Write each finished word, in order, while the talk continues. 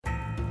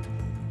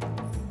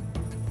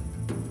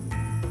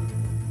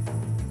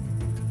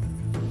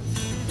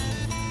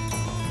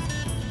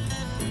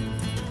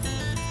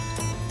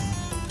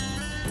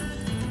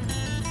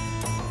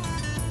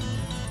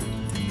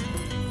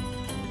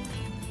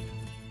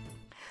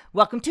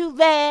Welcome to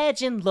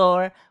Legend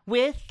Lore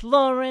with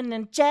Lauren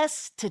and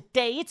Jess.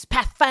 Today it's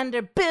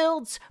Pathfinder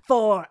builds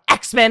for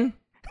X-Men.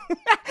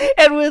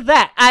 And with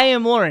that, I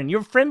am Lauren,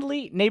 your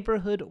friendly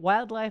neighborhood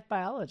wildlife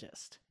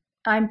biologist.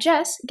 I'm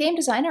Jess, game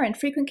designer and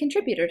frequent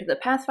contributor to the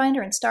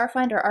Pathfinder and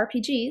Starfinder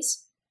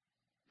RPGs.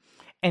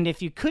 And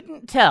if you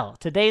couldn't tell,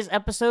 today's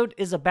episode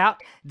is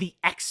about the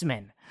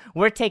X-Men.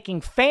 We're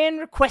taking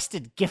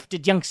fan-requested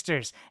gifted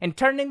youngsters and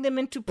turning them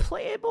into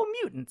playable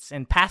mutants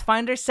in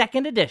Pathfinder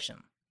 2nd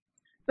Edition.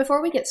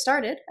 Before we get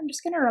started, I'm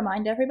just going to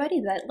remind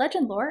everybody that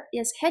Legend Lore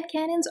is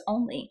headcanons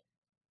only.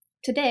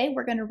 Today,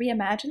 we're going to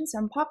reimagine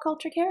some pop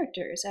culture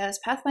characters as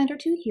Pathfinder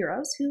 2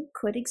 heroes who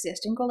could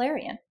exist in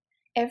Golarion.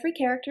 Every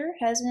character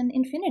has an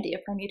infinity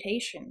of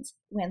permutations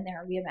when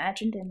they're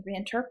reimagined and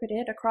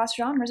reinterpreted across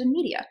genres and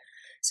media.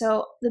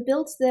 So the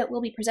builds that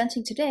we'll be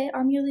presenting today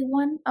are merely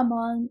one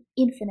among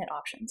infinite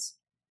options.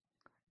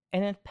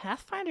 And in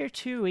Pathfinder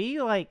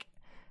 2e,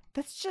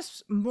 that's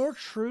just more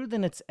true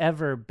than it's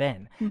ever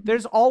been. Mm-hmm.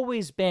 There's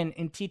always been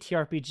in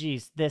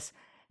TTRPGs this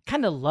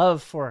kind of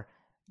love for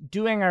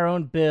doing our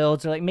own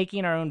builds or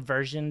making our own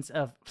versions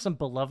of some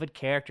beloved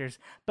characters.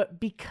 But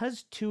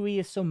because 2e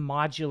is so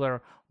modular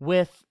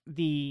with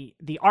the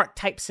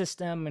archetype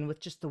system and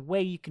with just the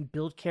way you can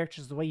build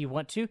characters the way you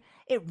want to,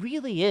 it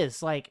really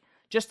is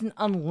just an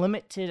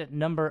unlimited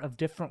number of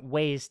different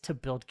ways to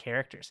build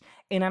characters.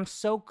 And I'm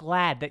so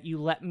glad that you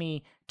let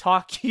me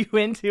talk you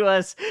into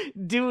us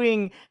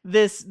doing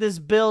this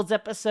builds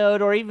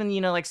episode, or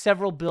even,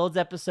 several builds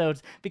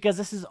episodes, because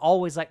this is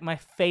always my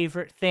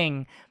favorite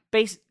thing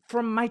based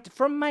from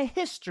my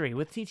history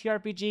with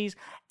TTRPGs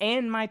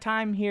and my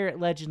time here at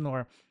Legend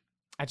Lore.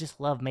 I just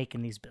love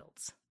making these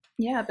builds.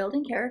 Yeah,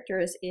 building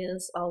characters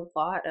is a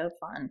lot of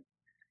fun.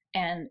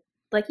 And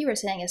like you were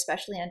saying,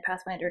 especially in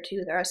Pathfinder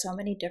 2, there are so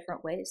many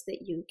different ways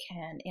that you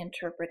can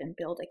interpret and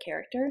build a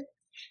character.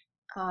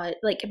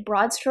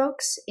 Broad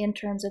strokes in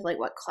terms of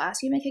what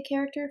class you make a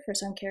character. For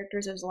some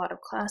characters, there's a lot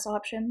of class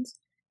options.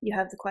 You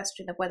have the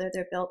question of whether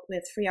they're built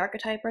with free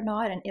archetype or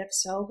not, and if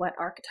so, what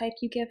archetype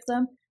you give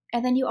them.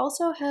 And then you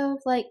also have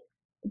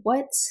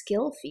what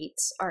skill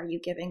feats are you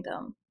giving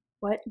them?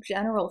 What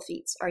general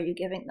feats are you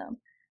giving them?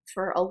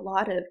 For a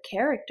lot of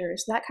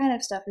characters, that kind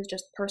of stuff is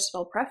just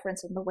personal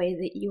preference in the way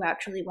that you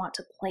actually want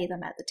to play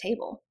them at the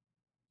table.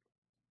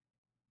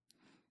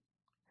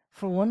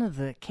 For one of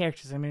the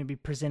characters I'm going to be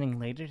presenting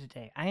later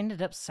today, I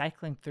ended up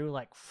cycling through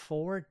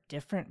 4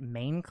 different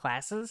main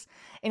classes,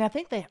 and I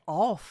think they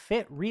all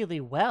fit really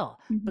well.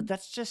 Mm-hmm. But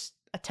that's just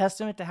a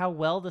testament to how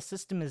well the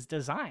system is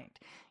designed.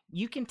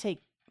 You can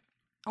take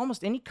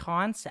almost any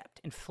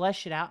concept and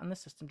flesh it out in the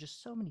system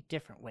just so many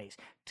different ways.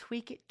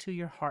 Tweak it to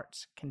your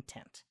heart's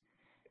content.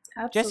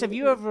 Absolutely. Jess, have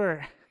you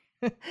ever?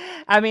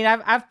 I mean,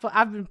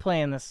 I've been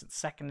playing this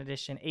 2nd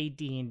edition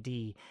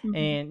AD&D, Mm-hmm.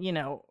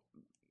 and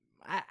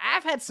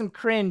I've had some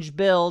cringe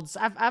builds.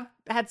 I've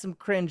had some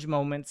cringe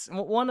moments.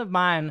 One of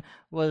mine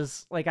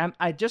was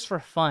I just for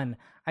fun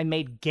I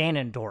made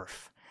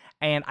Ganondorf,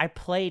 and I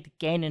played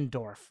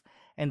Ganondorf,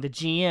 and the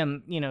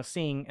GM,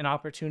 seeing an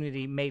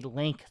opportunity, made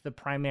Link the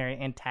primary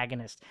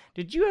antagonist.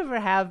 Did you ever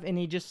have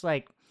any just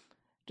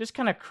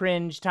kind of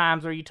cringe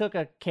times where you took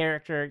a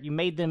character, you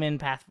made them in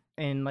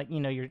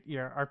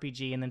your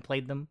RPG, and then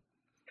played them?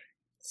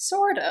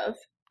 Sort of.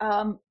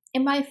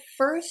 In my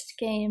first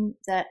game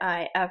that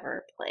I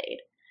ever played,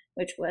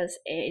 which was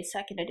a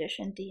 2nd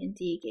edition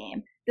D&D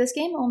game, this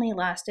game only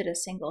lasted a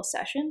single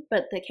session,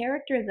 but the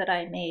character that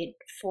I made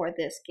for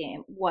this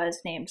game was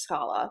named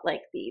Scala,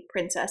 like the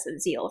Princess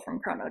of Zeal from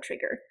Chrono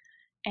Trigger.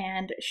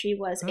 And she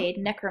was a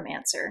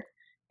necromancer,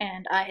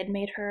 and I had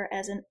made her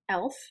as an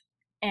elf,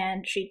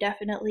 and she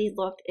definitely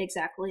looked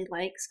exactly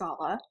like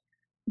Scala.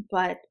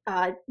 But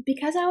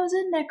because I was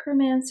a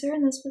necromancer,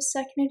 and this was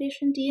 2nd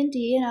edition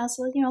D&D, and I was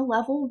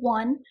level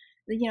 1,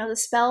 the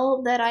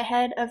spell that I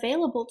had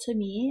available to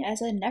me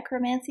as a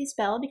necromancy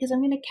spell, because I'm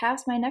going to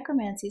cast my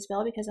necromancy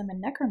spell because I'm a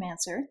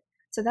necromancer.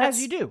 So that's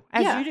as you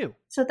do.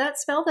 So that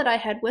spell that I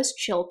had was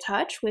Chill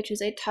Touch, which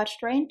is a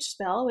touched range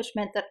spell, which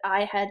meant that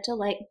I had to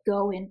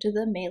go into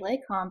the melee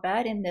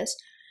combat in this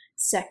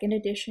 2nd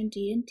edition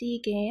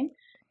D&D game.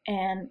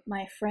 And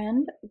my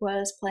friend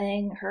was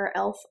playing her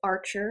elf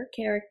archer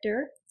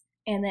character,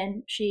 and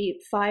then she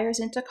fires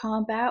into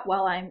combat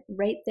while I'm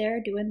right there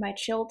doing my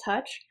Chill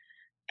Touch,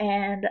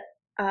 and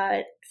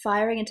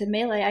firing into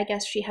melee. I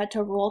guess she had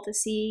to roll to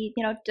see,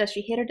 does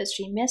she hit or does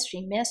she miss?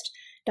 She missed.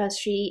 Does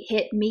she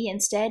hit me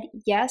instead?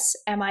 Yes.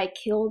 Am I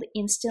killed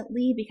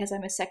instantly because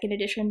I'm a 2nd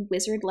edition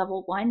wizard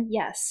level 1?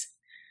 Yes.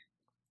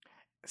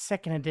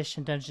 2nd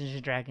edition Dungeons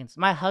and Dragons.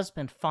 My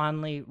husband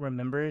fondly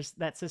remembers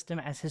that system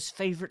as his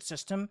favorite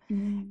system,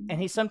 and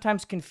he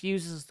sometimes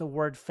confuses the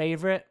word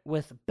favorite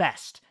with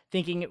best,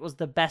 thinking it was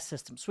the best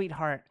system.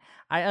 Sweetheart,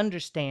 I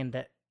understand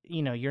that,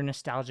 your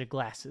nostalgia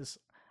glasses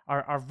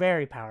are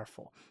very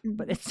powerful,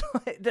 but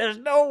there's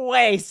no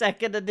way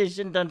 2nd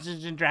edition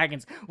Dungeons and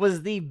Dragons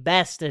was the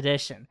best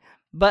edition.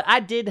 But I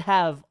did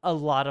have a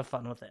lot of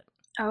fun with it.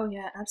 Oh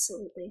yeah,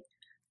 absolutely.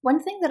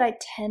 One thing that I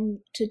tend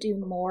to do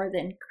more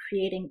than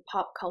creating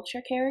pop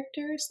culture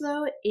characters,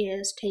 though,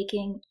 is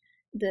taking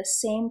the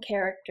same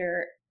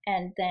character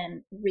and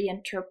then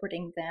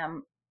reinterpreting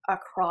them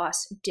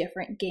across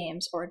different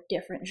games or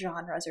different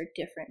genres or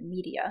different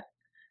media.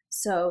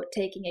 So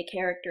taking a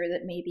character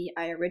that maybe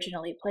I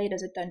originally played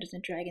as a Dungeons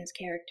and Dragons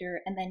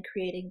character and then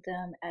creating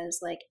them as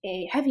like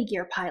a heavy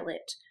gear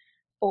pilot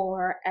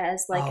or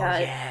as like Oh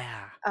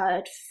yeah.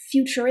 a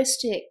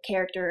futuristic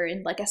character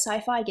in like a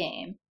sci-fi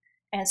game.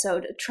 And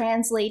so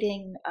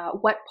translating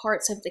what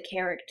parts of the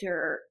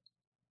character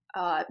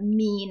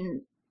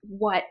mean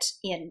what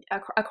in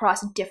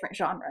across different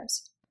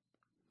genres.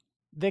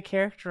 The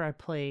character I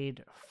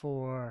played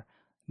for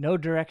No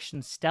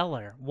Direction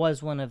Stellar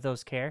was one of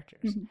those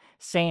characters. Mm-hmm.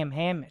 Sam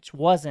Hamich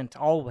wasn't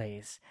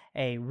always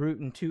a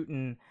rootin'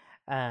 tootin'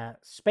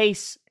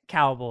 space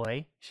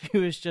cowboy. She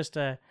was just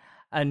a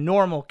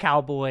normal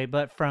cowboy,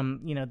 but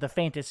from the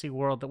fantasy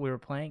world that we were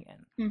playing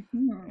in.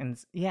 Mm-hmm.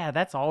 And yeah,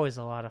 that's always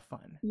a lot of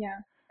fun. Yeah,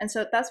 and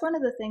so that's one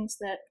of the things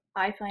that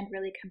I find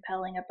really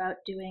compelling about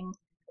doing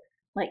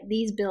like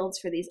these builds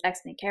for these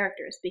X-Men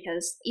characters,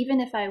 because even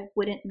if I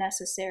wouldn't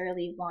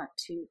necessarily want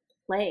to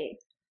play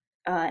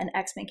an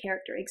X-Men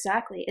character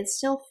exactly, it's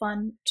still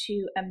fun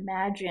to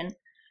imagine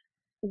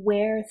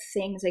where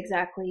things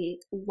exactly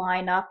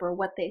line up or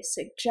what they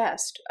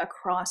suggest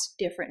across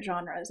different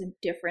genres and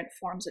different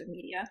forms of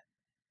media.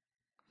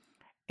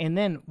 And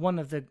then one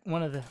of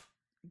the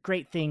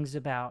great things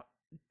about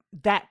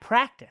that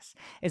practice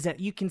is that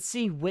you can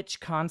see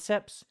which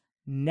concepts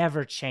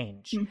never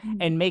change Mm-hmm.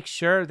 and make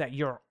sure that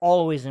you're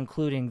always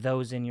including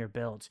those in your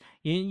builds.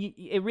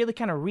 It really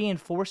kind of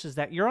reinforces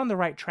that you're on the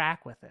right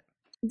track with it.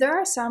 There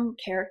are some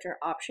character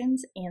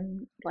options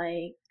in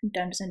like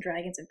Dungeons and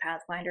Dragons and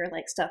Pathfinder,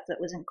 like stuff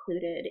that was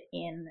included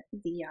in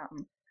the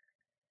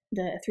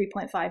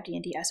 3.5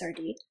 D&D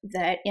SRD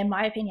that, in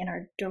my opinion,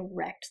 are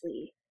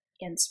directly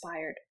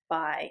inspired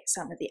by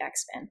some of the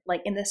X-Men.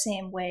 Like in the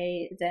same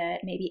way that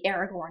maybe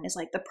Aragorn is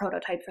like the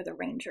prototype for the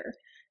Ranger.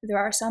 There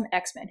are some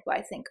X-Men who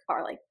I think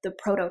are like the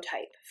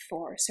prototype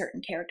for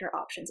certain character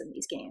options in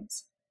these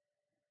games.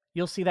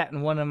 You'll see that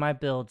in one of my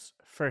builds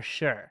for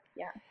sure.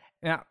 Yeah.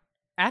 Now,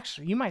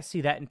 actually, you might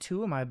see that in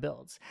two of my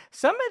builds.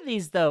 Some of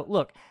these, though,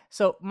 look,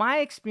 so my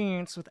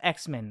experience with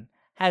X-Men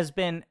has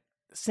been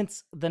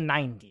since the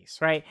 90s,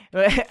 right?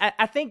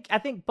 I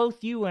think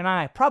both you and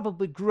I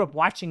probably grew up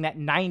watching that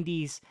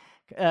 90s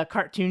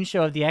cartoon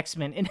show of the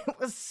X-Men, and it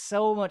was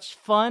so much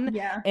fun.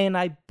 Yeah. And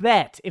I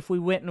bet if we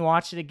went and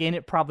watched it again,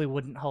 it probably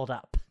wouldn't hold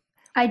up.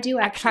 I do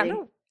actually.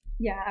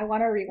 Yeah, I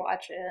want to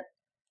rewatch it.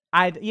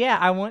 I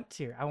want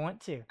to.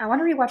 I want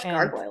to rewatch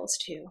Gargoyles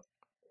too.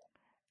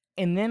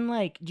 And then,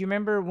 like, do you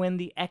remember when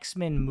the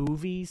X-Men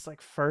movies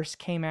like first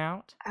came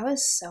out? I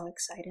was so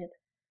excited.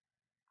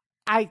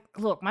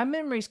 Look, my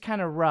memory's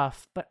kind of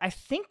rough, but I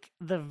think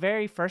the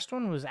very first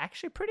one was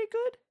actually pretty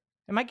good.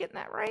 Am I getting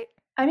that right?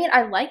 I mean,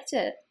 I liked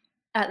it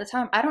at the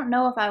time. I don't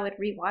know if I would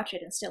rewatch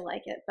it and still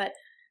like it, but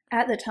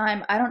at the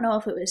time, I don't know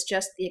if it was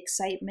just the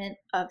excitement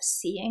of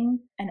seeing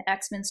an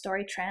X-Men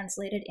story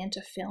translated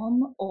into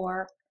film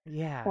or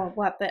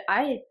what, but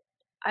I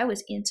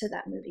was into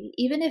that movie.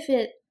 Even if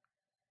it,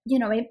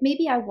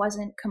 maybe I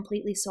wasn't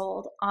completely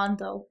sold on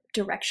the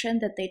direction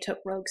that they took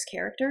Rogue's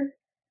character.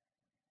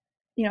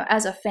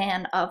 As a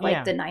fan of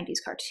like the 90s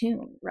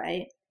cartoon,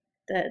 right?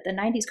 The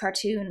 90s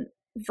cartoon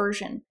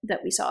version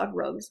that we saw of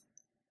Rogue's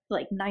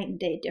like night and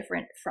day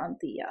different from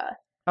the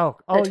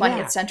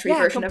 20th century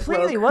version of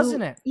Rogue,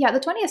 wasn't it? Yeah,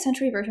 the 20th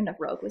century version of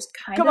Rogue was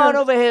kind of... Come on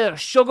over here,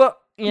 sugar.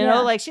 You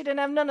know, like she didn't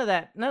have none of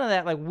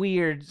that like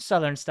weird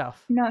Southern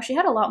stuff. No, she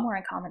had a lot more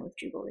in common with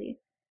Jubilee.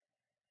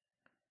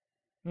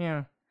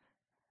 Yeah.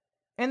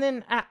 And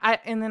then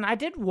I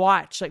did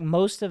watch like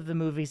most of the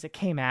movies that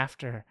came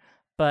after,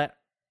 but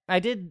I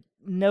did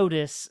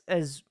notice,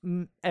 as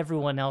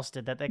everyone else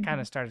did, that they kind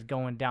of started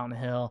going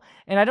downhill.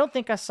 And I don't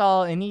think I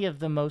saw any of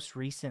the most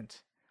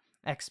recent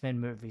X-Men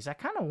movies. I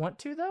kind of want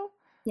to, though.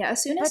 Yeah,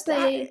 as soon as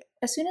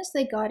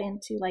they got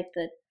into like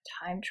the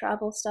time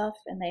travel stuff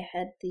and they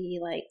had the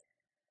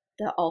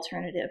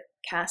alternative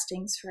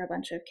castings for a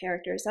bunch of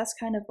characters, that's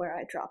kind of where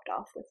I dropped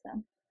off with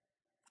them.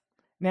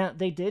 Now,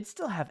 they did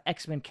still have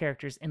X-Men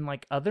characters in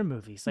like other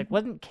movies. Like,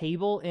 wasn't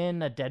Cable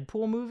in a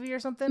Deadpool movie or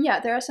something? Yeah,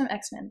 there are some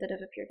X-Men that have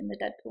appeared in the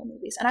Deadpool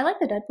movies, and I like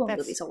the Deadpool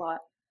movies a lot.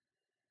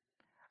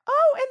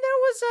 Oh, and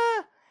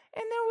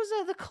there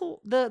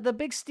was the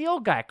big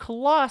steel guy,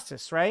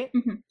 Colossus, right?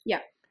 Mm-hmm.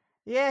 Yeah.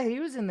 Yeah, he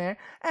was in there.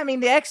 I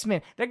mean, the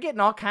X-Men, they're getting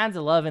all kinds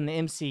of love in the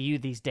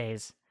MCU these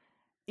days.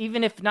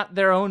 Even if not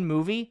their own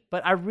movie,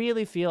 but I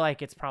really feel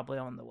like it's probably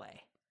on the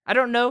way. I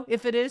don't know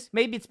if it is.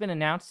 Maybe it's been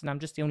announced and I'm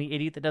just the only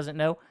idiot that doesn't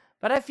know.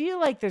 But I feel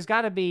like there's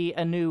got to be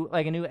a new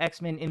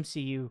X-Men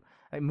MCU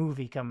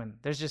movie coming.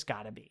 There's just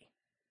got to be.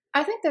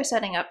 I think they're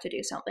setting up to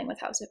do something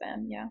with House of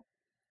M, yeah.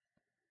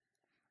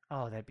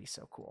 Oh, that'd be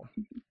so cool.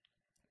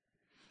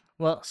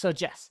 Well, so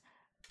Jess,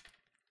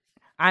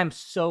 I'm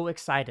so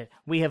excited.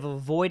 We have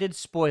avoided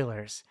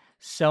spoilers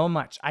so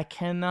much. I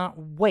cannot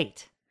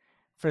wait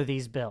for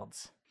these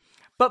builds.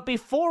 But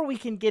before we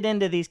can get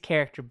into these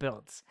character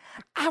builds,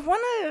 I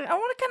want to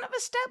kind of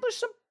establish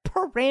some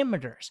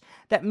parameters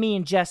that me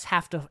and Jess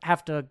have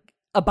to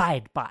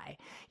abide by.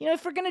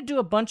 If we're going to do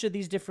a bunch of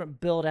these different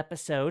build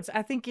episodes,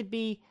 I think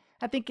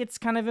it's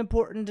kind of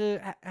important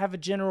to have a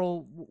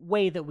general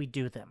way that we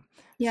do them.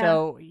 Yeah.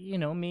 So,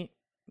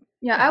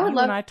 I would you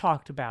love and I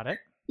talked about it.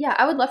 Yeah,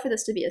 I would love for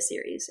this to be a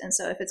series. And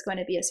so if it's going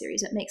to be a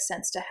series, it makes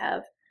sense to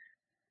have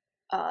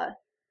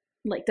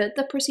like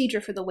the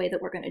procedure for the way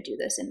that we're going to do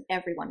this in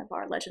every one of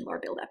our Legend Lore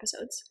build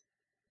episodes.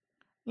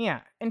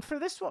 Yeah, and for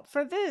this one,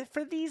 for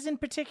these in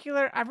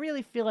particular, I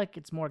really feel like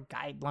it's more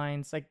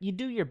guidelines. Like, you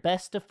do your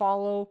best to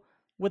follow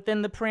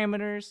within the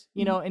parameters,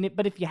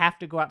 but if you have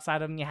to go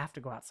outside of them, you have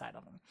to go outside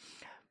of them.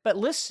 But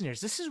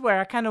listeners, this is where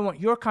I kind of want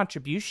your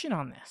contribution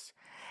on this.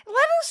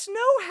 Let us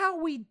know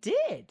how we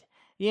did.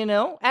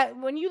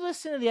 When you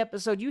listen to the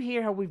episode, you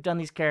hear how we've done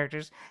these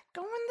characters.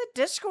 Go in the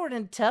Discord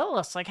and tell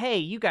us, like, hey,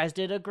 you guys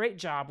did a great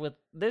job with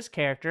this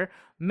character.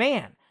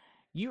 Man,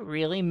 you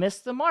really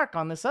missed the mark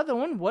on this other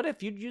one. What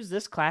if you'd use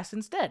this class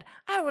instead?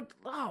 I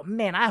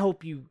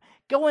hope you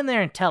go in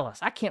there and tell us.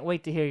 I can't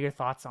wait to hear your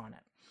thoughts on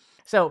it.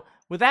 So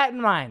with that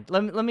in mind,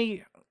 let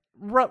me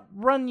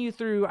run you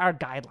through our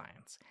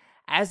guidelines.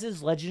 As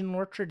is Legend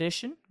Lore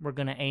tradition, we're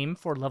going to aim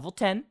for level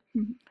 10.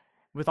 Mm-hmm.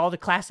 With all the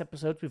class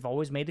episodes, we've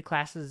always made the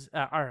classes,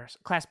 our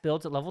class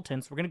builds at level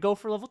 10, so we're going to go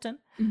for level 10.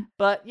 Mm-hmm.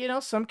 But,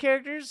 some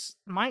characters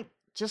might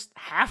just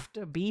have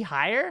to be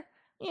higher,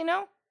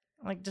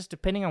 like just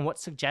depending on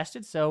what's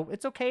suggested. So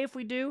it's okay if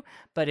we do,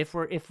 but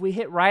if we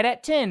hit right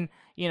at 10,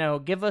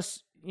 give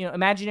us,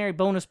 imaginary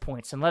bonus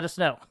points and let us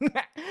know.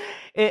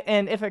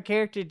 And if a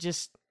character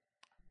just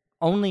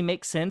only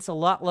makes sense a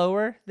lot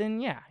lower,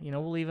 then yeah,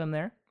 we'll leave them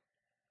there.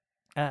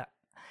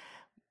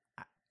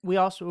 We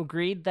also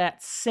agreed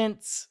that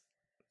since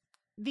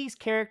these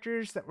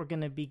characters that we're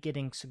going to be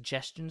getting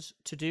suggestions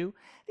to do,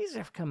 these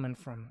are coming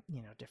from,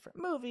 different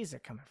movies, they're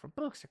coming from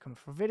books, they're coming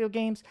from video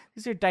games.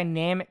 These are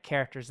dynamic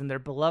characters and they're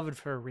beloved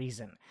for a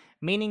reason,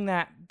 meaning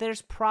that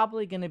there's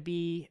probably going to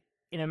be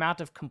an amount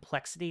of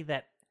complexity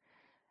that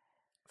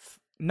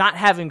not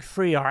having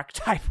free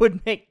archetype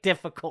would make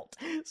difficult.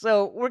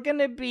 So we're going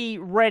to be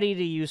ready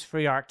to use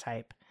free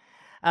archetype.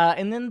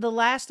 And then the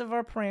last of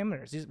our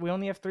parameters, we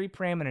only have 3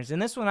 parameters.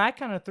 And this one I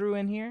kind of threw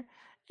in here.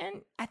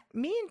 And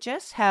me and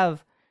Jess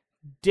have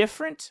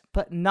different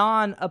but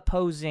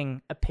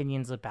non-opposing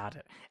opinions about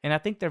it. And I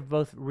think they're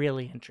both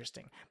really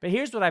interesting. But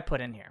here's what I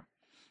put in here.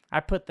 I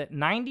put that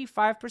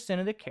 95%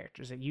 of the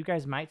characters that you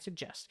guys might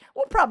suggest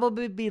will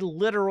probably be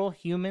literal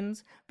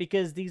humans,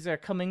 because these are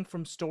coming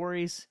from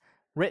stories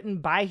written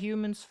by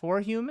humans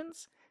for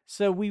humans.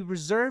 So we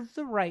reserve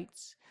the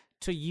rights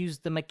to use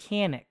the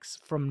mechanics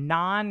from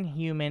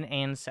non-human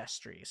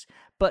ancestries,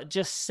 but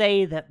just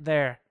say that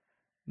they're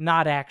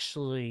not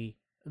actually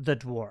the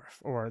dwarf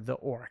or the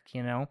orc,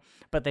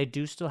 but they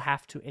do still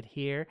have to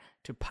adhere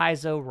to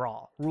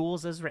Paizo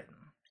rules as written.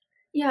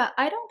 Yeah,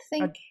 I don't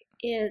think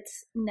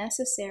it's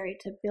necessary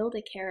to build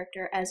a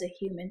character as a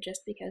human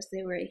just because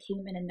they were a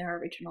human in their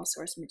original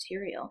source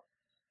material.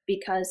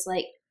 Because,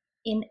 like,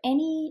 in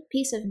any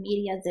piece of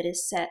media that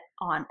is set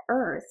on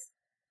Earth,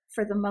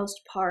 for the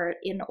most part,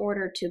 in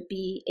order to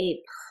be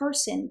a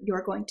person,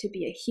 you're going to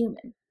be a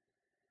human.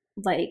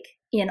 Like,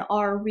 in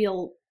our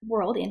real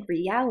world, in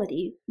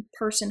reality,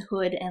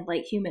 personhood and,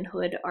 like,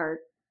 humanhood are,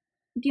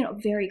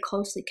 very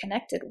closely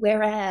connected.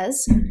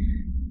 Whereas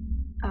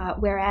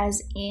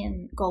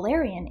in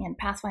Golarion, in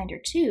Pathfinder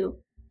 2,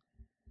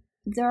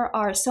 there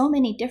are so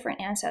many different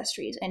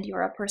ancestries, and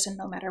you're a person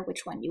no matter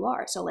which one you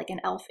are. So, like,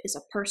 an elf is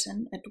a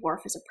person, a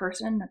dwarf is a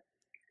person,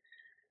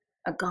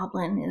 a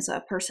goblin is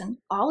a person.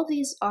 All of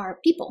these are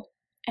people.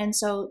 And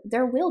so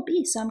there will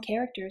be some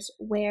characters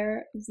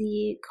where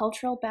the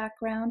cultural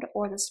background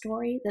or the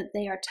story that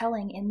they are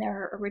telling in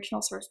their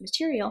original source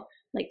material,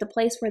 like the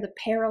place where the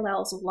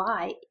parallels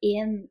lie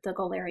in the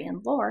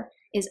Golarion lore,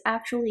 is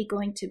actually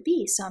going to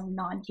be some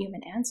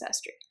non-human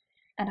ancestry.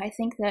 And I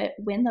think that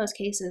when those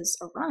cases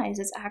arise,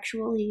 it's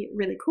actually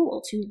really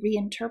cool to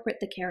reinterpret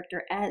the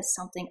character as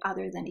something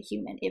other than a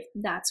human if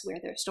that's where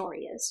their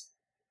story is.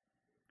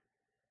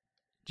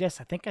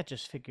 Jess, I think I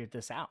just figured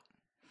this out.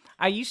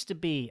 I used to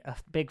be a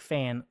big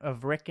fan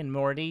of Rick and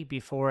Morty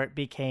before it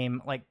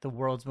became like the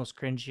world's most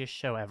cringiest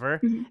show ever.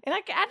 Mm-hmm. And I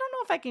don't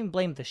know if I can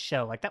blame the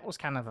show. Like, that was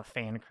kind of a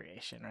fan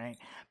creation, right?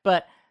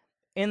 But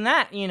in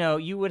that,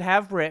 you would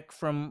have Rick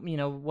from,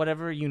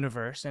 whatever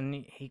universe,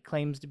 and he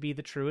claims to be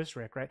the truest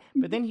Rick, right?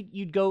 Mm-hmm. But then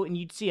you'd go and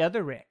you'd see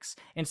other Ricks.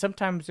 And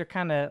sometimes they're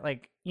kind of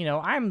like,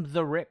 I'm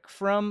the Rick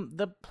from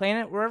the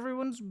planet where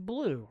everyone's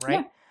blue, right? Yeah.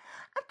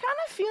 I'm kind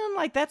of feeling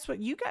like that's what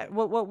you got,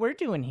 what we're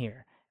doing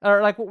here.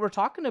 Or like what we're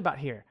talking about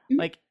here. Mm-hmm.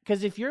 Like,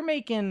 because if you're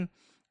making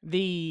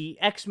the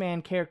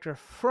X-Man character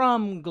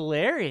from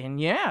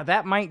Golarion, yeah,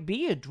 that might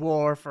be a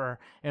dwarf or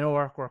an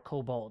orc or a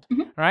kobold,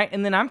 right?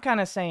 And then I'm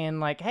kind of saying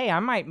like, hey, I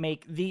might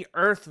make the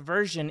Earth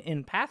version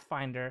in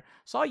Pathfinder,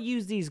 so I'll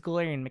use these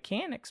Golarion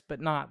mechanics,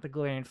 but not the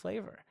Golarion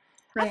flavor.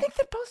 Right. I think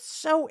they're both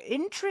so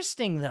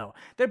interesting, though.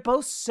 They're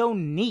both so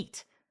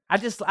neat.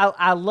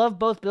 I love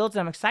both builds,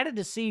 and I'm excited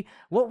to see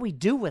what we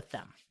do with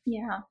them.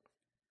 Yeah.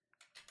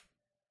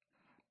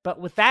 But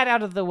with that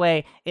out of the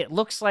way, it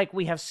looks like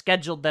we have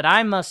scheduled that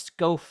I must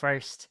go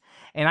first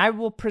and I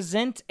will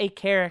present a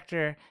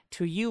character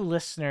to you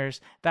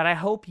listeners that I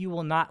hope you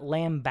will not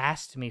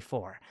lambaste me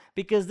for,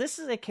 because this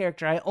is a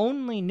character I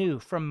only knew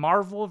from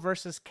Marvel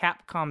vs.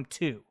 Capcom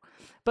 2.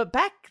 But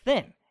back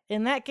then,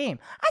 in that game,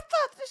 I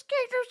thought this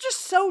character was just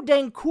so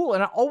dang cool,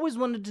 and I always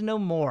wanted to know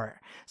more.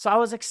 So I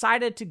was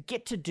excited to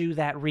get to do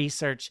that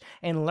research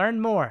and learn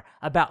more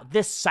about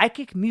this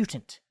psychic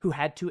mutant who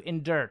had to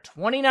endure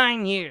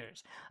 29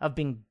 years of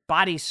being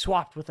body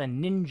swapped with a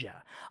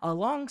ninja,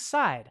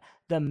 alongside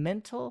the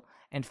mental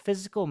and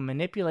physical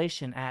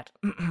manipulation at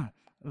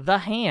the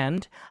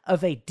hand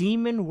of a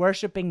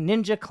demon-worshipping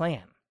ninja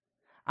clan.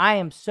 I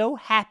am so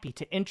happy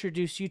to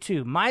introduce you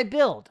to my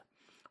build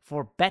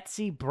for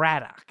Betsy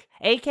Braddock,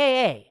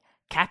 aka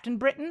Captain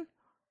Britain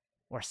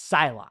or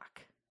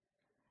Psylocke.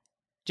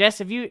 Jess,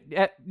 do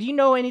you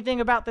know anything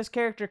about this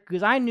character?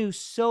 Because I knew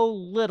so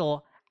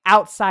little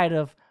outside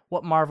of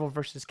what Marvel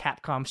vs.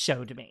 Capcom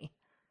showed me.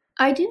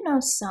 I do know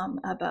some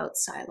about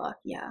Psylocke,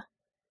 yeah.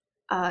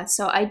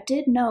 So I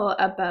did know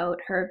about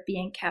her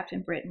being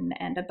Captain Britain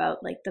and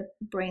about like the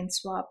brain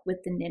swap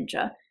with the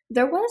ninja.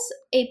 There was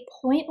a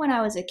point when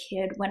I was a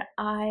kid when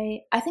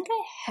I think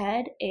I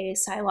had a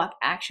Psylocke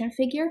action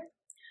figure.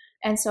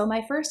 And so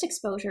my first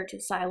exposure to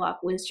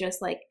Psylocke was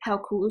just like how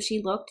cool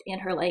she looked in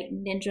her like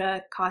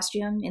ninja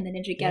costume in the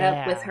ninja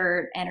getup with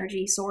her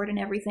energy sword and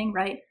everything,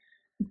 right?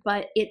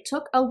 But it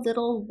took a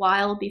little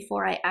while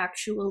before I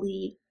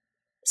actually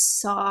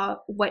saw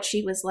what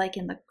she was like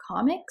in the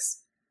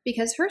comics,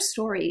 because her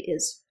story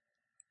is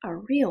a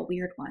real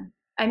weird one.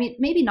 I mean,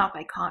 maybe not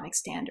by comic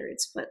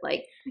standards, but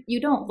like you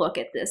don't look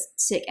at this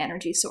sick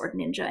energy sword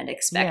ninja and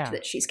expect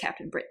that she's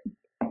Captain Britain.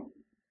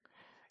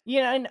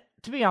 And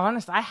to be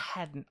honest, I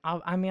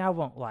mean, I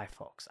won't lie,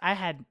 folks.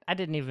 I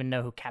didn't even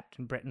know who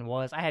Captain Britain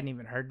was. I hadn't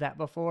even heard that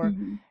before.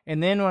 Mm-hmm.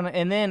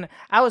 And then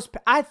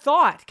I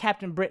thought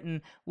Captain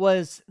Britain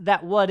was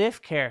that What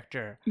If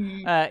character.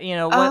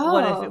 Mm-hmm.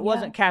 What if it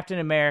wasn't Captain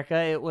America?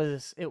 It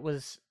was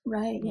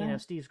right.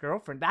 Steve's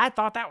girlfriend. I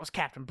thought that was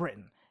Captain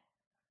Britain.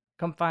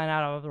 Come find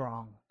out I was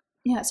wrong.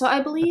 Yeah, so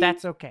I believe... But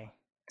that's okay.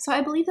 So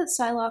I believe that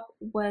Psylocke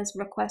was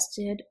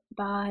requested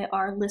by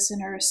our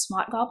listener,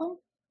 Smart Goblin.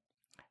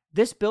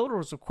 This build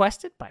was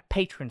requested by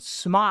patron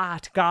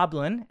Smart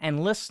Goblin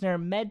and listener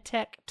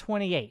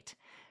MedTech28.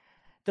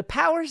 The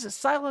powers that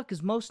Psylocke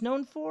is most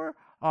known for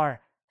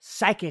are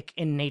psychic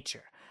in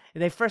nature.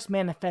 They first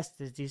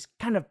manifested as these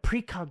kind of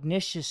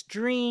precognition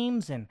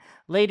dreams, and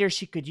later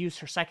she could use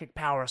her psychic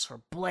powers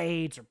for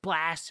blades or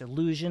blasts,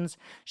 illusions.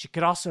 She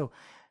could also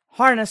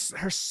harness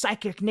her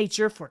psychic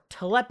nature for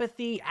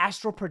telepathy,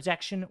 astral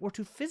projection, or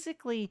to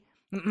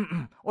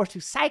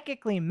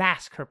psychically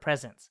mask her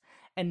presence.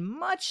 And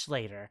much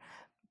later,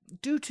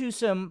 due to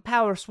some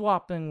power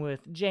swapping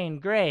with Jane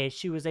Grey,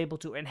 she was able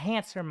to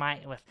enhance her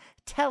might with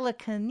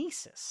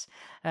telekinesis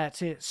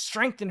to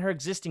strengthen her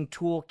existing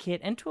toolkit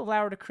and to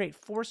allow her to create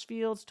force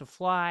fields, to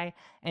fly,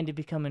 and to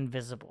become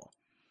invisible.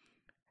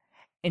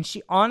 And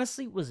she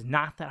honestly was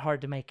not that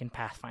hard to make in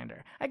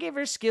Pathfinder. I gave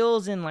her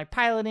skills in like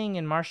piloting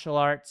and martial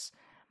arts.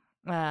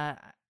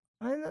 Let's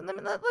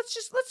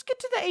get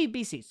to the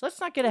ABCs. Let's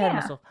not get ahead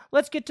of myself.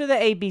 Let's get to the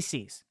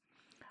ABCs.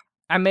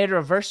 I made her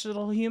a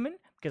versatile human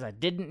because I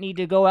didn't need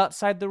to go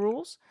outside the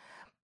rules.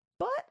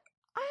 But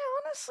I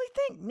honestly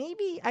think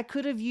maybe I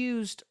could have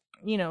used,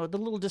 the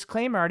little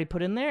disclaimer I already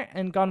put in there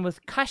and gone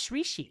with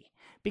Kashrishi,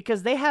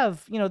 because they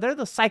have, they're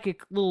the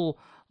psychic little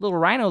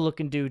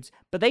rhino-looking dudes,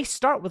 but they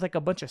start with like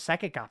a bunch of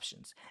psychic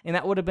options, and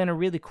that would have been a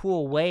really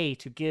cool way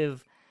to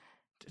give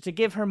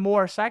her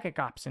more psychic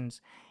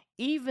options,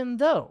 even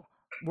though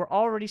we're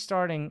already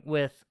starting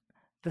with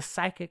the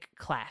psychic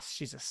class.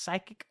 She's a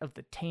psychic of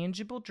the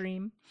tangible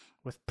dream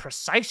with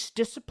precise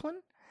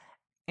discipline,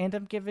 and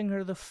I'm giving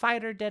her the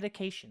fighter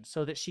dedication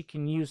so that she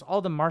can use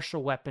all the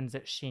martial weapons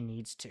that she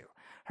needs to.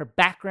 Her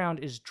background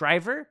is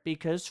driver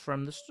because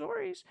from the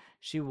stories,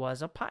 she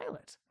was a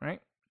pilot,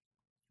 right?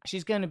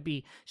 She's gonna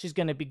be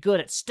good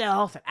at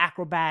stealth, at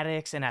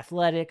acrobatics, and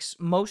athletics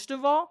most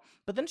of all,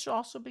 but then she'll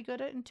also be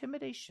good at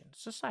intimidation,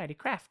 society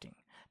crafting,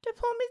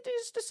 diplomacy,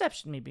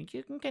 deception. Maybe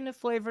you can kind of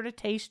flavor the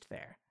taste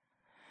there.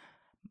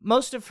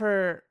 Most of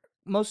her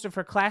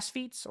class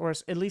feats, or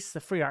at least the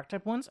free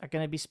archetype ones, are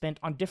going to be spent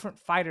on different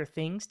fighter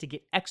things to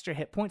get extra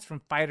hit points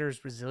from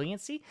fighter's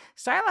resiliency.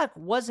 Psylocke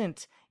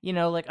wasn't,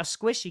 like a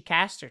squishy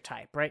caster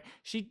type, right?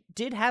 She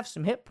did have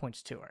some hit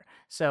points to her.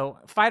 So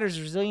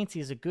fighter's resiliency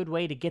is a good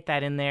way to get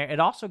that in there. It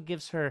also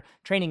gives her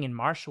training in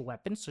martial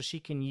weapons, so she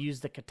can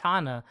use the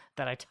katana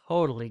that I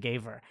totally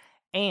gave her.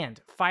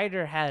 And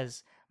fighter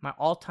has my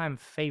all-time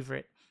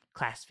favorite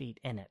class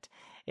feat in it.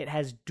 It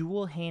has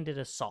dual-handed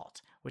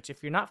assault, which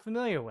if you're not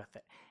familiar with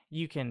it,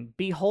 you can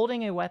be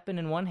holding a weapon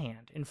in one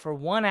hand, and for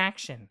one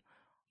action,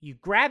 you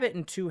grab it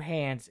in two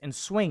hands and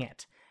swing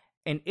it.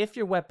 And if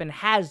your weapon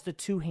has the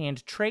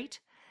two-hand trait,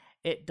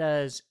 it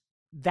does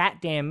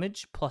that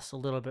damage plus a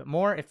little bit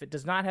more. If it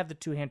does not have the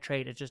two-hand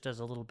trait, it just does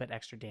a little bit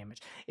extra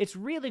damage. It's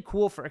really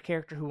cool for a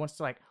character who wants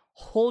to like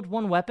hold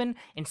one weapon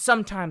and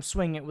sometimes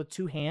swing it with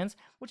two hands,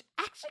 which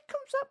actually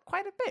comes up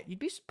quite a bit. You'd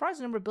be surprised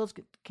the number of builds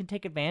can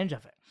take advantage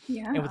of it.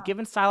 Yeah. And with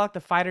giving Psylocke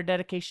the fighter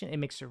dedication, it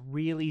makes it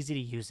real easy to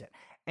use it.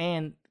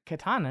 And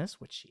katanas,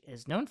 which she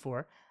is known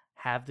for,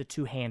 have the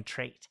two-hand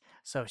trait.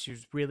 So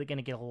she's really going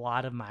to get a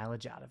lot of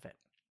mileage out of it.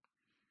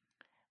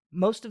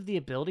 Most of the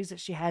abilities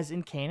that she has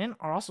in canon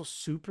are also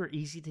super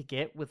easy to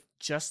get with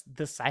just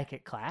the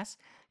psychic class,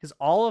 because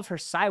all of her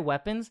psi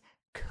weapons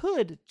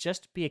could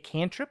just be a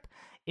cantrip,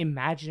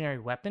 imaginary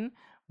weapon,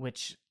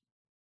 which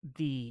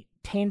the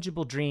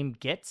tangible dream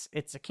gets.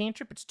 It's a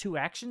cantrip, it's 2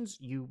 actions,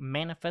 you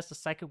manifest a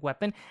psychic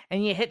weapon,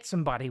 and you hit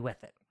somebody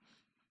with it.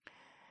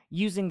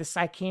 Using the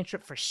psi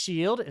cantrip for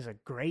shield is a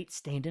great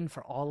stand-in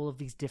for all of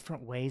these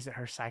different ways that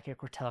her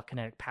psychic or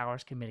telekinetic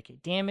powers can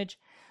mitigate damage.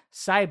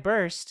 Psi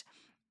burst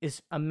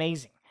is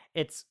amazing.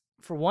 It's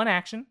for 1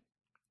 action.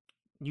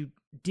 You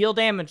deal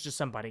damage to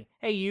somebody.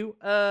 Hey, you,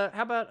 how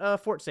about a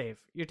fort save?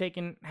 You're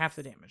taking half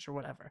the damage or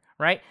whatever,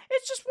 right?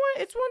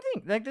 It's one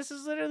thing. Like, this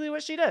is literally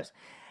what she does.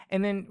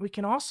 And then we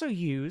can also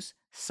use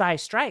Psi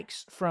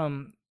Strikes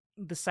from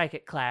the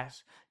psychic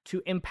class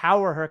to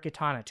empower her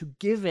katana, to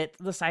give it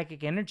the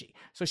psychic energy.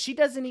 So she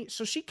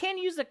can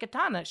use the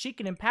katana, she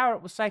can empower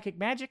it with psychic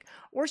magic,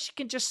 or she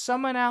can just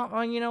summon out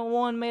on,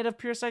 one made of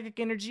pure psychic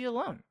energy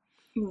alone.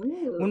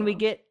 Ooh. When we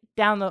get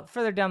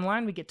further down the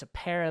line, we get to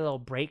Parallel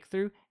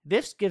Breakthrough.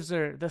 This gives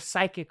her the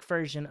psychic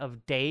version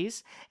of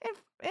Daze. And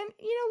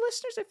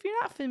listeners, if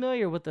you're not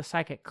familiar with the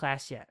psychic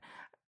class yet,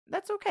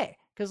 that's okay,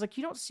 because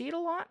you don't see it a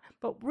lot.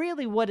 But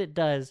really, what it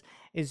does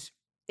is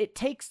it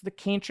takes the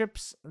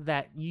cantrips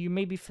that you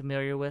may be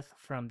familiar with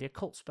from the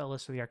occult spell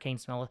list or the arcane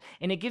spell list,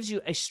 and it gives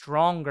you a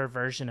stronger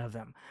version of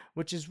them,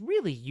 which is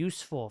really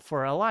useful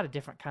for a lot of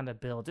different kind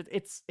of builds.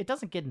 It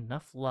doesn't get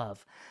enough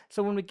love.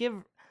 So when we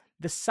give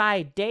the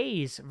Psi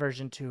Daze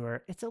version to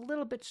her, it's a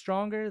little bit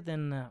stronger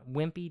than the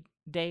wimpy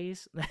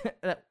Daze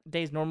that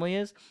Daze normally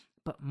is,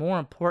 but more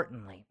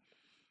importantly,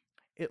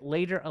 it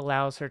later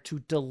allows her to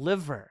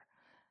deliver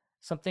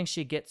something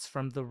she gets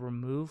from the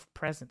Remove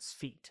Presence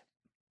feat,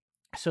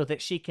 so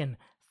that she can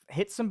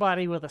hit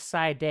somebody with a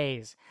Psi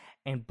Daze,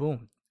 and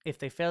boom, if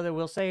they fail their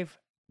will save,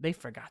 they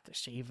forgot that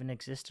she even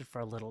existed for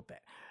a little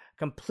bit,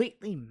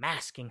 completely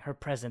masking her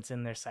presence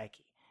in their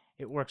psyche.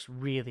 It works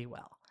really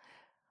well.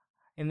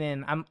 And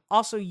then I'm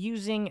also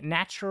using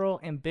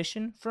Natural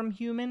Ambition from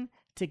Human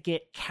to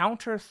get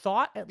Counter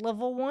Thought at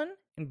level 1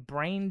 and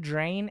Brain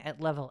Drain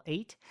at level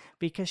 8,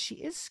 because she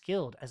is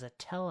skilled as a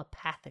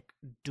telepathic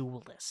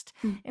duelist.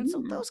 Mm-hmm. And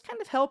so those kind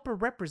of help her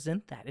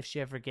represent that if she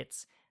ever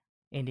gets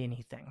into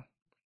anything.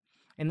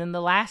 And then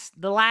the last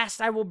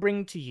I will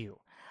bring to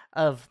you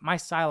of my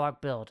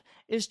Psylocke build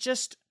is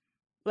just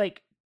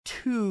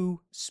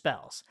 2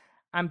 spells.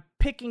 I'm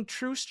picking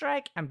True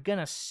Strike. I'm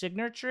gonna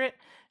signature it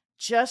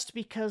just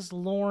because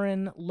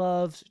Lauren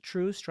loves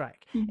True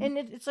Strike. Mm-hmm. And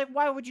it's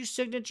why would you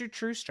signature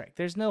True Strike?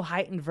 There's no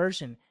heightened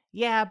version.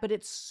 Yeah, but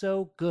it's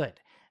so good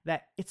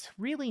that it's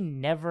really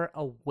never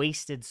a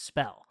wasted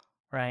spell,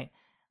 right?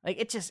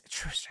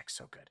 True Strike's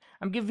so good.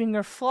 I'm giving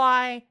her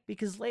Fly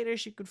because later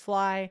she could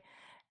fly.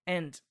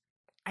 And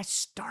I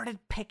started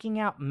picking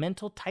out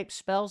mental type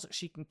spells that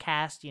she can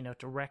cast,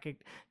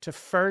 to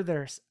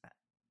further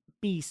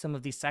be some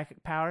of these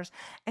psychic powers,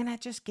 and I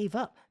just gave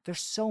up.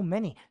 There's so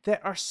many. There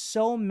are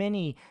so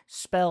many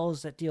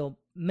spells that deal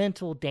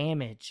mental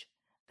damage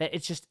that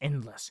it's just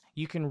endless.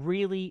 You can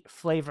really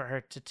flavor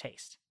her to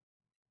taste.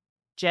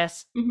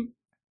 Jess,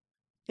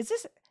 is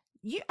this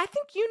you? I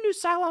think you knew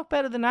Psylocke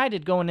better than I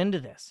did going into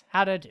this.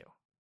 How'd I do?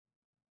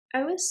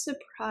 I was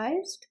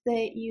surprised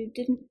that you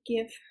didn't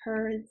give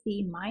her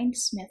the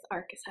Mindsmith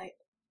archetype.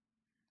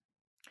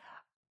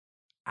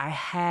 I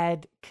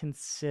had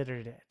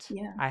considered it.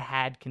 Yeah. I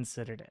had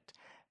considered it.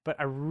 But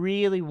I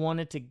really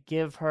wanted to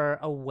give her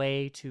a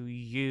way to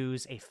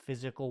use a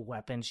physical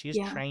weapon. She is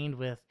trained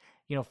with,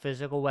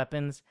 physical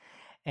weapons.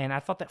 And I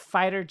thought that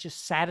fighter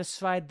just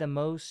satisfied the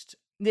most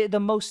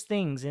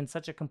things in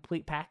such a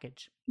complete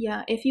package.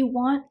 Yeah, if you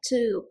want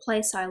to play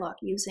Psylocke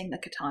using the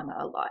katana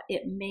a lot,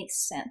 it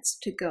makes sense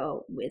to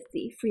go with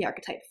the free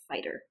archetype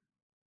fighter.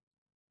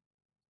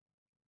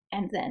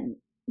 And then,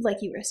 like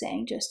you were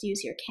saying, just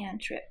use your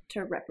cantrip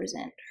to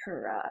represent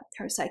her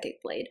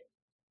psychic blade.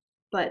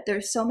 But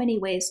there's so many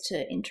ways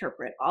to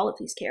interpret all of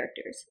these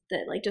characters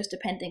that, just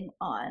depending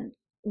on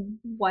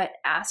what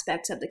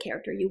aspects of the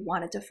character you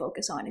wanted to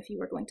focus on if you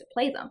were going to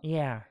play them.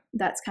 Yeah.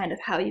 That's kind of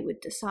how you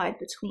would decide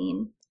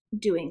between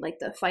doing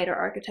the fighter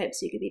archetype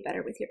so you could be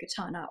better with your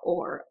katana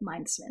or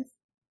Mindsmith.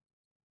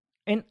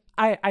 And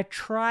I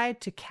tried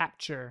to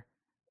capture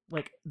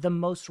the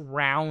most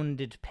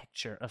rounded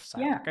picture of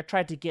Psylocke. Yeah. I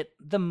tried to get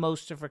the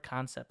most of her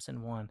concepts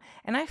in one.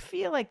 And I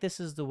feel like this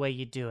is the way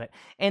you do it.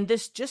 And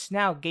this just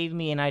now gave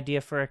me an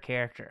idea for a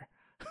character.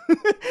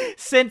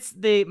 Since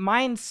the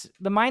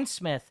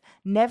Mindsmith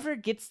never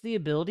gets the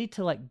ability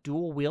to like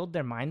dual wield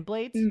their mind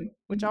blades,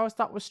 which I always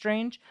thought was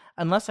strange,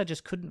 unless I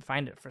just couldn't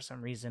find it for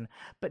some reason.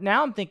 But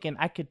now I'm thinking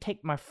I could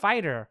take my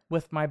fighter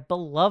with my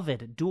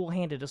beloved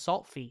dual-handed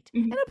assault feat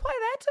and apply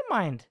that to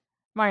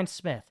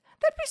Mindsmith.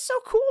 That'd be so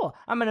cool.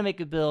 I'm gonna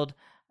make a build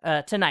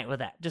tonight with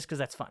that, just because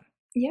that's fun.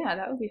 Yeah,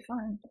 that would be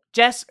fun.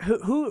 Jess,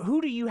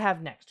 who do you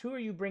have next? Who are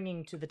you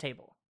bringing to the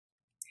table?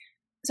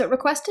 So,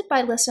 requested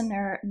by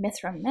listener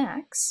Mithra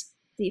Max,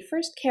 the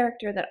first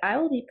character that I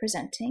will be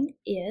presenting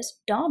is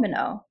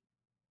Domino.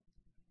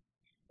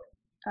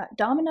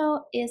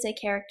 Domino is a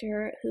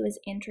character who is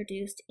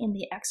introduced in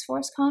the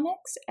X-Force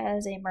comics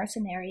as a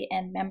mercenary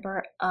and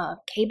member of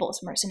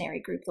Cable's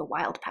mercenary group, the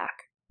Wild Pack.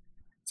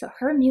 So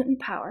her mutant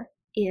power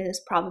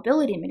is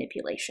probability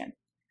manipulation.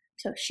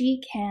 So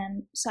she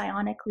can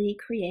psionically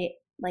create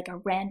like a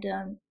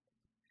random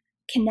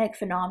kinetic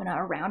phenomena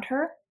around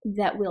her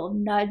that will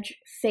nudge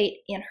fate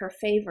in her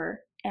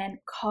favor and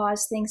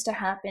cause things to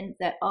happen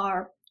that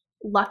are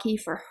lucky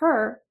for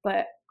her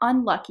but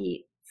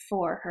unlucky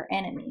for her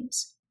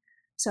enemies.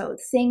 So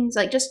things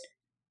like just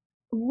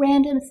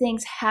random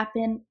things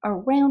happen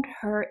around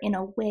her in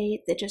a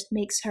way that just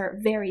makes her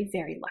very,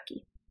 very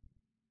lucky.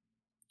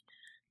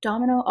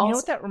 Domino also... You know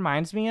what that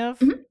reminds me of?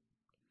 Mm-hmm.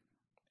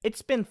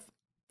 It's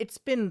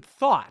been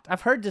thought,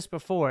 I've heard this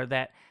before,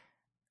 that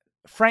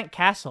Frank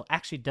Castle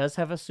actually does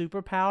have a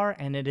superpower,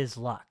 and it is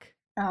luck.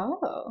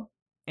 Oh.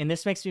 And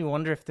this makes me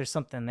wonder if there's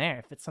something there,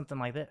 if it's something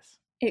like this.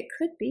 It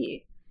could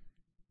be.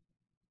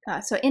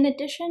 So in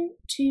addition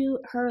to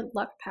her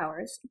luck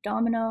powers,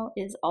 Domino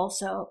is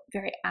also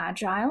very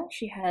agile.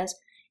 She has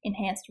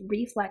enhanced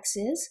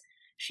reflexes.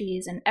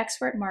 She's an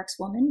expert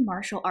markswoman,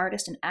 martial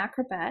artist, and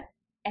acrobat.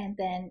 And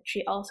then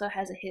she also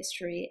has a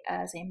history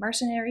as a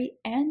mercenary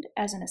and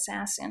as an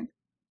assassin.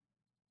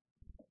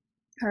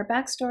 Her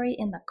backstory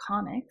in the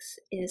comics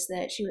is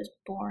that she was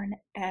born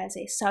as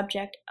a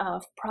subject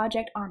of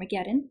Project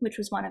Armageddon, which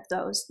was one of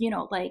those,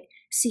 like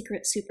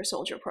secret super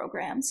soldier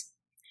programs.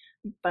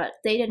 But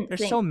they didn't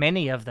There's so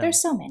many of them.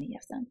 There's so many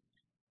of them.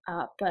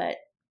 But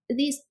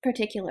these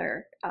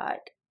particular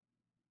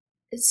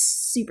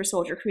super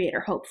soldier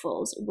creator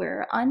hopefuls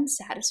were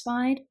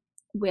unsatisfied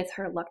with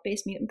her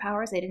luck-based mutant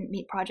powers. They didn't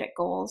meet project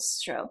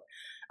goals, so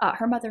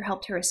her mother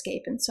helped her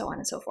escape, and so on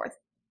and so forth.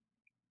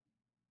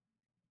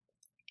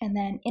 And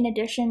then, in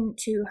addition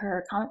to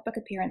her comic book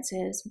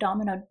appearances,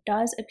 Domino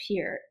does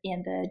appear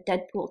in the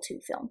Deadpool 2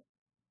 film.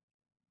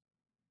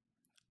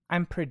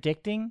 I'm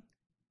predicting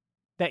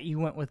that you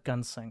went with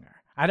Gunslinger.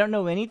 I don't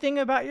know anything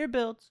about your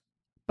builds,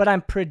 but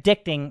I'm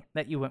predicting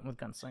that you went with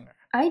Gunslinger.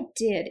 I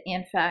did,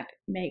 in fact,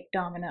 make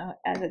Domino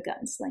as a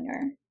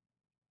gunslinger.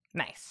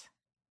 Nice.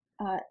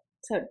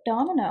 So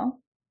Domino,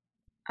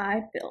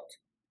 I built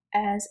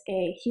as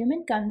a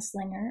human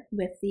gunslinger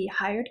with the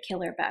hired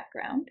killer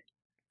background.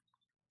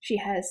 She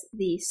has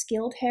the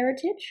skilled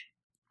heritage,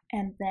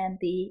 and then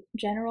the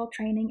general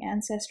training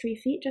ancestry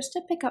feat, just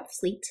to pick up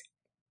fleet.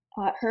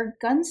 Her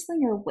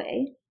gunslinger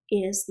way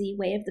is the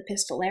way of the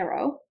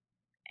pistolero,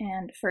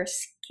 and for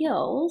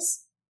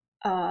skills,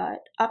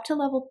 up to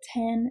level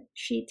 10,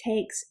 she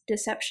takes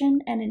deception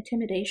and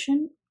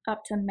intimidation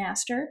up to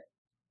master,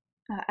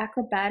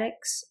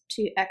 acrobatics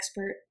to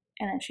expert,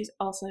 and then she's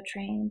also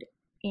trained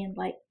in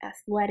like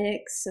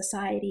athletics,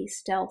 society,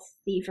 stealth,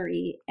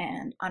 thievery,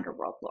 and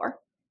underworld lore.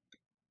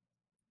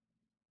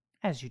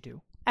 As you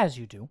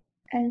do.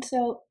 And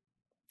so,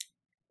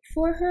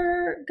 for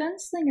her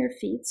gunslinger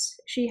feats,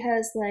 she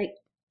has like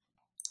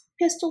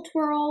pistol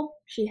twirl,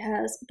 she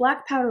has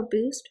black powder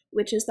boost,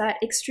 which is that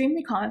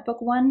extremely comic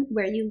book one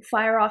where you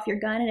fire off your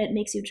gun and it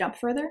makes you jump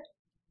further.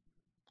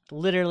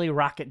 Literally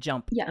rocket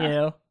jump,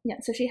 Yeah,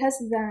 so she has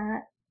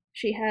that.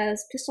 She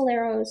has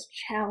Pistolero's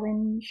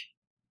challenge.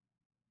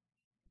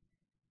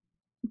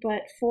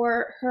 But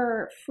for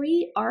her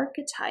free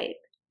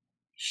archetype,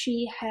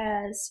 she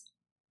has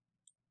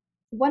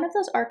one of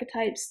those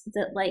archetypes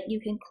that like you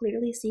can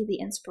clearly see the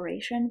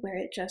inspiration where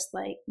it just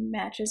like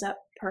matches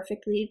up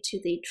perfectly to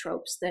the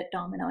tropes that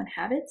Domino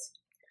inhabits.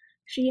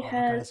 She has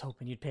God, I was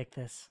hoping you'd pick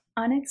this.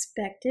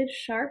 Unexpected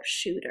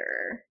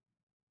Sharpshooter.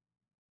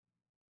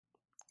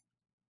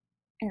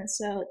 And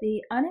so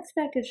the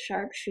Unexpected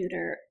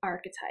Sharpshooter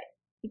archetype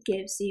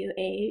gives you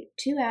a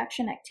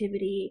 2-action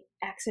activity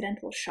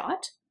accidental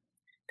shot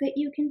that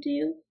you can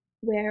do,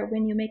 where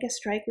when you make a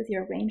strike with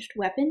your ranged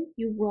weapon,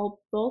 you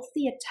roll both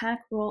the attack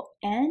roll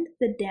and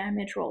the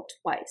damage roll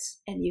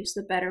twice, and use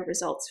the better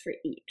results for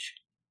each.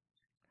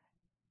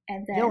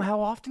 And then,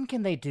 how often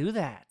can they do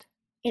that?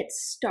 It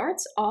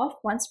starts off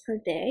once per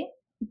day,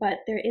 but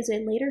there is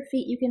a later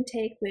feat you can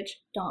take,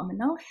 which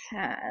Domino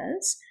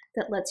has,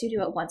 that lets you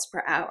do it once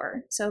per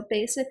hour. So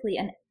basically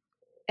in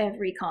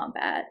every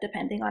combat,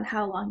 depending on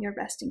how long you're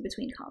resting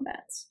between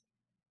combats.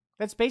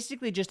 That's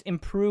basically just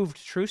improved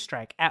True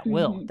Strike at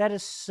will. Mm-hmm. That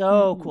is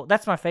so cool.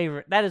 That's my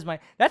favorite. That's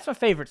my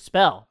favorite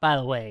spell, by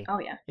the way. Oh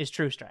yeah, is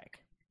True Strike.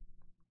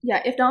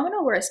 Yeah, if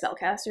Domino were a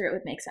spellcaster, it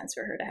would make sense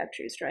for her to have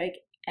True Strike,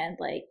 and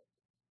like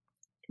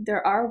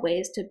there are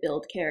ways to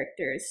build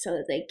characters so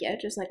that they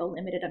get just like a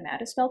limited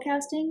amount of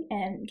spellcasting,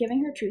 and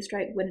giving her True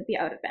Strike wouldn't be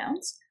out of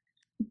bounds.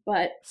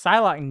 But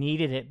Psylocke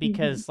needed it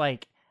because mm-hmm.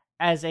 like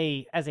as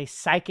a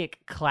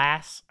psychic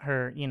class,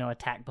 her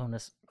attack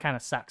bonus kind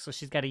of sucks. So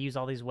she's got to use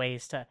all these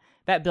ways to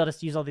that build has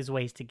to use all these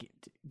ways to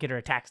get her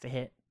attacks to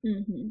hit.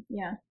 Mm-hmm.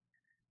 Yeah.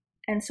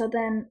 And so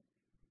then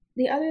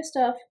the other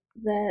stuff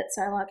that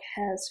Psylocke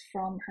has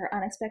from her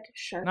unexpected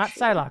sharpshooter. Not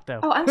Psylocke though.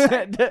 Oh, I'm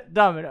sorry.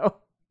 Domino.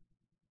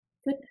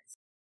 Goodness.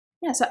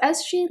 Yeah. So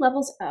as she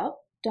levels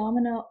up,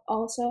 Domino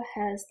also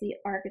has the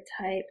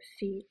archetype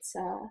feats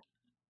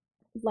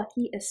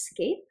Lucky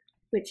Escape,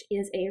 which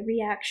is a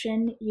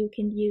reaction you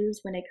can use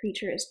when a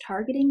creature is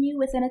targeting you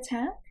with an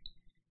attack.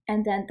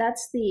 And then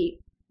that's the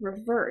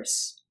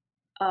reverse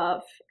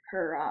of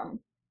her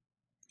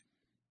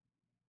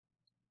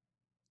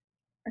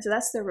so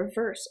that's the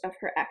reverse of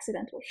her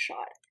accidental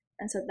shot.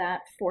 And so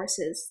that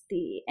forces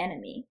the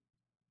enemy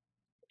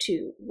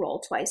to roll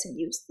twice and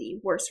use the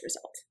worst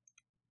result.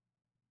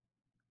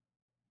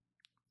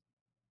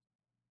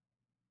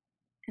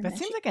 And that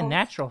seems like a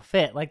natural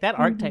fit. Like that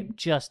archetype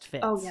just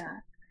fits. Oh yeah.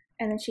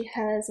 And then she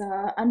has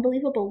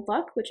Unbelievable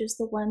Luck, which is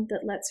the one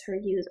that lets her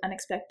use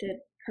unexpected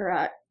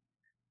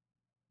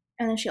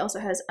and then she also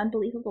has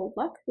Unbelievable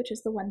Luck, which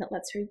is the one that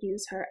lets her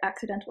use her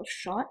accidental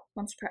shot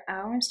once per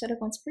hour instead of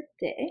once per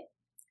day.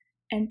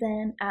 And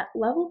then at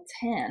level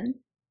 10,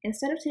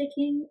 instead of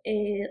taking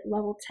a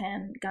level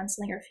 10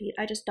 Gunslinger feat,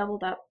 I just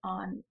doubled up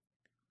on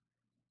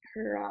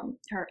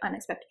her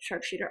unexpected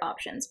sharpshooter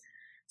options.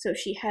 So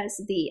she has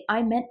the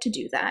I meant to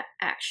do that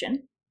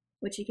action,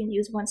 which you can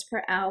use once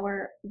per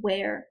hour,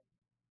 where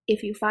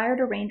if you fired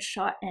a ranged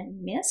shot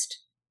and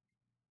missed,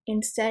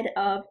 instead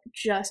of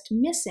just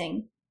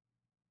missing,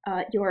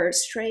 your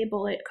stray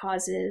bullet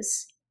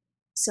causes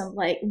some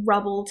like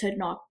rubble to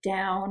knock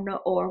down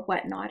or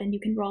whatnot, and you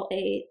can roll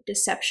a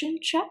deception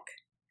check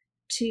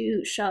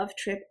to shove,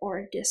 trip,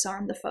 or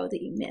disarm the foe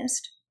that you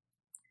missed.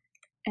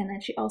 And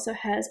then she also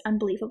has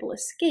Unbelievable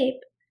Escape,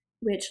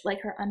 which,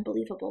 like her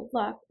Unbelievable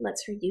Luck,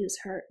 lets her use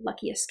her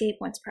Lucky Escape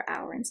once per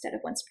hour instead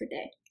of once per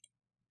day.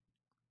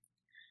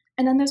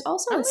 And then there's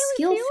also a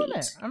skill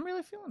feat. I'm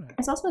really feeling it.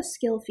 There's also a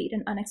skill feat,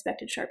 an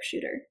Unexpected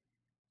Sharpshooter,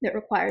 that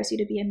requires you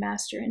to be a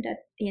master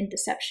in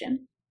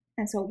deception.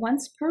 And so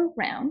once per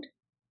round,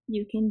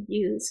 you can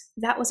use,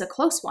 that was a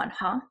close one,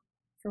 huh?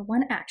 For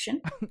one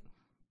action.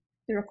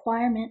 The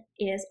requirement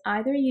is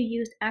either you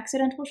used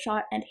Accidental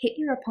Shot and hit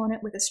your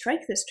opponent with a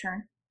strike this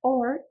turn,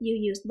 or you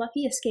used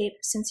Lucky Escape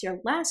since your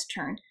last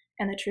turn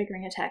and the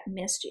triggering attack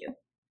missed you.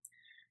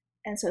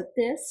 And so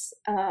this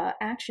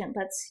action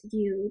lets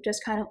you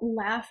just kind of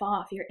laugh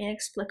off your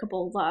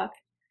inexplicable luck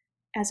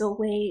as a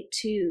way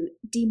to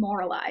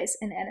demoralize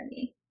an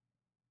enemy.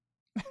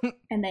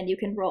 And then you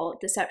can roll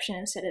Deception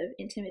instead of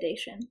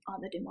Intimidation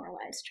on the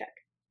demoralized check.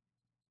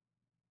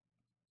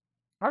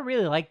 I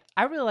really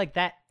like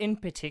that in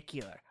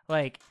particular.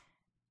 Like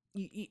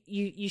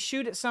you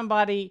shoot at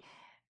somebody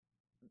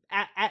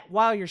at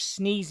while you're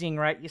sneezing,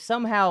 right? You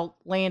somehow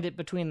land it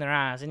between their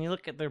eyes, and you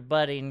look at their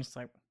buddy, and it's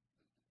like,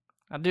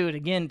 I'll do it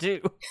again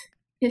too.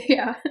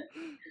 Yeah.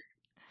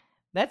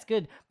 That's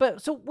good.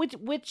 But so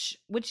which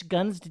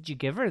guns did you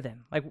give her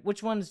then? Like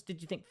which ones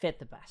did you think fit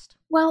the best?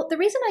 Well, the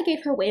reason I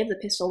gave her Way of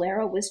the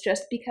Pistolero was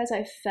just because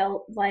I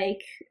felt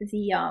like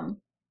the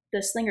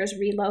Slinger's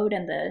Reload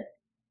and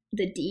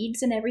the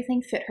deeds and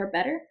everything fit her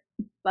better.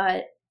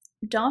 But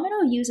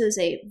Domino uses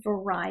a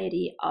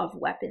variety of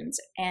weapons,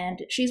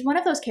 and she's one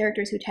of those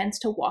characters who tends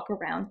to walk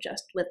around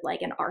just with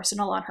like an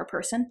arsenal on her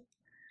person.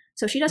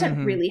 So she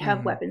doesn't really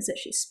have weapons that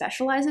she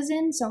specializes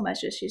in so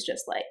much as she's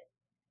just like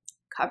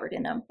covered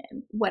in them,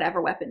 and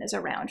whatever weapon is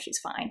around, she's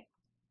fine.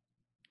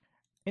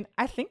 And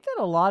I think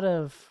that a lot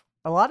of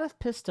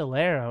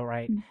Pistolero,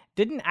 right,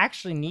 didn't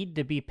actually need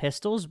to be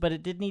pistols, but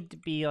it did need to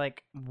be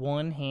like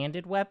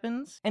one-handed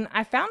weapons. And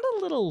I found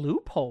a little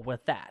loophole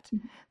with that.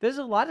 There's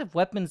a lot of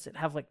weapons that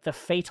have like the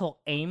fatal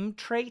aim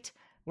trait,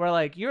 where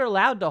like you're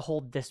allowed to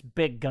hold this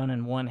big gun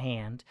in one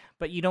hand,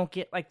 but you don't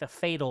get like the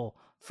fatal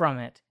from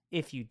it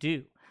if you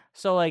do.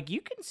 So like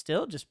you can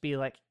still just be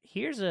like,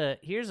 here's a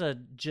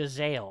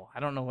Giselle. I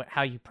don't know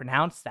how you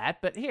pronounce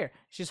that, but here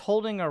she's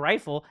holding a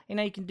rifle, and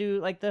now you can do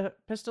like the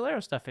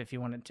Pistolero stuff if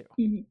you wanted to.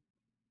 Mm-hmm.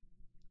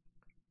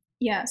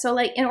 Yeah, so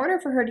like in order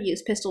for her to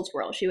use Pistol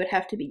Twirl, she would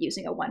have to be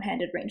using a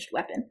one-handed ranged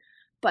weapon.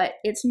 But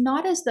it's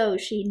not as though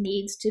she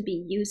needs to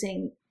be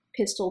using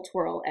Pistol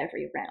Twirl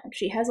every round.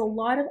 She has a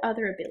lot of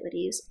other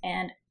abilities,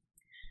 and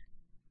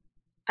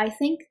I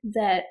think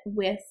that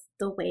with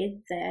the way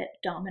that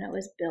Domino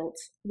is built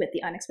with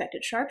the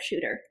Unexpected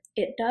Sharpshooter,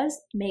 it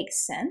does make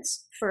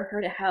sense for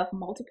her to have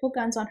multiple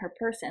guns on her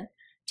person,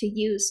 to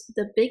use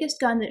the biggest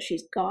gun that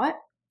she's got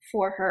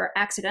for her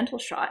accidental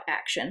shot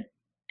action,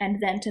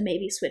 and then to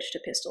maybe switch to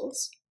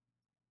pistols.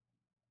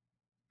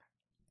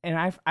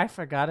 And I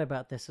forgot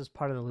about this as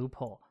part of the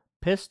loophole.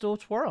 Pistol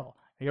Twirl.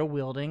 You're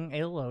wielding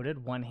a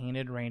loaded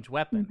one-handed ranged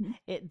weapon.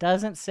 It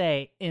doesn't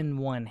say in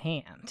one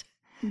hand.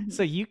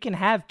 So you can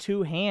have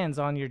two hands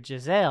on your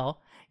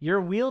Giselle. you're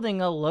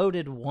wielding a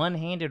loaded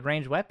one-handed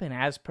ranged weapon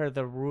as per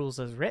the rules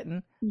as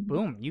written,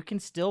 boom, you can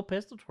still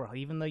pistol twirl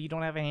even though you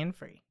don't have a hand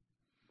free.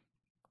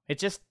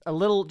 It's just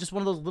just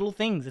one of those little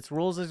things. It's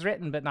rules as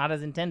written, but not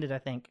as intended, I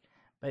think.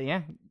 But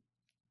yeah,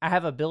 I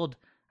have a build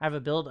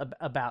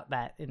about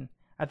that, and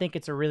I think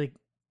it's a really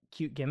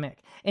cute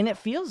gimmick. And it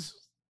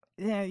feels,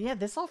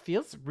 this all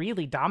feels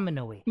really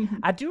Domino-y.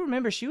 I do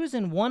remember she was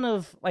in one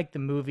of like the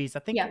movies. I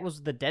think it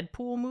was the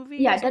Deadpool movie.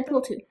 Yeah,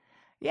 Deadpool 2.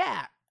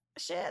 Yeah,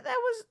 shit, that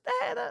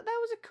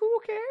was a cool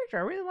character.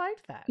 I really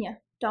liked that. Yeah,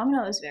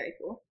 Domino is very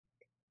cool.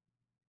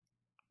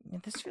 Yeah,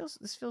 this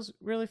feels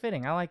really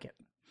fitting. I like it.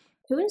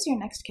 Who is your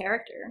next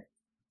character?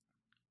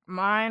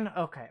 Mine?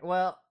 Okay,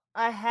 well,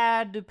 I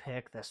had to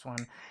pick this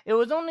one. It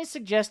was only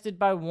suggested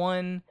by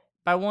one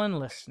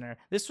listener.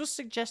 This was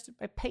suggested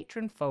by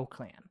Patron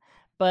Folklan,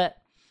 but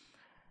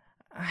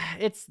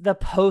it's the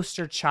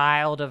poster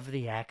child of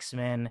the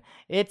X-Men.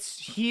 It's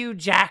Hugh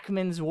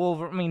Jackman's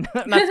Wolverine. I mean,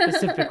 not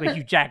specifically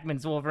Hugh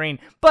Jackman's Wolverine,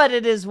 but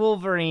it is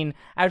Wolverine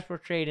as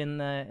portrayed in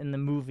the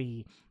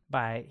movie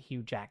by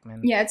Hugh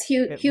Jackman. Yeah, it's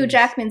Hugh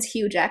Jackman's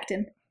Hugh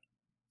Jackton.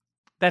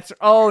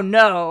 Oh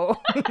no.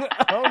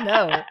 Oh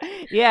no.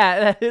 Yeah,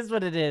 that is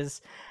what it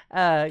is.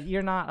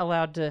 You're not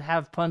allowed to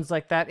have puns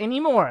like that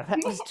anymore.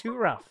 That was too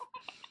rough.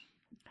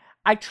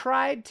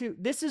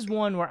 This is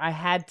one where I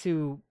had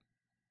to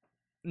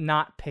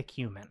not pick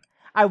human.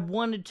 I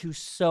wanted to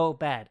so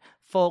bad.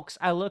 Folks,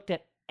 I looked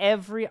at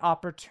every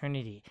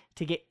opportunity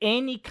to get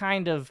any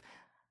kind of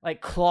like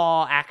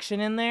claw action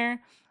in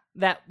there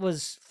that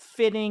was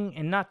fitting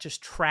and not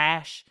just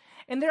trash.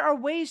 And there are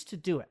ways to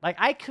do it. Like,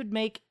 I could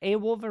make a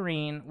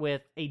Wolverine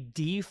with a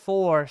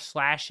D4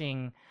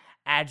 slashing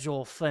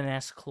agile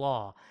finesse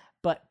claw,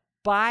 but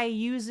by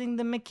using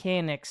the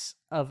mechanics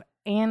of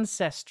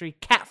Ancestry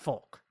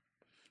Catfolk,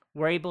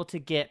 we're able to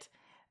get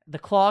the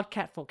clawed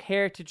Catfolk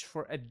heritage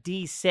for a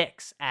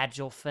D6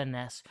 agile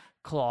finesse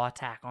claw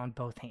attack on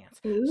both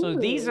hands. Ooh. So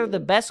these are the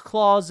best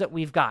claws that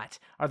we've got,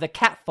 are the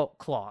Catfolk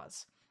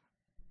claws.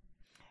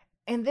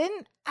 And then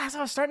as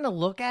I was starting to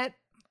look at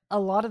a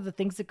lot of the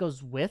things that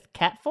goes with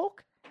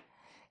Catfolk,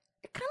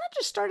 it kind of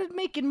just started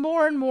making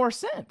more and more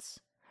sense.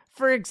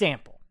 For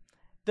example,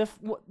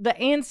 the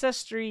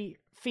Ancestry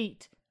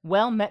feat,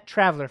 Well-Met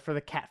Traveler for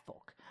the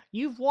Catfolk.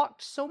 You've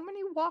walked so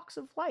many walks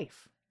of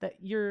life that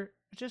you're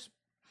just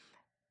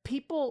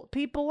people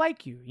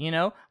like you, you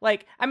know?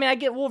 Like, I mean, I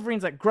get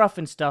Wolverine's like gruff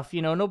and stuff,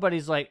 you know,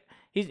 nobody's like,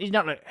 he's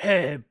not like,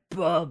 hey,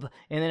 bub,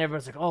 and then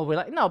everyone's like, oh, we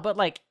like, no, but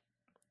like,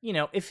 you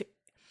know, if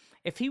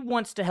he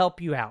wants to help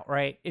you out,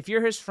 right? If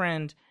you're his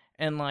friend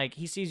and like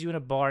he sees you in a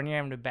bar and you're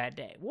having a bad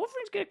day,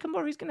 Wolverine's gonna come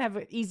over. He's gonna have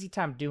an easy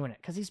time doing it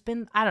because he's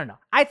been, I don't know.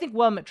 I think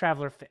Well-Met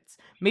Traveler fits.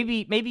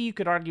 Maybe you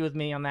could argue with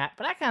me on that,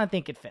 but I kind of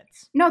think it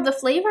fits. No, the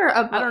flavor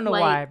of I don't know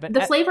why, but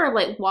the flavor of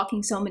like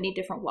walking so many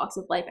different walks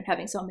of life and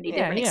having so many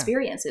different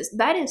experiences,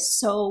 that is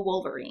so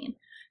Wolverine.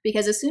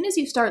 Because as soon as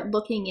you start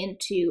looking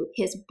into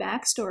his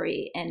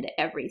backstory and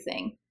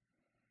everything,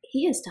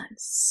 he has done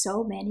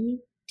so many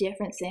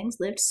different things,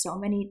 lived so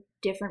many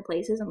different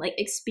places, and like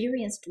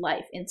experienced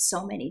life in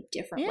so many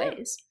different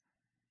ways.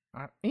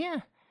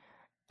 Yeah.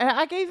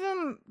 I gave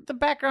him the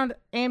background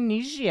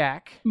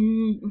amnesiac.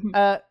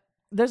 Mm-hmm.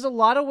 There's a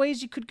lot of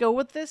ways you could go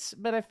with this,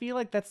 but I feel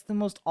like that's the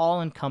most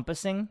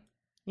all-encompassing,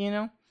 you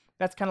know?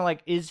 That's kind of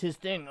like, is his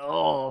thing,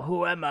 oh,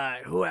 who am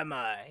I?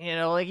 You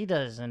know, like he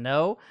doesn't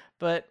know,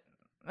 but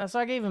so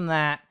I gave him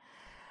that.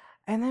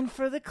 And then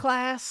for the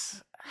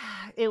class,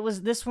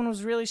 this one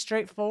was really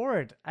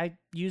straightforward. I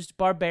used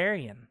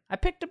Barbarian. I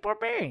picked a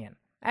Barbarian,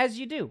 as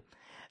you do.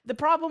 The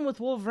problem with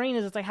Wolverine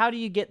is it's like, how do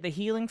you get the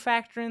healing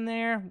factor in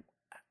there?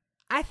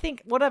 I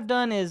think what I've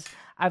done is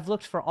I've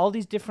looked for all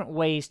these different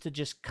ways to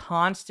just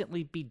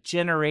constantly be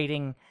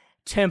generating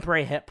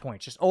temporary hit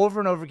points, just over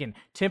and over again.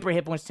 Temporary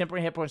hit points,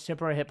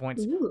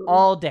 Ooh.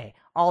 all day.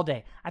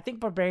 I think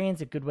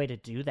Barbarian's a good way to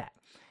do that.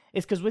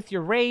 It's because with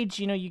your rage,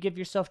 you know, you give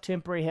yourself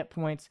temporary hit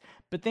points,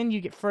 but then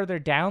you get further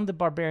down the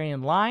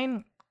Barbarian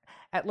line.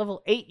 At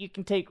level 8, you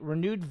can take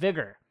Renewed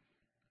Vigor.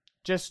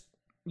 Just,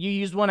 you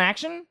use one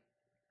action,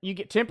 you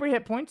get temporary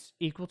hit points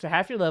equal to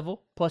half your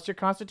level plus your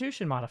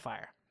Constitution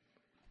modifier.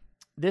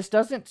 This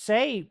doesn't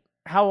say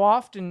how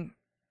often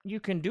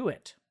you can do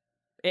it.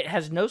 It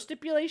has no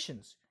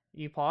stipulations.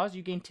 You pause,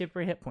 you gain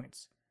temporary hit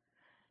points.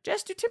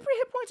 Jess, do temporary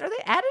hit points, are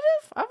they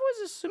additive? I've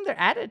always assumed they're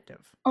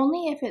additive.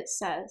 Only if it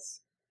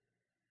says.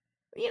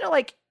 You know,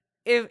 like,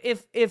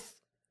 if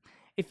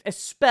a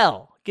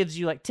spell gives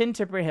you, like, 10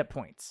 temporary hit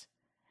points,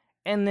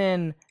 and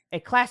then a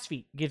class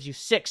feat gives you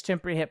 6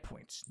 temporary hit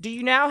points, do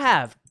you now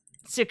have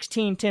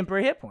 16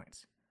 temporary hit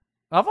points?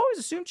 I've always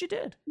assumed you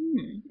did.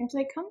 If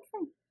they come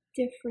from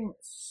different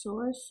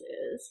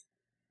sources...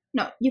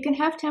 No, you can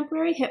have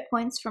temporary hit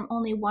points from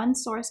only one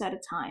source at a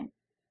time.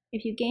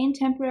 If you gain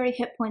temporary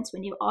hit points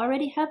when you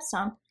already have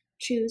some,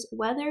 choose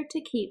whether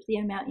to keep the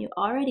amount you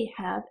already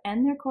have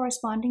and their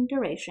corresponding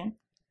duration,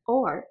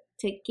 or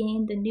to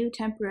gain the new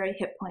temporary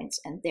hit points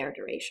and their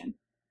duration.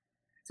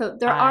 So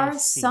there are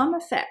some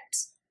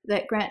effects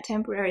that grant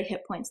temporary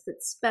hit points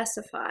that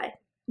specify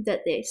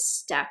that they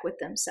stack with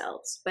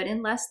themselves. But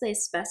unless they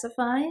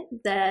specify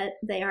that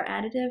they are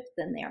additive,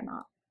 then they are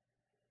not.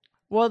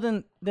 Well,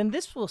 then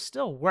this will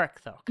still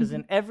work though, because Mhm.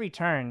 in every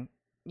turn,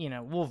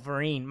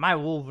 my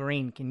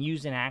Wolverine can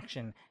use an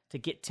action to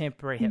get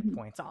temporary hit Mhm.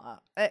 points.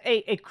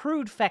 A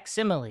crude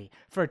facsimile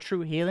for a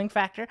true healing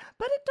factor,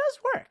 but it does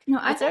work. No,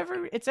 I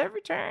think, It's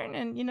every turn,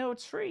 and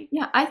it's free.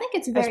 yeah, I think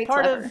it's As very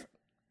part clever. of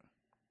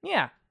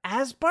Yeah,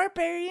 as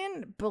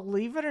barbarian,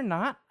 believe it or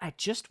not, I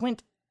just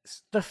went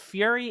the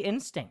Fury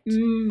Instinct.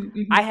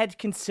 Mm-hmm. I had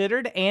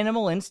considered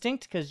Animal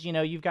Instinct because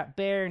you've got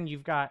bear and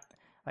you've got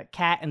like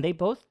cat, and they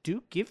both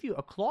do give you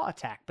a claw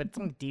attack, but it's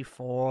only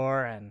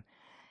D4, and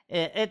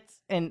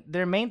and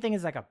their main thing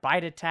is like a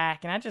bite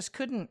attack, and I just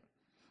couldn't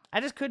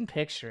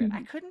picture it.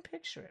 I couldn't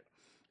picture it.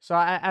 So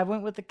I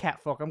went with the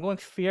catfolk. I'm going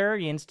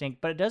Fury Instinct,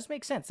 but it does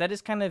make sense. That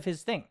is kind of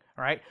his thing,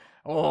 right?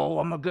 Oh,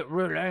 I'm gonna get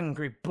real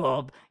angry,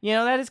 bub.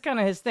 That is kind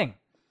of his thing.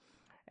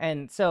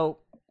 And so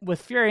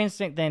with Fury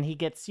Instinct, then he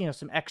gets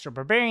some extra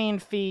barbarian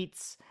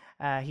feats.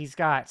 He's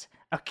got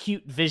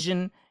acute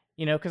vision,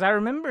 because I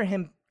remember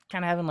him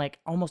kind of having like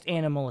almost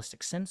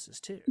animalistic senses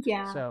too.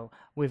 Yeah. So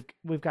we've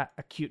got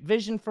acute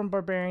vision from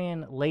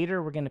barbarian.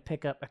 Later we're gonna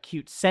pick up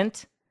acute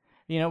scent.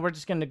 We're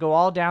just gonna go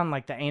all down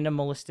like the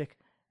animalistic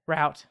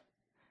route.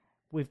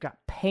 We've got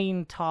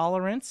pain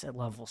tolerance at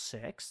level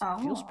 6.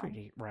 Feels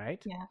pretty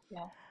right.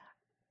 Yeah.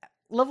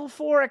 Level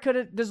 4,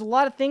 there's a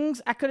lot of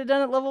things I could have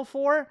done at level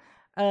 4.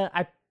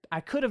 I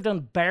could have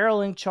done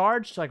barreling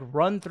charge to like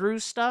run through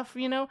stuff,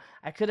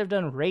 I could have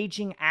done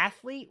raging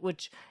athlete,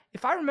 which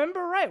if I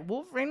remember right,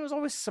 Wolverine was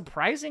always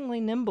surprisingly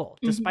nimble,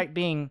 despite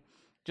being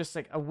just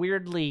like a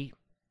weirdly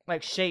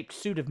like shaped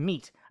suit of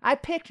meat. I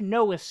picked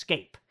no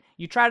escape.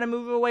 You try to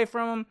move away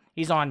from him,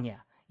 he's on you.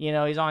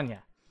 He's on you.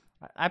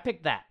 I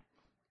picked that.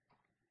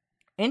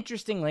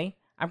 Interestingly,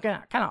 I'm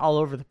kind of all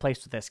over the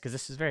place with this because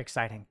this is very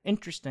exciting.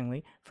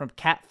 Interestingly, from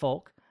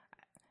Catfolk,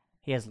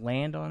 he has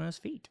land on his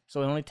feet,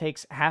 so it only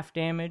takes half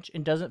damage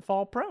and doesn't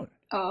fall prone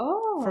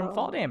from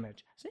fall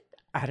damage. So,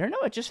 I don't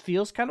know, it just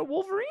feels kind of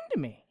Wolverine to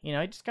me.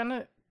 I just kind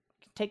of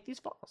take these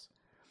falls.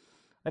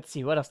 Let's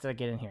see, what else did I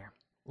get in here?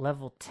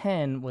 Level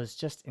 10 was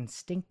just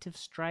Instinctive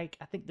Strike.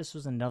 I think this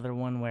was another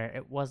one where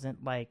it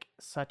wasn't like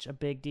such a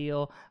big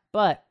deal,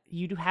 but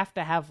you do have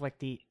to have like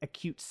the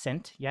acute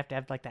scent. You have to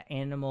have like the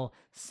animal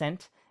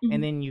scent,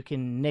 and then you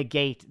can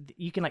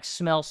like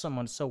smell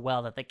someone so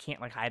well that they can't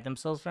like hide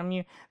themselves from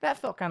you. That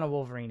felt kind of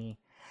Wolverine-y.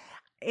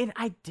 And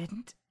I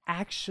didn't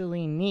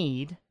actually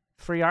need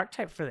free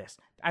archetype for this.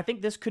 I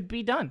think this could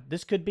be done.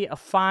 This could be a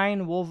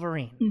fine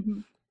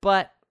Wolverine.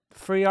 But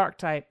free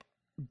archetype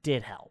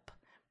did help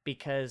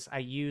because I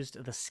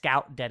used the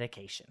Scout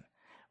dedication.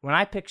 When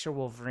I picture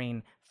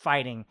Wolverine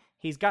fighting,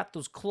 he's got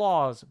those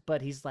claws,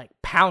 but he's like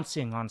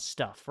pouncing on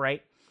stuff,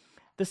 right?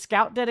 The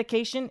Scout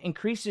dedication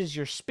increases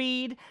your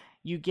speed.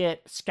 You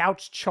get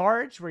Scout's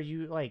charge, where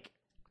you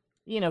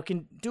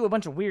can do a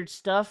bunch of weird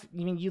stuff.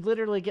 You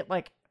literally get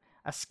like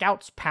a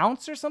Scout's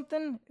pounce or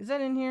something. Is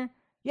that in here?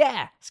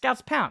 Yeah,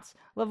 Scout's pounce,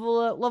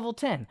 level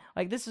 10.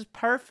 Like, this is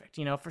perfect,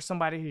 for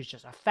somebody who's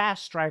just a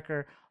fast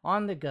striker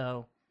on the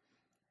go.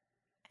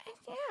 And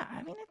yeah,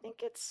 I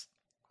think it's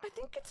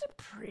a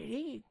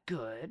pretty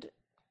good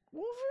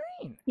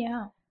Wolverine.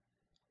 Yeah.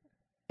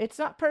 It's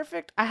not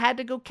perfect. I had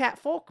to go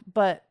Catfolk,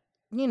 but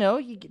you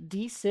get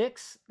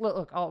D6.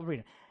 Look, I'll read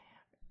it.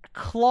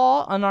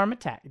 Claw, unarmed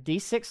attack,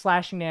 D6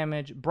 slashing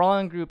damage,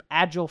 brawling group,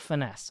 agile,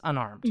 finesse,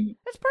 unarmed.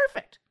 It's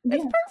perfect.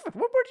 It's perfect.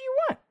 What more do you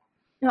want?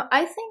 No,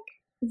 I think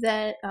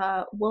that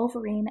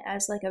Wolverine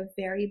as like a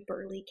very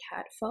burly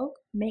catfolk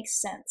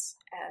makes sense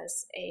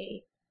as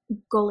a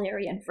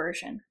Golarian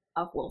version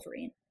of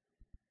Wolverine.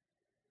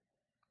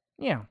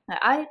 Yeah.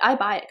 I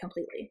buy it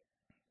completely.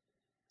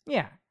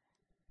 Yeah.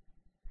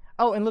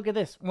 Oh, and look at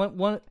this.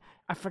 One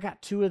I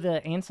forgot 2 of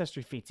the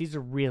ancestry feats. These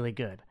are really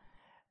good.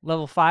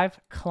 Level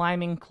 5,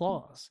 climbing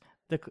claws.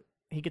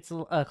 He gets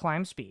a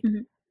climb speed.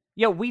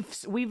 Yo,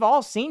 we've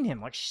all seen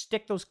him like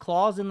stick those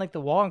claws in like the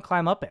wall and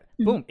climb up it.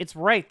 Boom, it's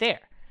right there.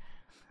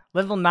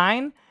 Level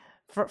 9,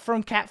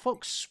 from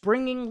Catfolk,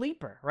 springing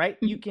leaper. Right,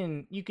 you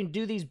can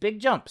do these big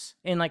jumps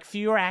in like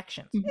fewer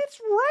actions. It's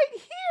right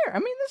here.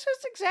 This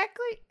is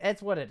exactly.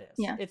 It's what it is.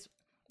 Yeah,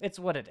 it's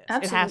what it is.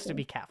 Absolutely. It has to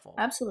be Catfolk.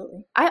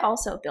 Absolutely. I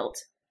also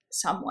built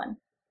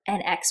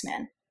an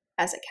X-Men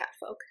as a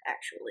catfolk,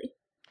 actually.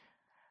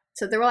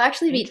 So there will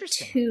actually be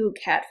 2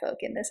 catfolk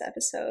in this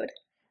episode.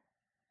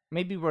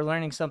 Maybe we're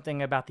learning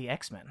something about the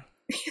X-Men.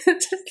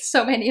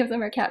 So many of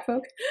them are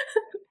catfolk.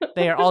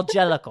 They are all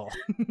jellicle.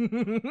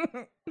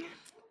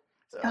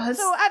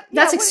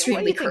 That's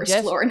extremely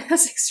cursed, Lauren.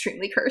 That's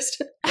extremely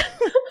cursed.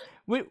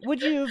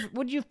 Would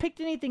you've picked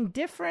anything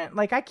different?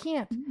 Like, I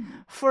can't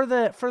for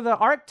the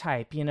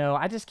archetype,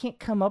 I just can't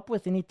come up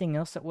with anything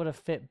else that would have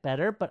fit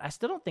better. But I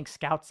still don't think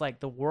Scout's like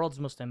the world's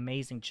most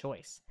amazing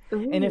choice.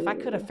 Ooh. And if I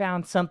could have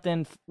found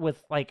something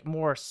with like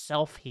more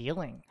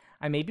self-healing,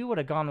 I maybe would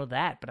have gone with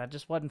that. But I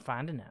just wasn't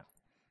finding it.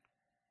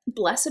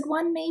 Blessed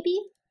One, maybe.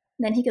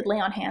 Then he could lay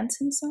on hands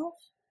himself.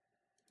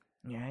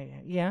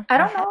 Yeah. I I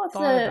don't had know if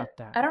thought about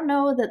I that. don't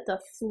know that the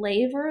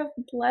flavor of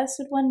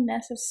Blessed One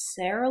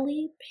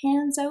necessarily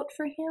pans out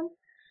for him,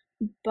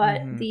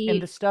 but And the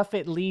the stuff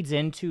it leads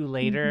into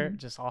later, mhm,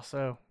 just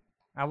also.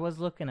 I was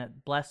looking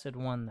at Blessed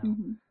One though.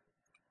 mhm.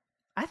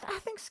 I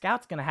think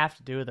Scout's gonna have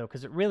to do it though,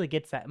 because it really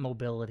gets that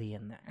mobility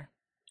in there.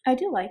 I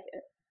do like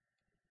it.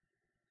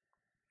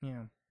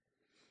 Yeah.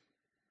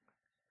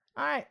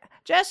 All right,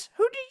 Jess,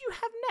 who do you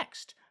have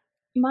next?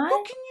 My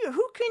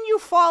Who can you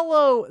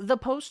follow the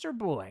poster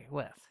boy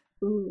with?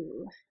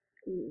 ooh,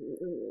 ooh,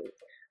 ooh.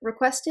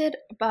 Requested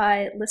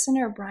by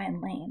listener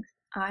Brian Lane.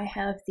 I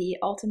have the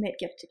ultimate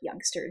gifted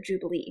youngster,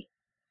 Jubilee.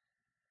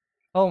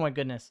 Oh my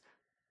goodness.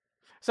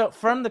 So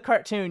from the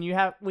cartoon,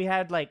 we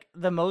had like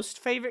the most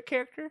favorite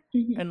character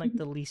Mhm, and like mhm.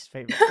 the least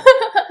favorite character.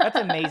 That's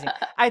amazing.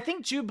 I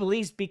think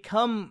Jubilee's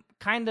become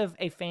kind of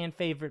a fan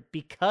favorite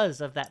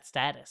because of that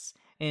status.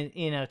 And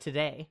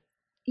today.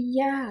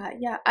 Yeah,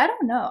 yeah. I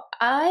don't know.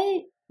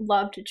 I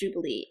loved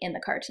Jubilee in the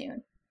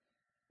cartoon,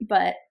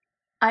 but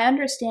I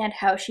understand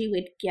how she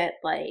would get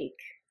like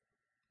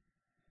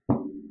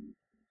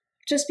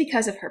just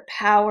because of her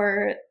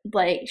power,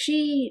 like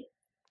she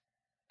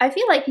I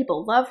feel like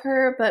people love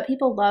her, but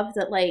people love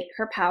that like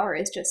her power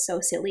is just so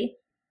silly.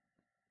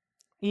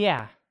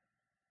 Yeah,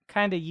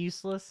 kind of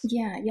useless.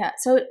 Yeah, yeah.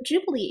 So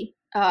Jubilee,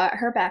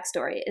 her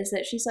backstory is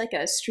that she's like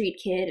a street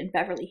kid in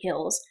Beverly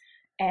Hills,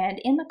 and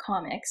in the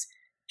comics,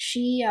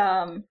 she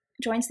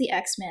joins the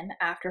X-Men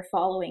after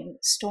following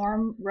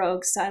Storm,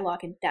 Rogue,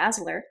 Psylocke, and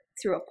Dazzler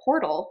through a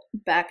portal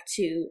back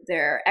to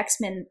their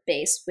X-Men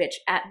base, which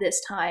at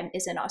this time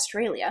is in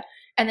Australia.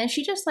 And then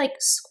she just like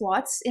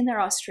squats in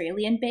their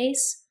Australian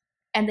base,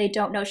 and they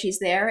don't know she's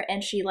there,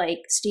 and she like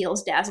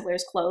steals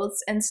Dazzler's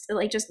clothes and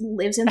like just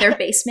lives in their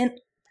basement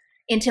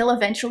until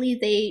eventually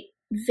they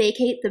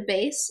vacate the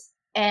base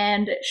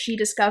and she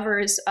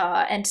discovers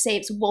and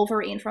saves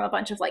Wolverine from a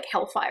bunch of like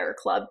Hellfire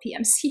Club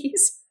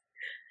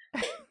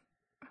PMCs.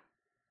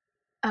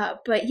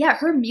 But yeah,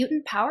 her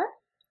mutant power,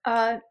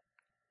 uh,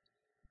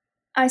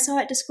 I saw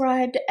it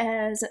described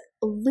as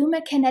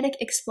lumikinetic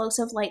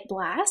explosive light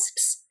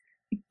blasts,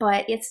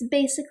 but it's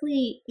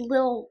basically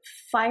little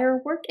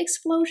firework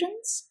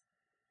explosions.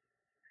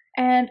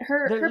 And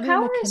her They're her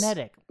powers,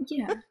 lumikinetic.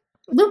 yeah,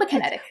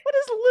 lumikinetic. What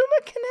is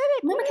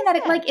lumikinetic? What is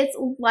Lumikinetic, that? like it's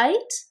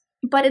light,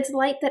 but it's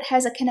light that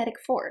has a kinetic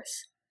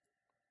force.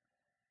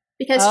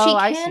 Because Oh, she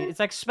I see. can, It's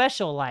like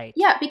special light.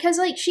 yeah, because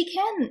like she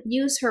can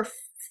use her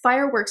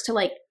fireworks to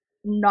like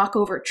knock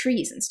over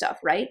trees and stuff,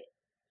 right?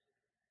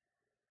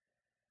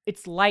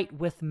 It's light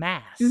with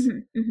mass.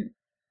 Mm-hmm.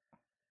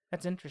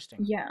 That's interesting.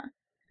 Yeah.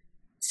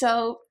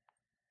 So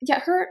yeah,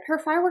 her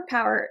firework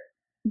power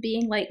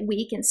being like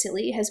weak and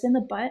silly has been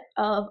the butt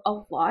of a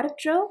lot of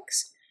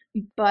jokes,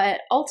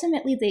 but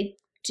ultimately they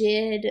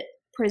did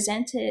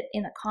present it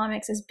in the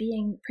comics as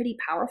being pretty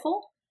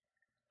powerful.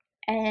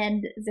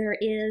 And there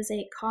is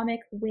a comic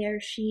where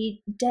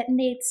she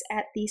detonates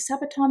at the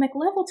subatomic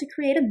level to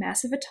create a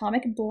massive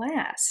atomic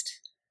blast.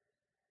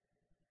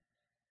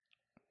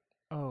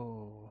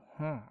 Oh,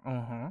 huh,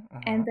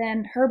 And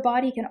then her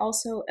body can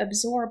also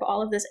absorb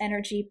all of this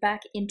energy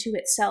back into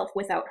itself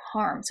without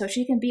harm. So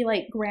she can be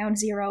like ground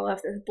zero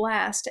of the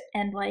blast,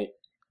 and like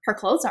her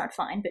clothes aren't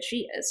fine, but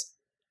she is.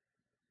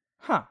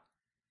 Huh.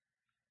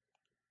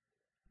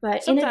 But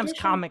in Sometimes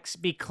addition, comics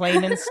be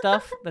claiming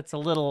stuff that's a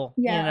little,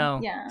 yeah,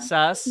 yeah,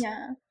 sus.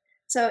 yeah.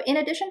 So in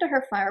addition to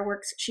her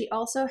fireworks, she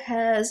also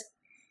has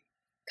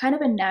kind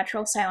of a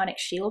natural psionic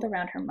shield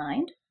around her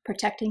mind,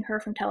 protecting her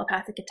from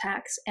telepathic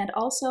attacks, and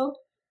also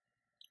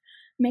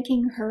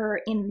making her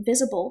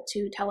invisible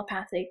to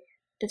telepathic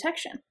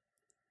detection.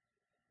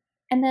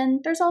 And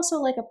then there's also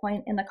like a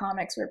point in the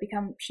comics where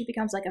she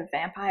becomes like a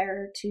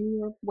vampire too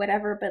or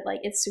whatever, but like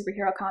it's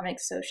superhero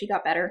comics, so she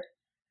got better.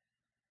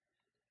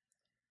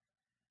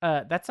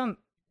 That sounds.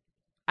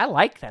 I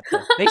like that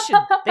though.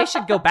 They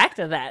should go back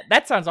to that.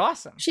 That sounds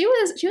awesome. She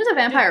was a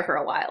vampire for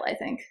a while, I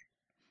think.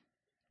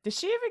 Did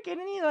she ever get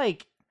any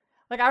like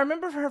I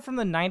remember her from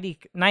the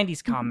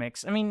 90s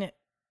comics. I mean,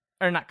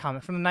 or not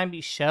comic from the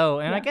 90s show,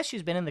 and I Yeah. guess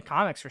she's been in the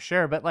comics for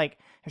sure. But like,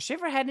 has she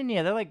ever had any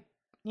other like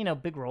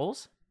big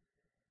roles?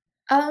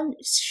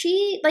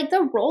 She like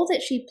the role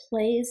that she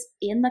plays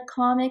in the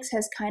comics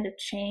has kind of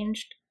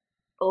changed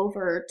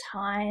over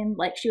time.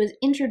 Like she was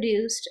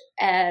introduced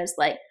as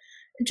like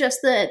just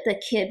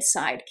the kid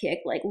sidekick,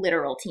 like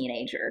literal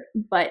teenager,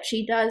 but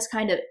she does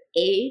kind of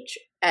age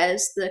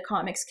as the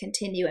comics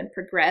continue and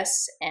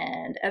progress,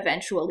 and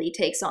eventually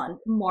takes on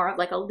more of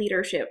like a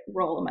leadership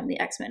role among the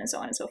X-Men and so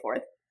on and so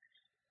forth.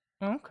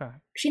 Okay,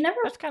 She never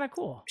that's kind of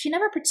cool. she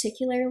never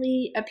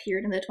particularly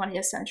appeared in the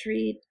 20th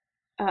century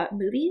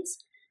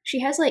movies. She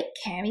has like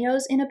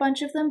cameos in a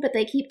bunch of them, but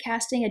they keep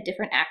casting a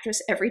different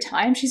actress every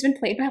time. She's been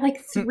played by like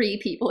 3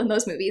 people in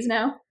those movies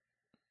now.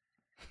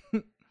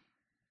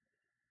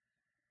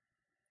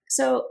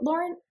 So,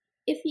 Lauren,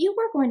 if you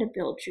were going to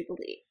build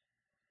Jubilee,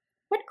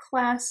 what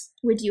class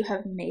would you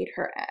have made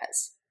her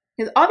as?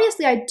 Because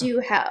obviously, I do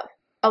have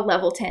a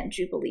level 10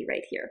 Jubilee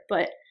right here,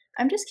 but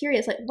I'm just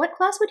curious, like, what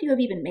class would you have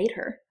even made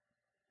her?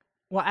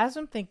 Well, as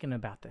I'm thinking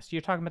about this,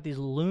 you're talking about these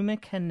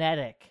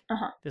lumikinetic,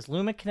 Uh-huh. this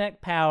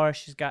lumikinetic power.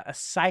 She's got a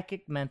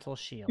psychic mental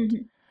shield.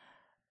 Mhm.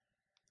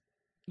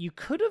 You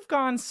could have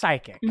gone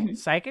psychic. Mhm.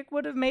 Psychic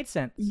would have made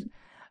sense.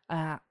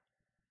 Mhm.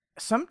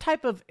 Some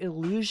type of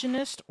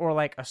illusionist or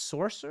like a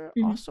sorcerer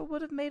Mhm. also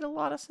would have made a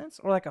lot of sense.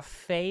 Or like a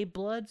fey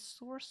blood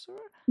sorcerer.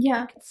 I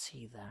Yeah. could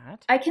see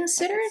that. I I could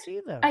considered see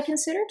those. I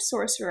considered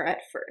sorcerer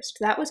at first.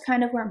 That was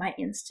kind of where my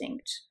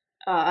instinct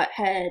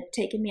had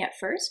taken me at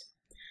first.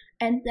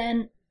 And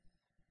then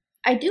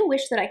I do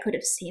wish that I could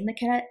have seen the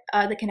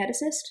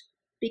kineticist,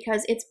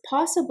 because it's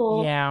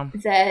possible Yeah.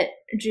 that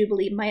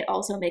Jubilee might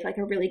also make like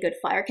a really good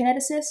fire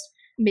kineticist,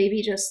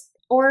 maybe just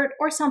or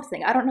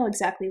something. I don't know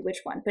exactly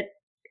which one, but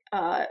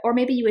or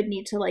maybe you would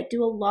need to like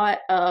do a lot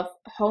of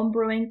home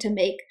brewing to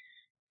make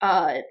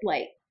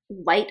like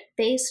light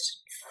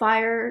based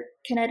fire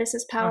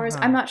kineticist powers.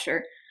 Uh-huh. I'm not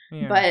sure,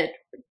 Yeah. but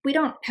we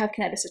don't have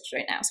kineticists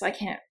right now, so I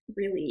can't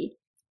really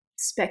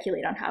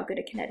speculate on how good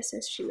a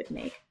kineticist she would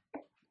make.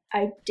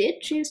 I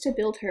did choose to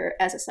build her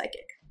as a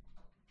psychic.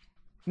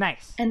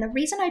 Nice. And the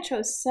reason I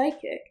chose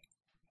psychic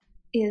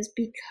is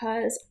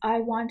because I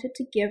wanted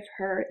to give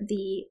her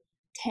the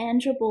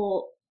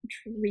tangible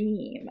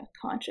dream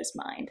conscious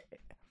mind.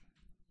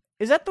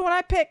 Is that the one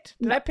I picked?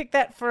 Did No. I pick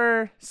that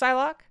for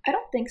Psylocke? I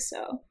don't think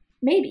so.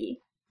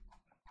 Maybe.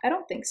 I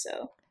don't think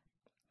so.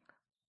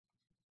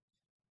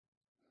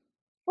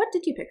 What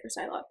did you pick for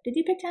Psylocke? Did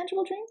you pick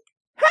tangible dream?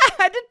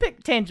 I did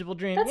pick Tangible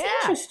Dream. That's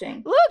yeah.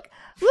 interesting.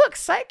 Look,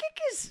 Psychic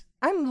is.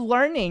 I'm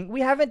learning.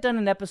 We haven't done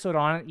an episode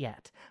on it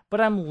yet, but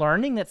I'm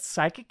learning that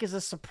Psychic is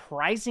a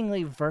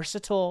surprisingly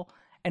versatile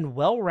and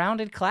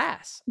well-rounded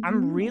class.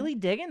 I'm really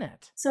digging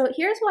it. So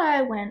here's why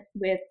I went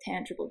with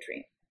tangible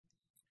dream.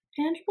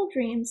 Tangible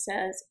dream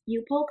says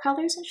you pull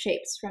colors and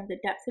shapes from the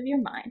depth of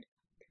your mind,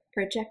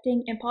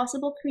 projecting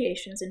impossible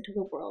creations into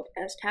the world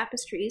as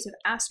tapestries of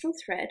astral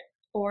thread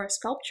or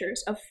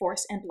sculptures of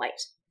force and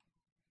light.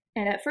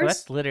 And at Well,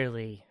 first, that's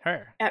literally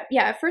her.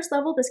 at first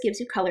level, this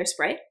gives you color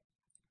sprite,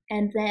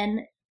 and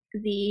then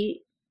the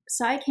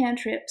psi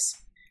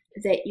cantrips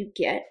that you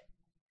get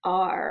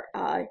are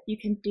you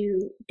can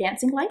do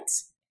dancing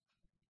lights,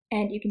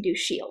 and you can do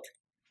shield,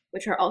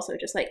 which are also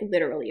just like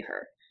literally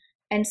her.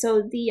 And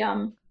so the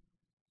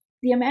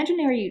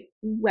imaginary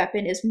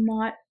weapon is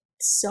not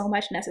so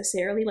much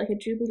necessarily like a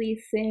Jubilee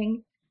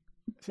thing.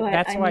 But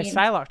That's I why mean,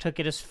 Psylocke took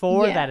it as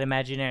for Yeah. that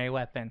imaginary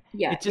weapon.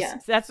 Yeah, It just yeah.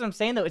 that's what I'm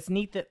saying though. It's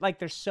neat that like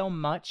there's so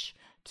much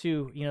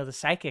to, the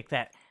psychic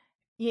that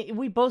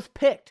we both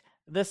picked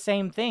the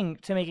same thing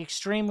to make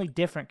extremely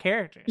different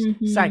characters.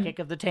 Mhm. Psychic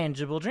of the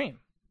Tangible Dream.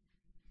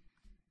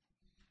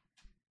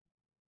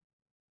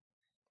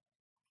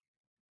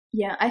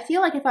 Yeah, I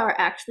feel like if I were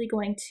actually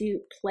going to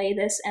play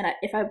this and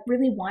if I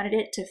really wanted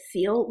it to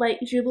feel like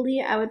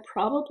Jubilee, I would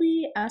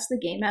probably ask the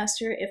Game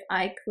Master if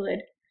I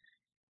could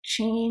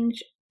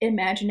change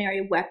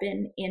imaginary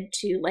weapon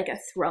into like a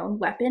thrown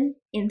weapon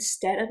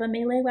instead of a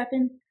melee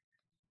weapon.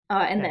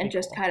 And That'd then be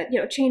just cool. kind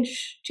of,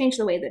 change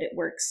the way that it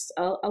works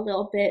a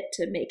little bit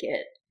to make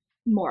it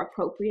more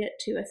appropriate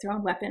to a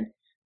thrown weapon.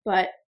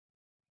 But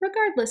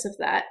regardless of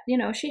that,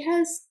 she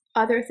has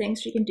other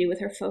things she can do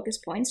with her focus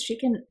points. She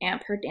can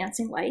amp her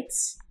dancing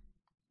lights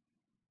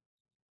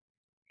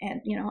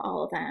and,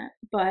 all of that.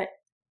 But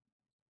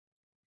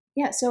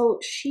yeah, so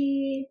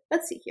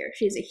let's see here.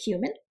 She's a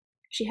human.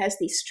 She has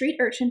the street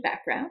urchin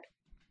background.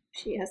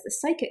 She has the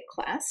psychic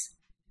class.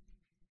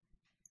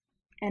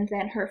 And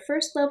then her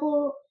first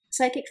level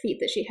psychic feat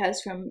that she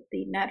has from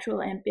the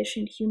natural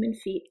ambition human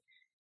feat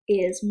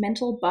is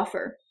mental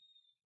buffer,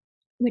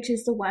 which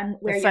is the one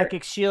where The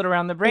psychic shield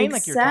around the brain,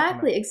 like you're talking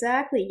about.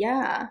 Exactly,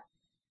 yeah.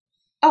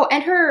 Oh,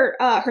 and her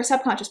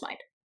subconscious mind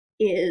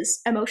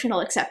is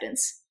emotional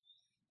acceptance.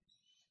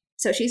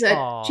 So she's a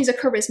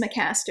charisma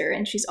caster,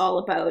 and she's all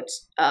about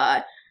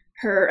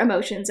her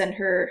emotions and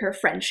her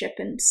friendship,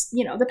 and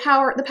the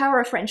power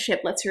of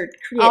friendship lets her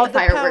create the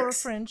fireworks. Power of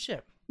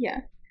friendship. Yeah.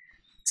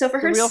 So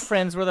for The her real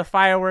friends were the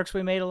fireworks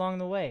we made along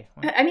the way.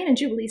 I mean, in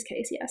Jubilee's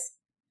case, yes.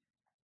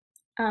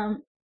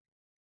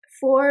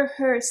 For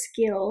her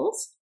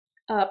skills,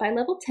 by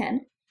level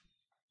 10,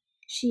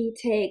 she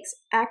takes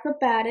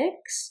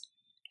acrobatics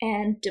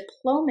and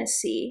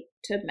diplomacy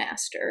to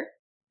master.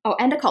 Oh,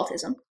 and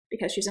occultism,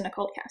 because she's an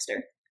occult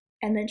caster.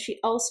 And then she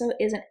also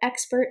is an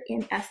expert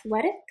in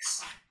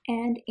athletics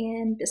and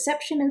in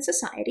deception and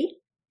society.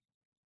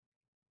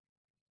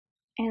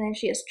 And then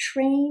she is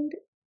trained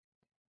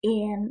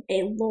in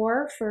a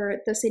lore for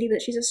the city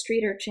that she's a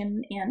street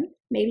urchin in.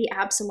 Maybe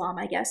Absalom,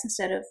 I guess,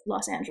 instead of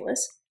Los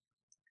Angeles.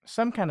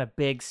 Some kind of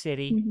big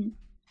city. Mm-hmm.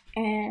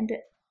 And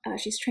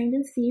she's trained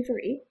in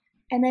thievery.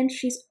 And then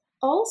she's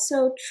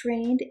also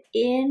trained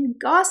in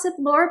gossip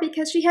lore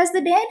because she has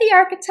the dandy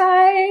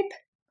archetype.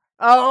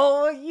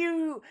 Oh,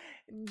 you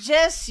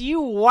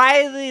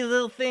wily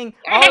little thing.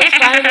 Always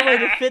finding a way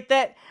to fit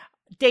that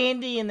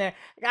dandy in there.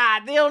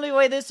 God, the only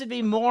way this would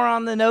be more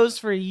on the nose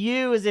for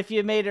you is if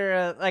you made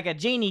her like a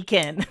genie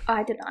Ken.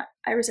 I did not.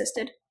 I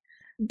resisted.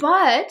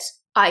 But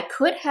I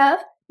could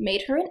have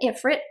made her an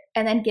Ifrit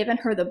and then given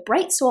her the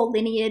Bright Soul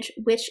lineage,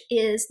 which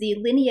is the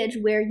lineage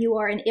where you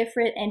are an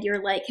Ifrit and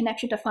your like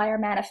connection to fire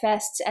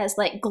manifests as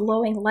like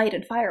glowing light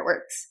and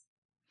fireworks.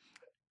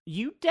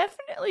 You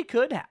definitely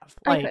could have.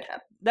 I could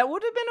have. That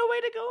would have been a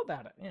way to go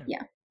about it.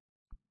 Yeah.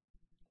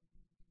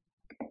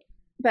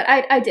 But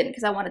I didn't,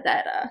 because I wanted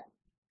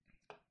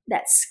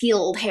that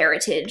skilled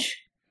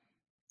heritage.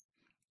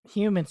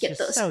 Humans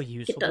just so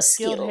useful. The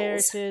skilled skills.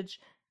 Heritage,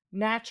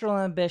 natural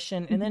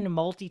ambition, and then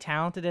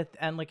multi-talented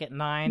at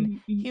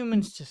 9.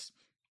 Humans just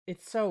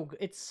it's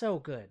so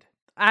good.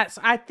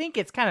 I think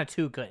it's kind of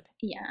too good.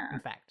 Yeah.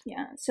 In fact.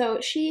 Yeah. So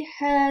she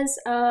has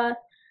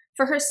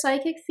for her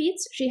psychic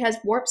feats, she has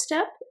Warp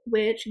Step,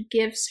 which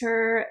gives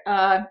her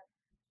a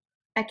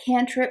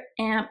cantrip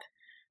amp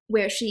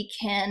where she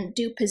can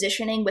do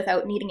positioning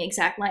without needing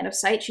exact line of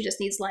sight. She just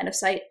needs line of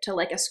sight to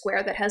like a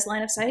square that has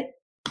line of sight.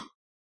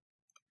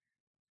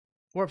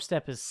 Warp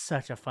Step is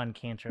such a fun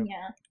cantrip.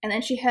 Yeah. And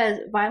then she has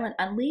Violent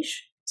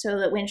Unleash, so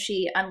that when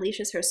she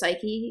unleashes her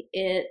psyche,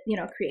 it,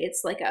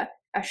 creates like a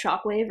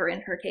shockwave, or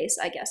in her case,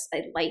 I guess,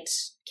 a light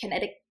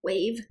kinetic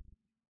wave.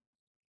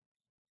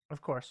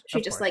 Of course.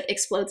 She just like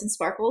explodes and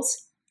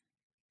sparkles.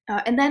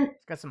 And then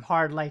it's got some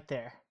hard light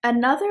there.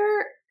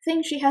 Another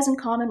thing she has in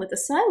common with the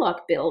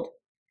Psylocke build,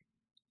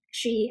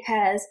 she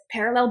has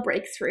Parallel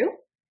Breakthrough.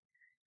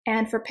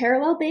 And for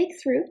Parallel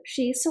Breakthrough,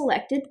 she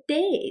selected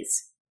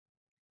Daze.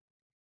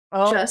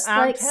 Oh, just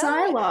like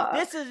Psylocke.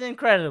 This is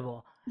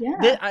incredible. Yeah.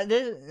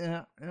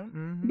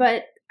 Mm-hmm.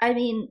 But, I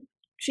mean,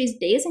 she's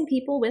dazing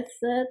people with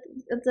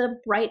the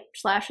bright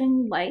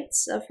flashing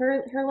lights of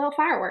her little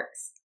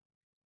fireworks.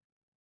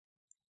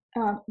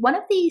 One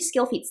of the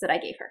skill feats that I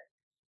gave her,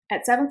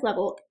 at 7th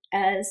level,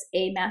 as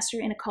a master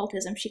in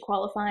occultism, she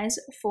qualifies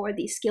for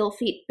the skill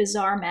feat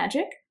Bizarre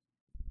Magic,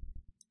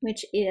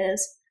 which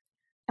is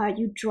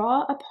you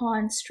draw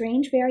upon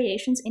strange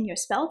variations in your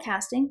spell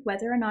casting,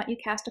 whether or not you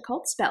cast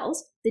occult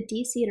spells. The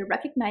DC to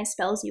recognize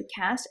spells you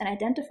cast and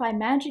identify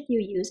magic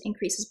you use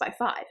increases by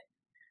 5.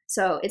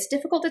 So it's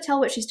difficult to tell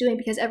what she's doing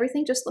because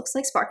everything just looks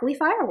like sparkly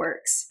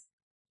fireworks.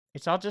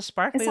 It's all just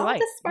sparkly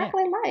light.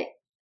 Light.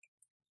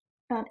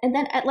 And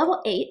then at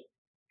level 8,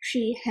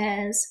 she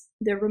has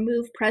the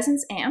Remove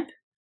Presence amp,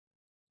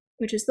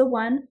 which is the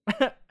one.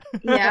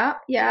 Yeah.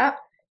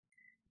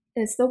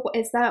 It's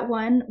that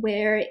one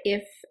where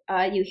if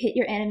you hit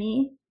your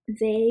enemy,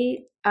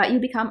 you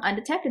become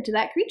undetected to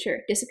that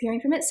creature,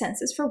 disappearing from its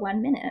senses for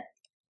 1 minute.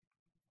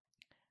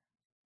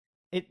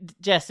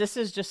 Jess, this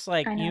is just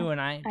like you and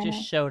I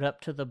just showed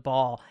up to the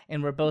ball,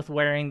 and we're both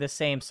wearing the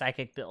same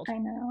psychic build. I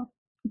know,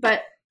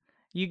 but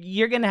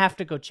you're gonna have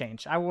to go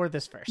change. I wore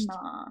this first.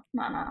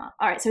 Nah.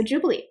 All right, so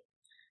Jubilee,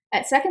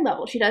 at 2nd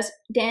level, she does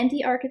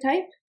Dandy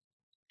archetype,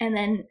 and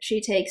then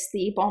she takes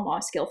the Bon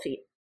Mot skill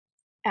feat.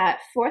 At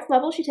 4th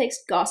level, she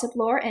takes Gossip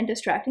Lore and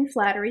Distracting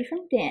Flattery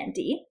from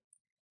Dandy.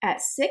 At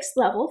 6th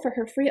level, for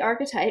her free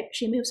archetype,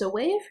 she moves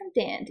away from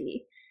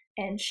Dandy,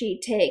 and she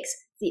takes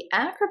the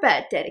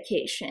Acrobat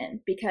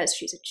dedication because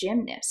she's a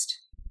gymnast.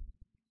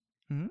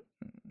 Mm-hmm.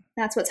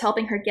 That's what's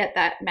helping her get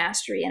that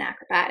mastery in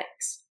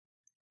acrobatics.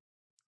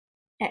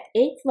 At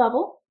 8th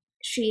level,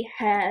 she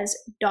has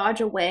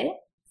Dodge Away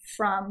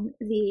from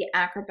the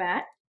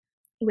Acrobat,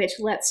 which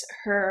lets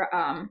her,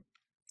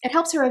 it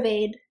helps her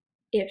evade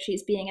if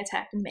she's being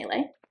attacked in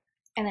melee.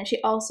 And then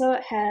she also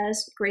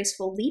has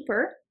Graceful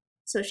Leaper,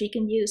 so she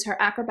can use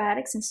her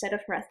acrobatics instead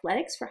of her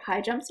athletics for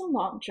high jumps and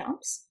long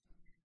jumps.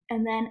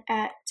 And then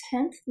at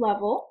 10th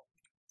level,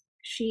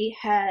 she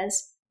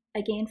has,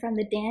 again from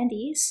the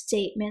Dandy,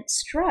 Statement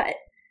Strut.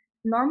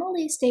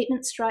 Normally,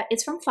 Statement Strut,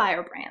 it's from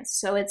Firebrands,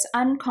 so it's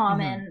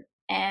uncommon,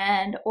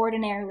 and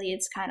ordinarily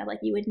it's kind of like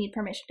you would need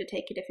permission to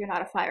take it if you're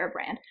not a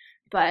Firebrand.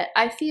 But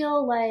I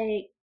feel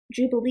like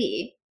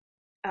Jubilee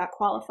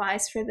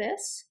qualifies for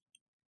this.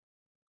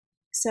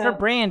 So her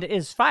brand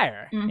is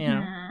fire.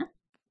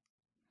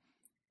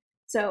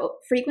 So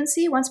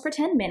frequency once per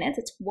 10 minutes.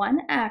 It's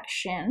 1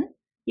 action.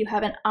 You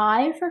have an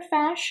eye for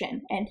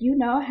fashion, and you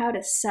know how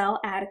to sell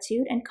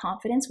attitude and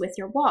confidence with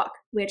your walk,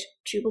 which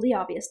Jubilee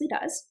obviously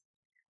does.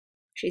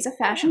 She's a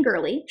fashion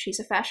girly. She's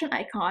a fashion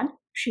icon.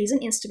 She's an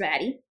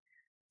Instabaddie.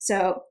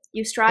 So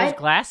you stride. Those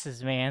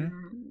glasses, man.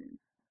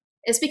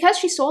 It's because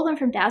she stole them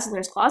from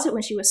Dazzler's closet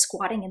when she was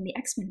squatting in the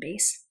X-Men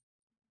base.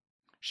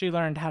 She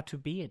learned how to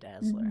be a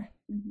Dazzler.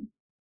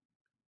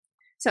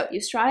 So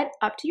you stride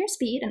up to your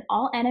speed, and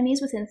all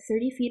enemies within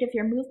 30 feet of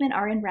your movement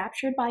are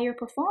enraptured by your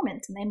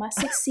performance, and they must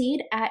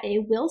succeed at a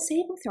will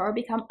saving throw or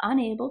become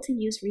unable to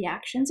use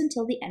reactions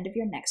until the end of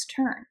your next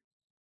turn.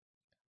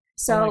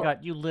 So, oh my god,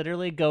 you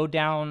literally go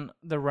down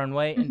the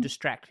runway and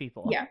distract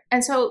people. Yeah,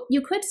 and so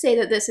you could say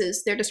that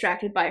they're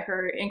distracted by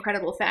her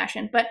incredible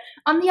fashion, but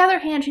on the other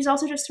hand, she's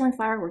also just throwing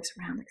fireworks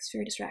around. It's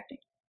very distracting.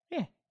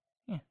 Yeah.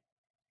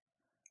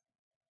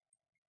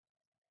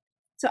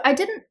 So I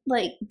didn't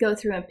go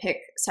through and pick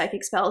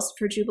psychic spells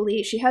for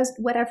Jubilee. She has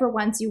whatever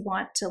ones you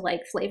want to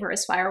flavor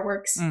as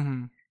fireworks.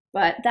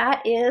 But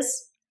that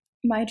is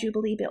my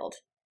Jubilee build.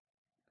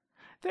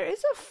 There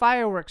is a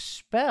fireworks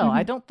spell.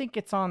 I don't think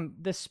it's on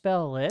this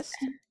spell list.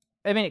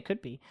 I mean, it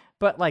could be,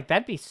 but like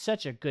that'd be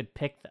such a good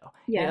pick, though.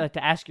 Yeah. Like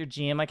to ask your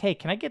GM, like, "Hey,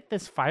 can I get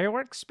this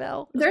fireworks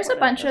spell?" There's a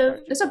bunch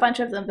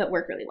of them that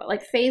work really well,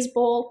 like phase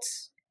bolt.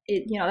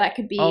 That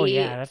could Oh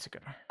yeah, be that's a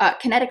good one.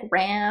 kinetic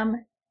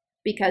ram,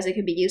 because it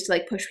could be used to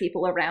like push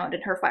people around,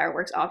 and her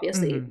fireworks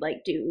obviously Mm-hmm.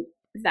 like do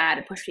that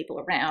and push people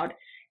around.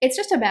 It's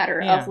just a matter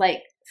of Yeah,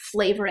 like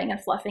flavoring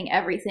and fluffing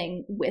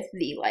everything with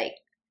the like,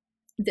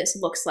 this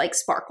looks like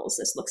sparkles,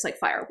 this looks like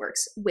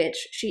fireworks,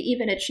 which she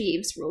even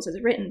achieves, rules as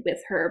written, with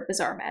her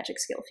bizarre magic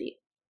skill feat.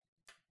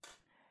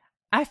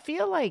 I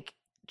feel like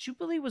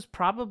Jubilee was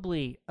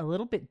probably a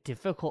little bit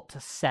difficult to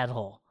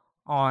settle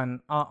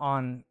on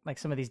like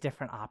some of these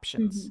different Mm-hmm.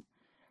 options.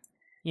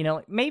 You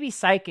know, maybe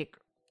psychic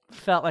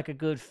felt like a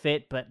good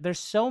fit, but there's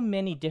so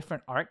many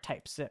different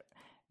archetypes that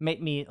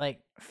make me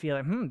like feel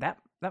like,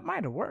 that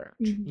might have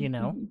worked. Mm-hmm. You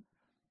know, Mm-hmm.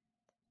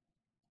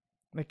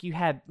 like you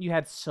had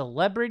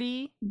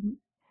celebrity. Mm-hmm.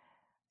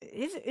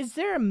 Is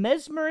there a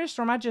mesmerist,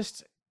 or am I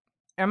just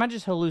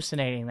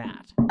hallucinating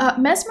that?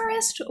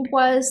 Mesmerist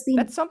was the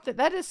That's something.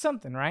 That is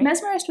something, right?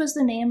 Mesmerist was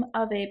the name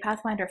of a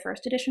Pathfinder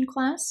First Edition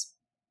class.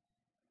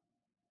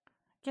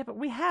 Yeah, but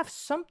we have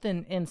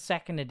something in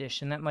second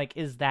edition that like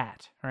is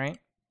that, right?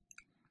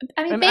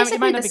 I mean, It basically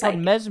might the not be called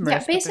psychic. mesmerist, Yeah,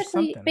 but there's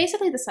something.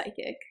 basically the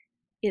psychic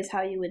is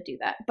how you would do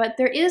that. But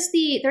there is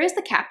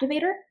the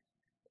captivator.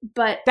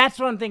 But That's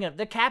what I'm thinking of.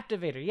 The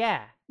captivator,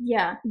 yeah.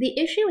 yeah, the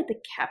issue with the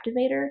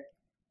captivator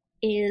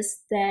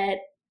is that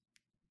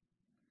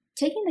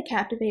taking the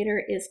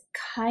captivator is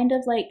kind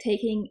of like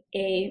taking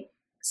a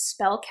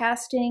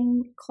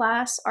spellcasting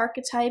class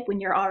archetype when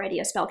you're already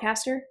a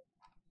spellcaster.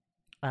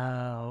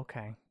 Oh,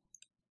 okay.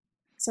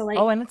 So like,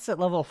 Oh, and it's at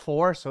level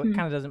 4, so it mm,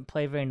 kind of doesn't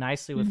play very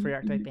nicely with free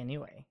archetype mhm.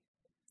 anyway.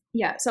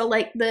 Yeah, so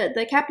like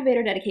the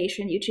captivator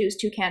dedication, you choose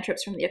 2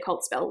 cantrips from the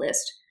occult spell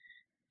list,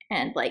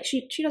 and like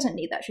she doesn't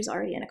need that. She's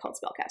already an occult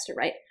spellcaster,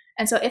 right?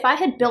 And so if I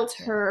had built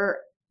Yeah. her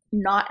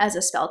not as a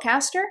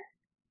spellcaster,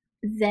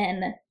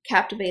 then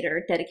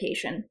captivator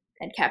dedication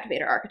and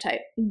captivator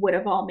archetype would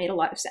have all made a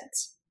lot of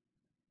sense.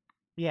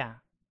 Yeah.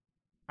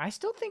 I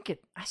still think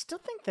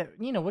that,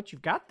 what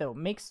you've got though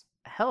makes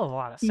a hell of a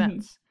lot of Mm-hmm.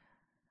 sense.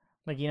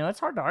 Like, it's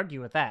hard to argue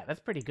with that.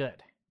 That's pretty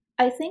good.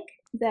 I think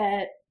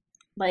that,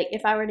 like,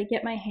 if I were to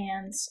get my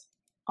hands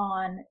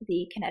on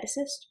the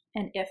kineticist,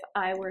 and if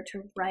I were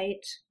to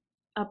write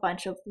a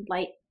bunch of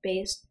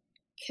light-based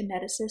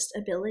kineticist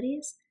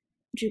abilities,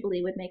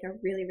 Jubilee would make a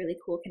really, really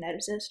cool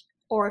kineticist.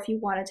 Or if you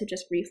wanted to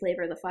just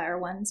reflavor the fire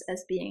ones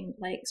as being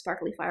like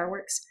sparkly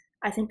fireworks,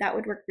 I think that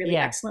would work really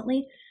Yeah.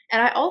 excellently.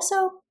 And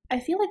I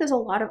feel like there's a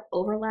lot of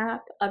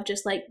overlap of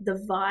just like the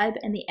vibe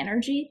and the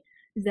energy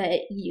that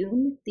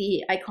Yoon,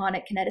 the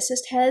iconic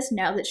kineticist, has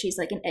now that she's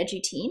like an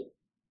edgy teen.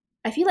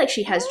 I feel like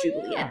she has Oh,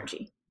 Jubilee yeah.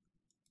 energy.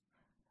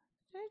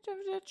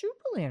 That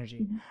Jubilee energy.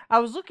 Mm-hmm. I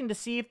was looking to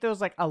see if there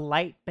was like a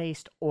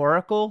light-based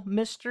oracle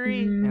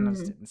mystery, and I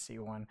just Mm. didn't see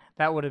one.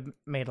 That would have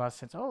made a lot of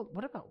sense. Oh,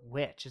 what about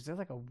witch? Is there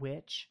like a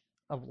witch?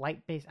 A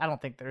light-based? I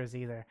don't think there is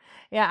either.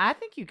 Yeah, I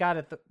think you got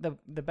it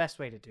the best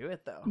way to do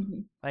it though.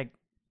 Mm-hmm. Like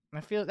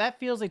that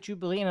feels like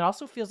Jubilee, and it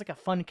also feels like a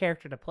fun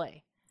character to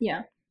play.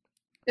 Yeah.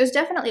 There's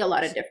definitely a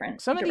lot of different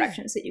Some of these,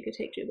 directions that you could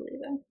take Jubilee,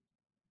 though.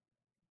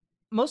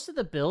 most of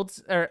the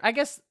builds, or I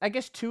guess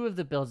 2 of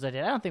the builds I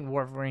did. I don't think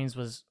War of Marines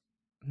was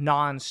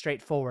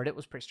non-straightforward. It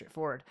was pretty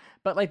straightforward.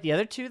 But like the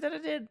other 2 that I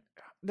did,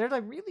 they're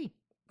like really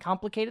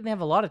complicated. They have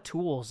a lot of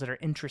tools that are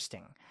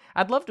interesting.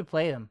 I'd love to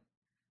play them.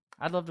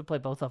 I'd love to play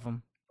both of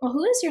them. Well,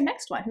 who is your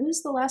next one? Who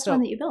is the last one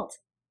So, that you built?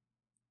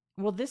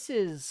 well, this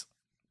is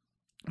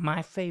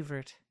my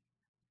favorite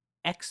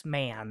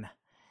X-Man.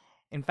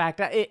 In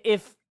fact,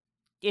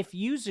 if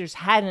users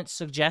hadn't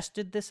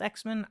suggested this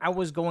X-Men, I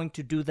was going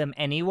to do them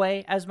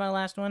anyway as my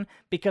last one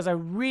because I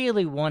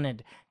really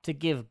wanted to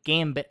give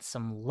Gambit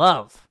some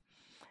love.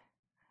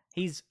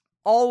 He's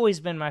always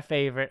been my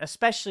favorite,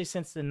 especially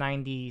since the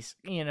 90s,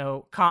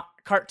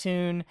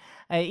 cartoon,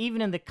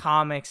 even in the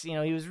comics, he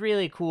was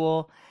really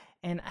cool.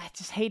 And I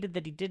just hated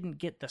that he didn't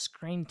get the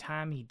screen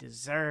time he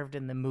deserved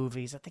in the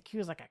movies. I think he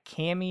was like a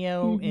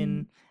cameo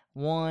in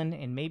one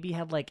and maybe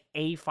had like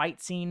a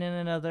fight scene in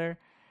another.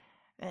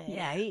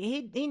 Yeah,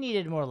 he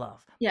needed more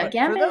love. Yeah, But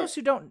Gambit. for those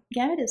who don't,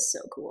 Gambit is so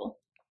cool.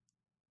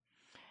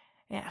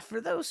 yeah,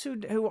 for those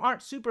who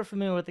aren't super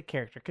familiar with the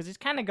character, because he's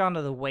kind of gone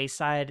to the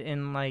wayside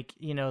in like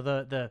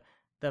the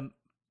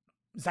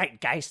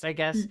zeitgeist, I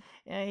guess.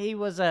 He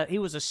was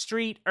a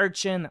street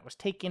urchin that was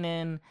taken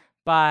in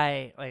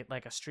by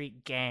like a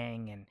street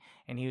gang,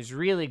 and he was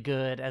really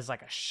good as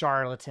like a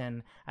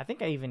charlatan. I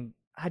think I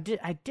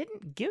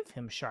didn't give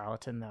him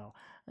charlatan though.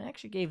 I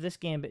actually gave this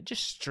Gambit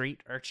just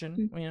street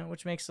urchin,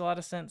 which makes a lot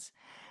of sense.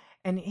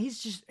 And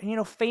he's just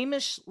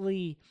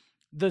famously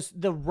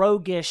the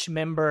roguish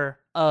member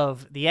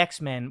of the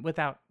X-Men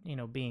without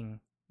being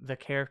the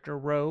character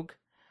rogue.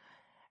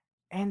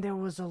 And there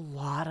was a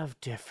lot of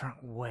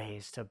different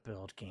ways to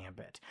build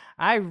Gambit.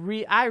 I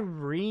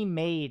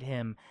remade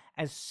him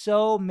as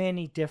so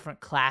many different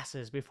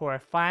classes before I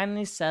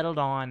finally settled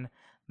on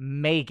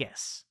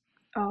Magus.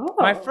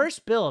 My Oh.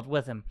 first build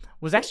with him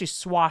was actually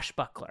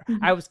Swashbuckler. Mhm.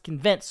 I was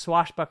convinced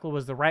Swashbuckler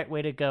was the right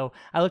way to go.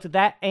 I looked at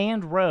that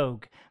and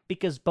Rogue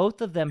because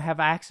both of them have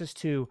access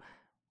to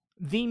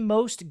the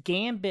most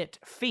Gambit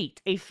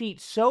feat, a feat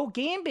so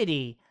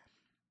Gambity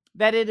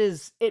that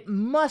it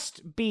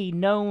must be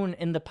known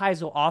in the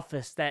Paizo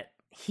office that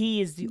he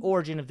is the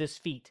origin of this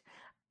feat.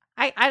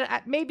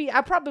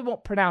 I probably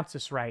won't pronounce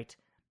this right,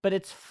 but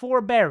it's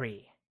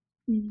Forberry.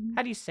 Mhm.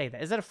 How do you say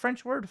that? Is that a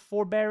French word,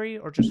 forbear,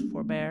 or just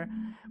forbear?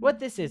 What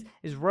this is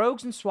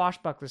rogues and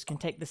swashbucklers can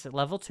take this at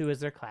level 2 as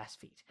their class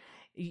feat.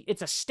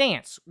 It's a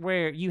stance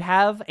where you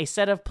have a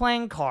set of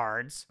playing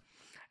cards,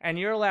 and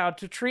you're allowed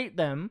to treat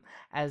them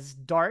as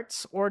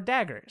darts or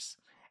daggers.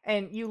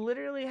 And you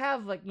literally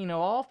have, like,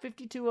 all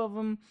 52 of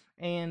them,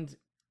 and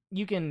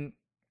you can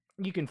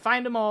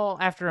find them all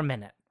after a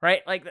minute,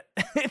 right? Like,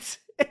 it's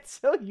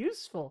so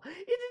useful.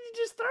 You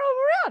just throw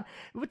them around,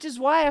 which is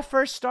why I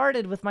first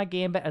started with my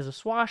Gambit as a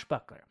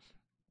swashbuckler.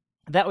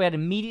 That way I'd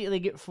immediately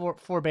get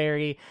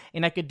Forberry,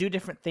 and I could do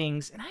different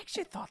things, and I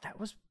actually thought that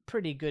was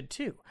pretty good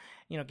too.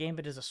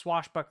 Gambit is a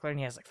swashbuckler, and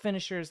he has like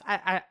finishers.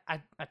 I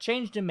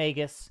changed to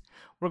Magus.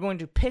 We're going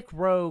to pick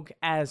Rogue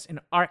as an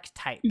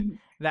archetype. Mhm.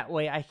 That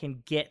way I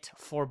can get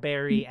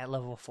Forberry at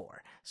level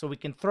 4. So we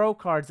can throw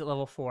cards at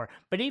level 4.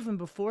 But even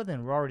before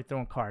then, we're already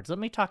throwing cards. Let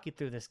me talk you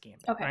through this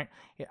Gambit, Okay. right?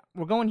 Yeah,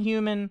 we're going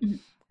human.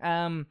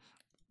 Mhm.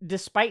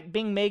 Despite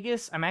being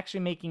Magus, I'm actually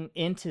making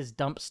Int his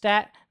dump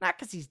stat. Not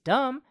because he's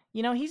dumb.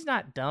 He's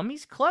not dumb.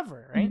 He's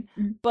clever, right?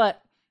 Mhm.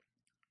 But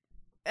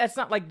that's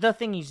not like the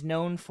thing he's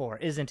known for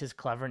isn't his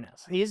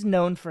cleverness. He is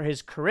known for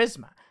his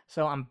charisma.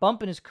 So I'm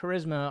bumping his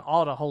charisma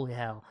all to holy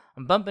hell.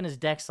 I'm bumping his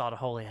dex all to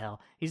holy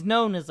hell. He's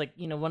known as like,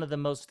 one of the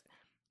most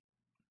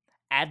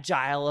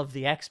agile of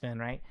the X-Men,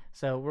 right?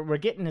 So we're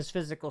getting his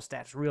physical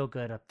stats real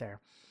good up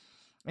there.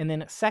 And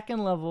then at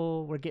second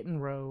level, we're getting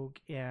Rogue.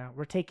 Yeah,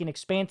 we're taking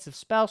expansive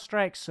spell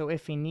strikes. So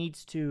if he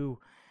needs to,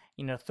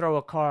 throw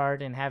a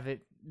card and have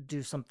it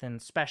do something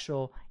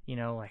special,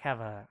 like have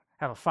a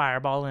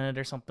fireball in it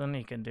or something,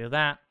 he can do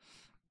that.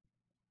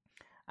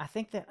 I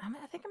think I'm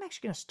actually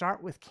going to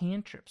start with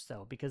cantrips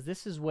though, because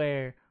this is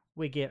where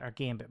we get our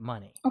Gambit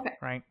money. Okay.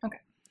 Right. Okay.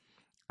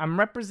 I'm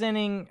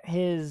representing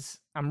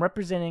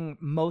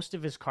most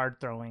of his card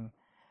throwing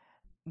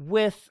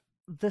with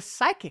the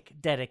psychic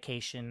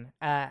dedication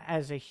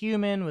as a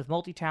human with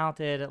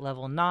multi-talented at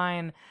level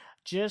 9.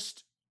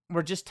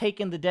 We're just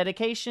taking the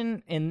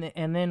dedication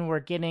and then we're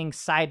getting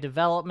side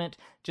development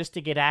just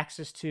to get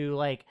access to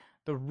like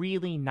the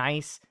really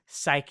nice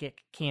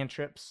psychic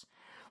cantrips.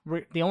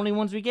 The only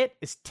ones we get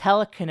is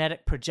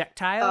telekinetic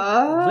projectile.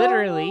 Oh.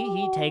 Literally,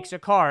 he takes a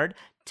card,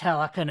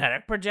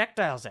 telekinetic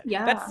projectiles it.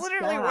 Yeah, That's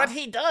literally yeah. what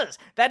he does.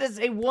 That is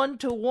a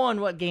 1-to-1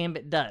 what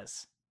Gambit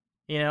does.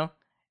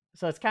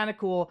 So it's kind of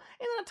cool.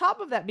 And then on top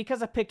of that,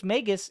 because I picked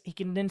Magus, he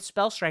can then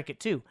spell strike it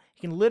too.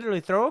 He can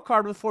literally throw a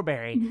card with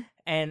Forberry Mhm.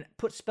 and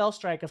put spell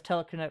strike of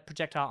telekinetic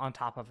projectile on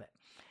top of it.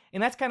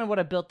 And that's kind of what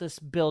I built this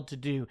build to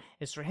do,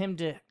 is for him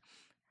to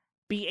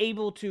be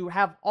able to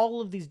have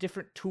all of these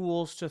different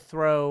tools to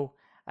throw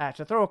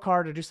a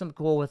card or do something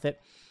cool with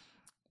it.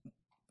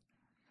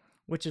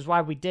 Which is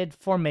why we did,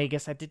 for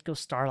Magus, I did go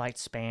Starlight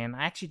Span.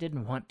 I actually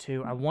didn't want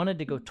to. I wanted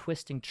to go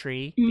Twisting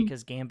Tree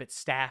because Gambit's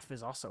staff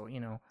is also,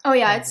 Oh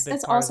yeah, kind of a big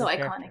it's part of also his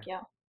iconic. character.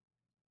 Yeah.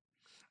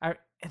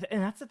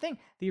 And that's the thing.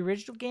 The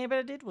original Gambit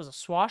I did was a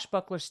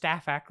swashbuckler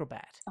staff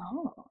acrobat.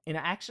 Oh. And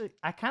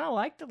I kind of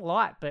liked it a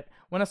lot. But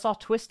when I saw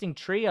Twisting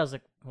Tree, I was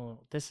like,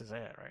 well, this is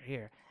it right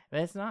here.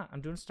 But it's not.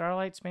 I'm doing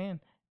Starlight Span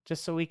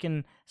just so we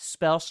can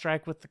spell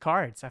strike with the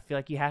cards. I feel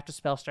like you have to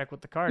spell strike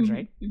with the cards, Mhm.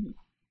 right? Mhm.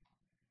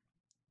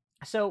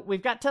 So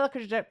we've got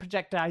telekinetic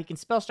projectile. You can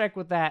spell strike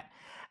with that.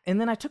 And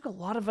then I took a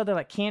lot of other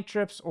like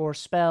cantrips or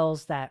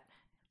spells that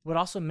would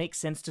also make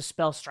sense to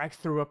spell strike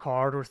through a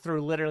card or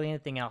through literally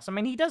anything else. I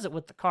mean, he does it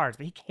with the cards,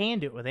 but he can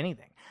do it with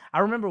anything. I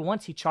remember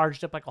once he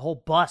charged up like a whole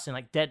bus and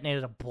like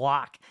detonated a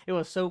block. It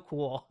was so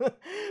cool.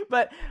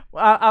 But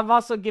I've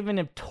also given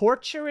him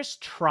Torturous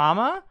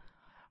Trauma,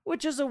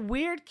 which is a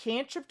weird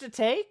cantrip to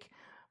take,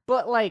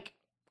 but like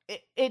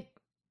it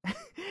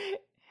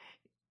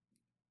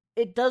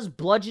it does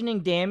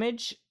bludgeoning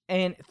damage,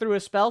 and through a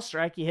spell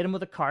strike, you hit them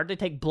with a card, they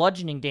take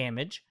bludgeoning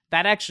damage.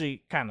 That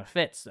actually kind of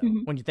fits, though,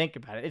 Mhm. when you think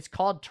about it. It's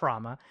called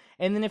trauma.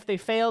 And then if they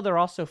fail, they're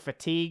also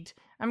fatigued.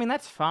 I mean,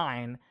 that's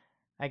fine,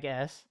 I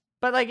guess.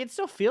 But, like, it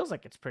still feels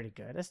like it's pretty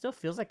good. It still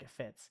feels like it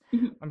fits.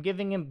 Mhm. I'm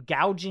giving him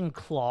Gouging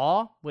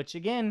Claw, which,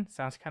 again,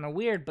 sounds kind of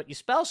weird, but you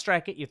spell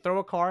strike it, you throw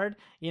a card,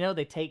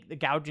 they take the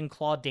Gouging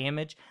Claw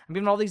damage. I'm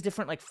giving all these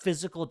different, like,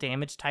 physical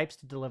damage types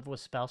to deliver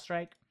with spell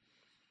strike.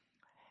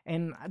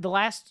 And the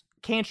last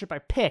cantrip I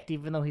picked,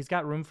 even though he's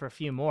got room for a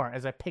few more,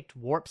 is I picked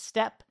Warp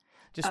Step,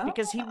 just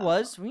because he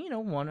was,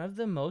 one of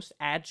the most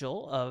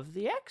agile of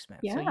the X-Men.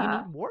 So you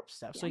Yeah. need Warp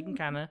Step so he can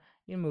kind of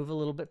move a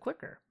little bit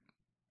quicker.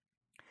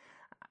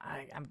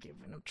 I'm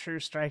giving him True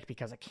Strike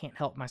because I can't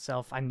help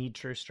myself. I need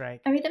True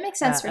Strike. I mean, that makes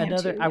sense for him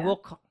too. I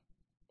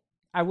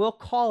Yeah. will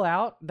call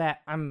out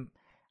that I'm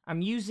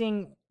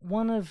using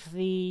one of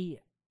the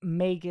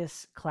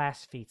Magus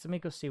class feats. Let me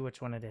go see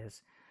which one it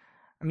is.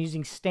 I'm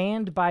using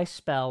standby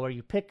spell, where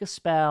you pick a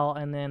spell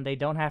and then they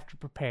don't have to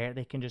prepare it.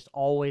 They can just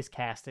always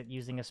cast it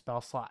using a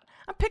spell slot.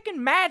 I'm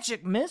picking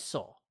Magic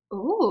Missile.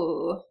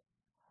 Ooh.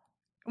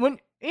 When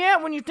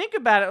you think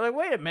about it, like,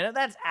 wait a minute,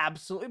 that's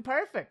absolutely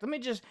perfect.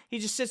 He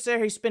just sits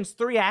there, he spends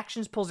 3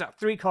 actions, pulls out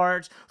 3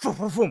 cards, boom,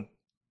 boom, boom,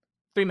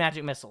 3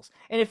 Magic Missiles.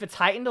 And if it's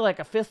heightened to like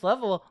a 5th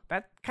level,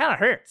 that kind of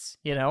hurts,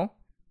 you know?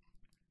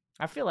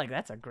 I feel like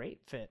that's a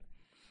great fit.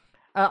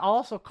 I'll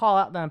also call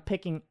out that I'm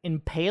picking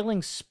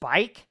Impaling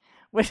Spike,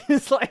 which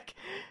is like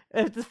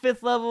at the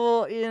 5th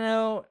level, you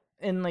know,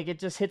 and like it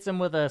just hits him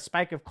with a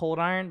spike of cold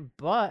iron.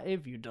 But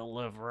if you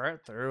deliver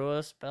it through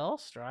a spell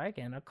strike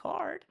and a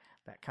card,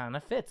 that kind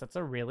of fits. That's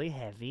a really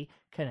heavy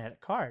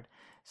kinetic card.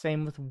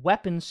 Same with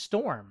Weapon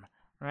Storm,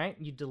 right?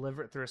 You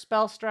deliver it through a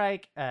spell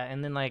strike,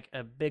 and then like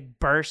a big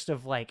burst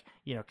of like,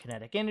 you know,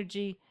 kinetic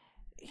energy.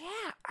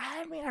 Yeah,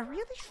 I mean, I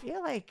really feel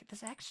like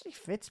this actually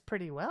fits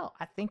pretty well.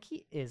 I think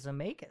he is a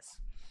Magus.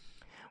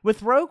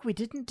 With Rogue, we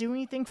didn't do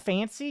anything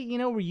fancy. You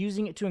know, we're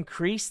using it to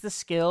increase the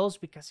skills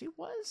because he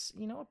was,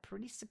 you know, a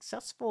pretty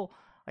successful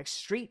like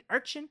street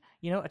urchin.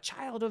 You know, a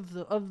child of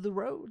the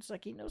roads.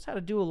 Like he knows how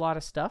to do a lot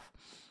of stuff.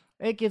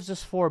 It gives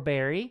us 4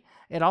 berry.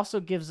 It also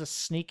gives us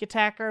sneak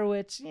attacker,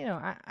 which, you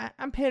know,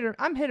 I'm hit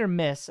or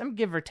miss. I'm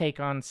give or take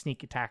on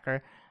sneak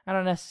attacker. I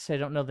don't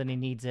necessarily know that he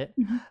needs it,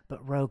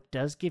 but Rogue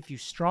does give you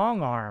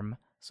strong arm,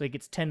 so he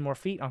gets 10 more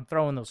feet on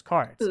throwing those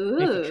cards. Ooh.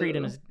 If you treat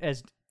him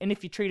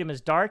if you treat him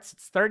as darts,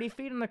 it's 30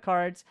 feet on the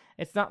cards.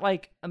 It's not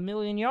like a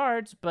million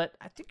yards, but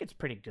I think it's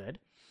pretty good.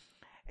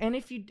 And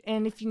if he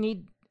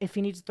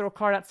needs to throw a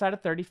card outside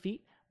of 30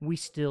 feet, we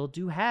still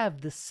do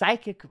have the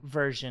psychic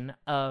version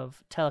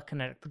of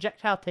telekinetic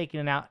projectile,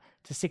 taking it out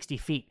to 60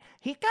 feet.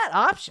 He got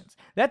options.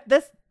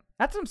 That's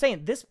what I'm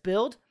saying. This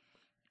build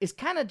is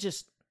kind of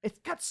just, it's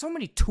got so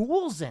many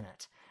tools in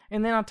it.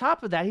 And then on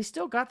top of that, he's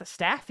still got the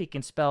staff he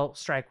can spell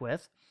strike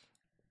with.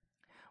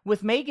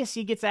 With Magus,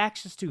 he gets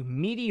access to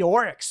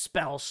Meteoric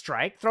Spell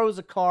Strike, throws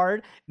a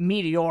card,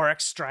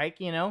 Meteoric Strike,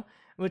 you know,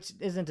 which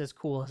isn't as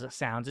cool as it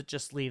sounds. It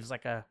just leaves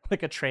like a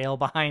trail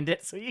behind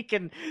it, so you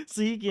can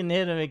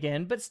hit him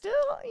again. But still,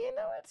 you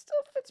know, it still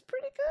fits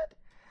pretty good.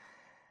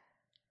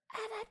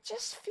 And I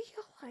just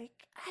feel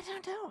like, I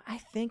don't know, I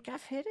think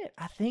I've hit it.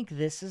 I think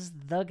this is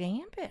the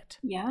Gambit.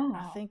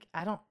 Yeah.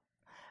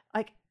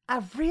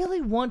 I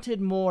really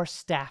wanted more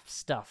staff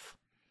stuff.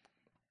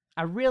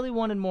 I really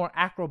wanted more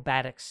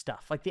acrobatic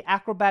stuff. Like the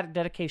acrobatic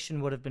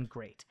dedication would have been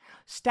great.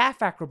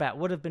 Staff acrobat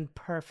would have been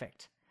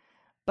perfect.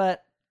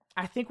 But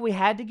I think we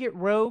had to get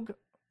Rogue.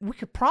 We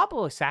could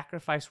probably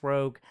sacrifice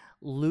Rogue,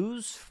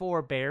 lose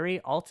 4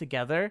 berry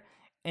altogether,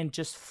 and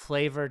just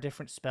flavor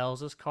different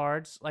spells as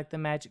cards, like the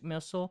Magic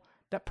Missile.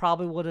 That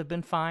probably would have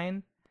been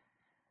fine.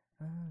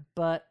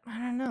 But I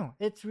don't know.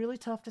 It's really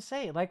tough to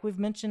say. Like we've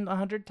mentioned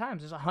 100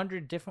 times, there's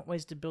 100 different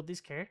ways to build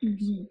these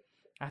characters. Mm-hmm.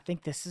 I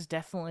think this is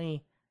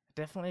definitely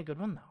a good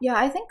one, though. Yeah,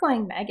 I think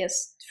going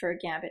Magus for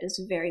Gambit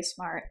is very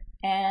smart.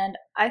 And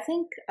I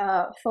think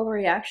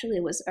Fovery actually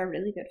was a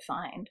really good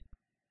find.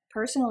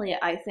 Personally,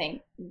 I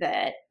think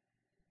that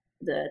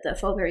the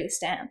Fovery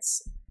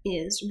stance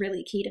is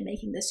really key to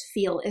making this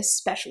feel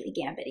especially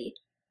Gambit-y.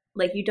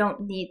 Like, you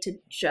don't need to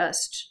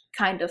just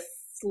kind of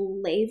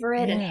flavor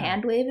it and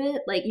hand wave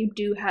it. Like, you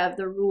do have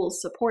the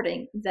rules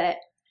supporting that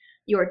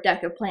your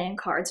deck of playing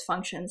cards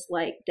functions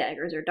like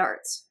daggers or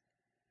darts.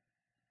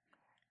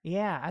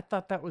 Yeah, I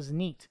thought that was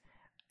neat.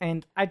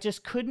 And I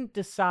just couldn't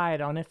decide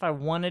on if I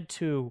wanted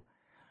to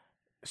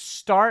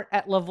start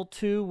at level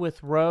 2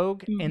 with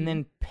Rogue and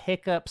then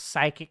pick up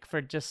Psychic for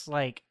just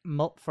like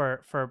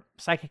for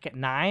Psychic at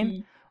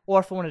 9, or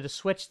if I wanted to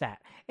switch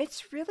that.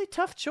 It's a really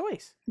tough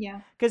choice.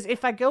 Yeah. Because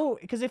if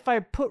I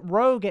put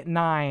Rogue at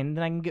 9,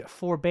 then I can get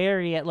 4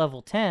 berry at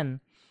level 10,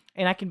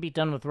 and I can be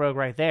done with Rogue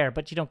right there,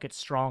 but you don't get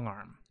Strong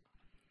Arm.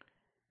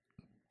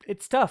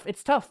 It's tough.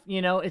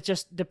 You know, it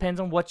just depends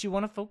on what you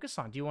want to focus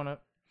on. Do you want to...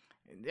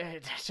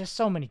 There's just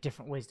so many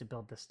different ways to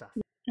build this stuff.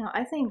 No,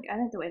 I think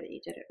the way that you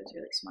did it was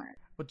really smart.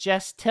 Well,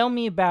 Jess, tell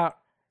me about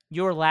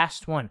your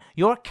last one.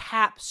 Your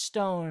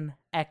capstone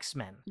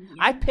X-Men. Yeah.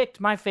 I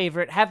picked my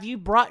favorite. Have you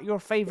brought your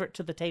favorite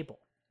to the table?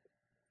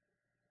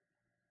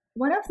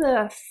 One of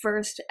the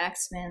first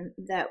X-Men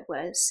that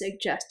was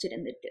suggested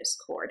in the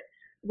Discord,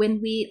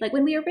 when we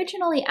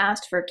originally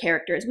asked for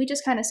characters, we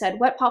just kind of said,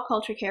 what pop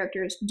culture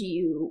characters do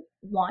you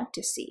want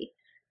to see?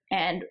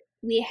 And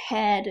we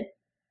had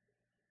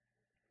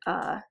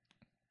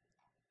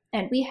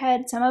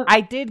some of...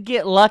 I did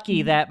get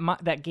lucky that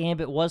that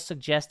Gambit was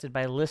suggested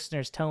by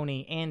listeners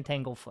Tony and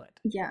Tanglefoot.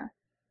 Yeah.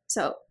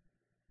 So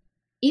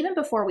even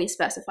before we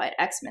specified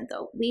X-Men,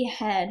 though, we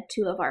had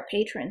 2 of our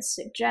patrons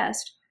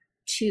suggest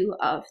 2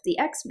 of the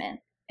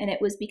X-Men. And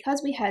it was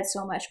because we had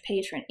so much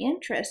patron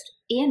interest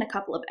in a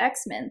couple of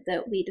X-Men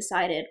that we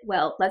decided,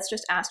 well, let's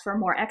just ask for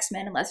more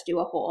X-Men and let's do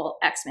a whole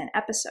X-Men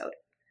episode.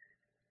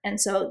 And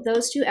so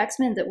those 2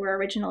 X-Men that were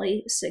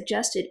originally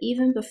suggested,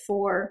 even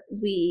before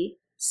we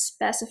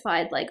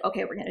specified, like,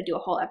 okay, we're going to do a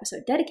whole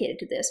episode dedicated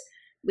to this,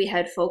 we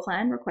had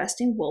Folkland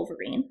requesting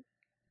Wolverine.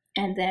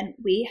 And then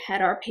we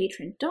had our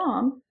patron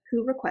Dom,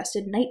 who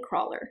requested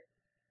Nightcrawler.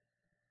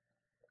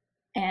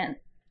 And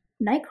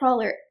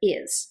Nightcrawler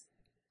is,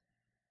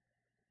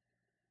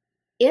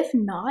 if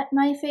not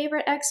my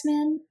favorite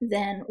X-Men,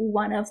 then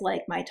one of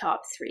like my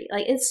top 3.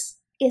 Like it's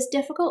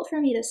difficult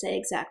for me to say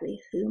exactly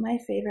who my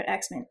favorite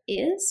X-Men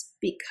is,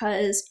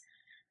 because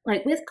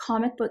like with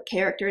comic book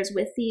characters,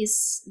 with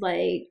these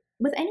like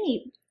with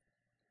any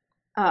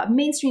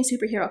mainstream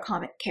superhero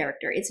comic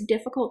character, it's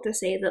difficult to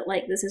say that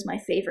like this is my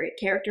favorite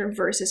character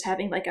versus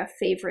having like a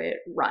favorite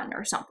run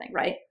or something,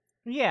 right?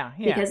 Yeah.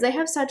 Because they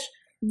have such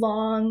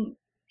long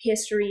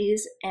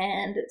histories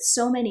and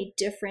so many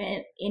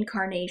different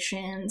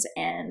incarnations,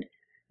 and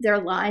their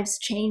lives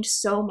change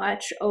so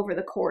much over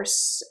the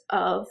course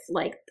of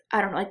like,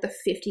 I don't know, like the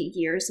 50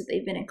 years that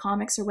they've been in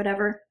comics or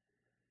whatever.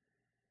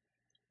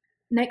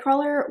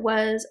 Nightcrawler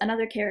was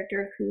another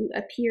character who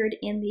appeared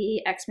in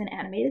the X-Men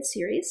animated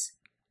series.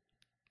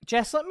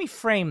 Jess, let me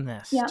frame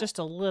this just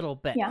a little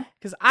bit. Yeah.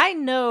 Because I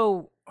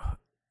know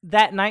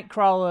that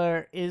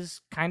Nightcrawler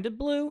is kind of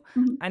blue.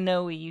 Mm-hmm. I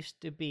know he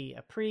used to be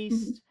a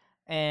priest,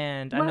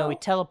 and I know he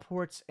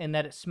teleports and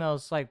that it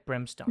smells like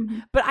brimstone. Mm-hmm.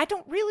 But I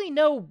don't really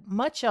know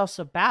much else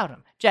about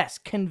him. Jess,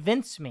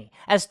 convince me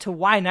as to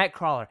why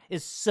Nightcrawler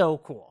is so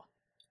cool.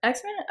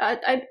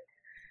 X-Men,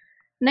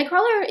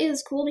 Nightcrawler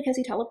is cool because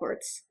he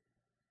teleports.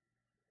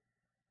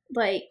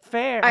 Like,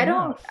 fair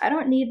enough. I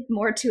don't need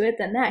more to it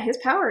than that. His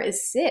power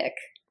is sick.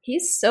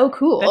 He's so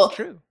cool. That's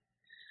true.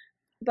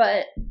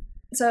 But,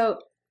 so,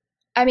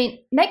 I mean,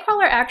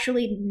 Nightcrawler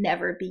actually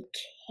never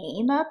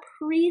became a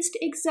priest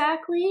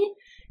exactly.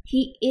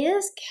 He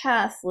is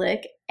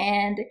Catholic,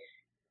 and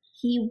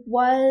he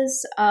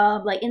was,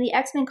 like, in the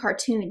X-Men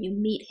cartoon, you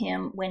meet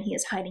him when he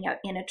is hiding out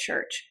in a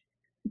church.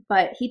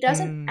 But he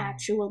doesn't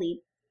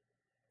actually,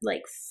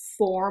 like,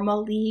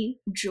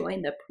 formally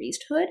join the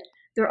priesthood.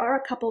 There are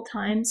a couple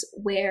times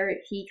where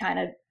he kind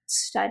of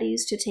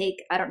studies to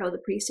take, I don't know, the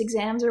priest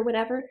exams or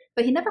whatever,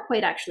 but he never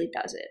quite actually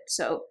does it.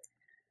 So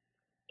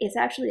it's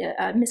actually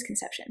a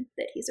misconception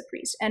that he's a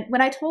priest. And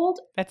when I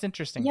told... That's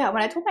interesting. Yeah,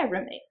 when I told my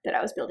roommate that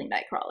I was building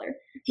Nightcrawler,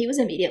 he was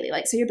immediately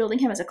like, so you're building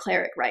him as a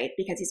cleric, right?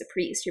 Because he's a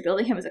priest. You're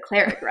building him as a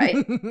cleric, right?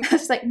 I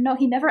was like, no,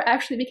 he never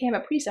actually became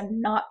a priest.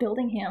 I'm not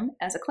building him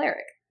as a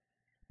cleric.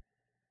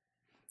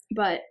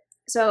 But...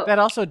 So that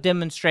also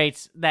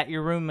demonstrates that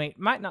your roommate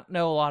might not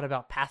know a lot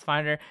about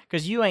Pathfinder,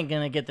 because you ain't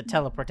gonna get the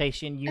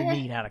teleportation you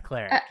need out of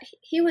cleric.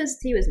 He was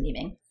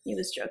memeing. He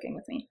was joking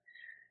with me.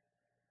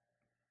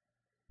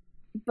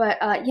 But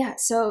yeah,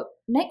 so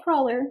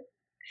Nightcrawler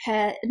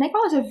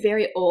is a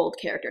very old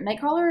character.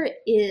 Nightcrawler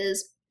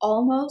is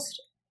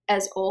almost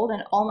as old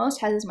and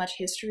almost has as much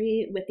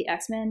history with the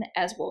X-Men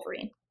as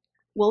Wolverine.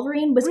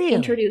 Wolverine was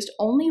introduced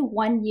only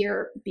 1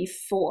 year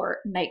before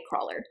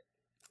Nightcrawler.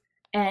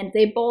 And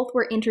they both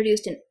were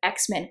introduced in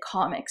X-Men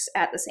comics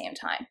at the same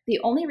time. The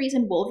only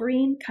reason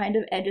Wolverine kind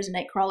of edges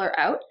Nightcrawler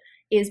out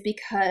is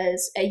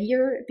because a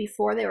year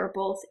before they were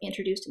both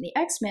introduced in the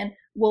X-Men,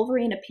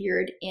 Wolverine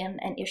appeared in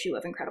an issue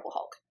of Incredible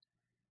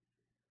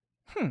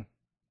Hulk.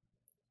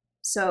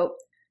 So,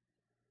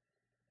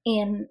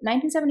 in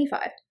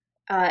 1975,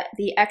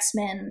 the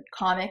X-Men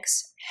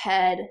comics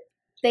had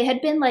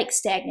been like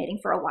stagnating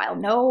for a while.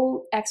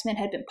 No X-Men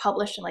had been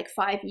published in like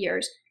 5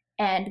 years.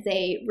 And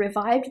they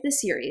revived the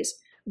series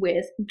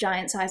with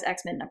Giant Size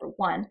X-Men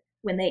 #1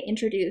 when they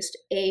introduced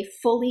a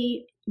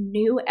fully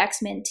new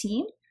X-Men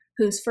team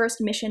whose first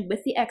mission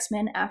with the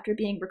X-Men after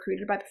being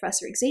recruited by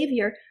Professor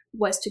Xavier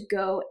was to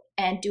go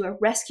and do a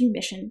rescue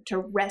mission to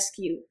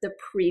rescue the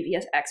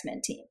previous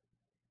X-Men team.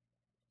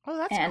 Oh,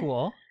 that's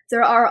cool.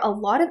 There are a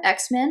lot of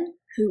X-Men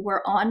who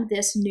were on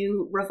this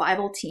new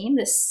revival team,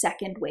 this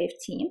second wave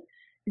team,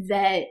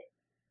 that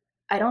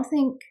I don't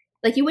think...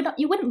 Like, you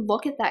wouldn't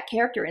look at that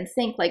character and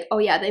think, like, oh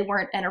yeah, they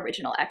weren't an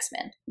original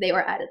X-Men. They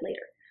were added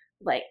later.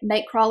 Like,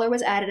 Nightcrawler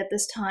was added at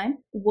this time,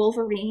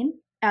 Wolverine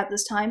at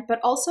this time,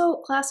 but also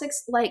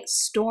classics like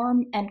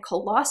Storm and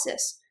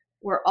Colossus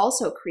were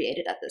also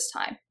created at this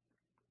time.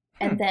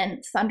 And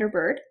then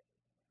Thunderbird.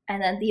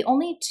 And then the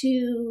only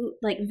two,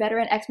 like,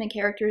 veteran X-Men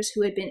characters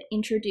who had been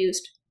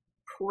introduced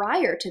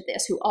prior to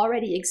this, who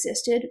already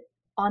existed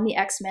on the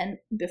X-Men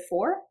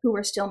before, who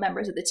were still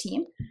members of the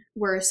team,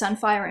 were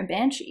Sunfire and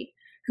Banshee,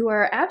 who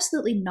are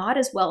absolutely not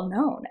as well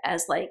known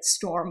as like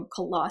Storm,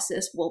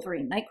 Colossus,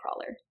 Wolverine,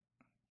 Nightcrawler.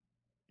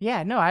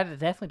 Yeah, no, I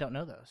definitely don't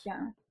know those.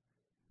 Yeah.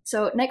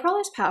 So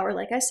Nightcrawler's power,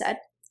 like I said,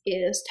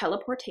 is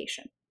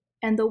teleportation.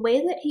 And the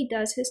way that he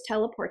does his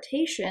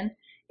teleportation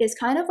is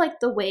kind of like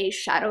the way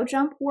Shadow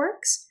Jump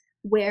works,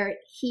 where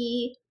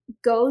he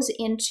goes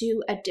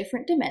into a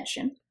different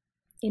dimension.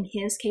 In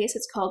his case,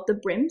 it's called the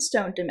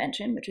Brimstone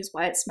Dimension, which is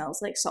why it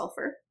smells like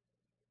sulfur.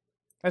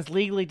 As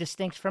legally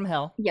distinct from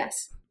hell.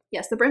 Yes.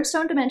 Yes, the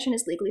Brimstone Dimension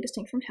is legally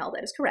distinct from hell.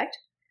 That is correct.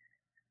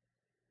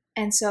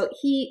 And so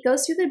he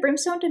goes through the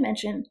Brimstone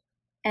Dimension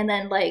and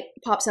then, like,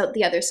 pops out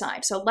the other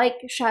side. So, like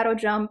Shadow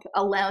Jump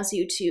allows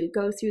you to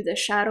go through the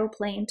shadow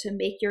plane to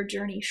make your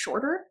journey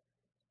shorter,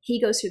 he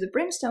goes through the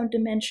Brimstone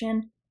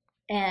Dimension,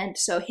 and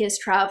so his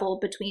travel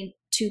between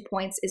 2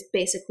 points is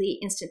basically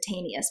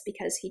instantaneous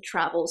because he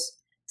travels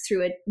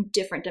through a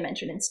different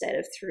dimension instead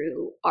of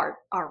through our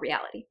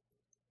reality.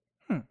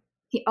 Hmm.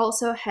 He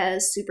also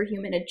has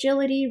superhuman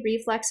agility,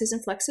 reflexes,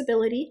 and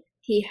flexibility.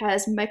 He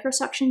has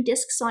microsuction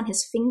discs on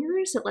his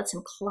fingers that lets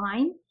him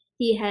climb.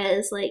 He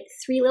has like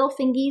 3 little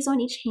fingies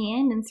on each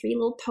hand and 3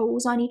 little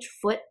toes on each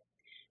foot.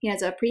 He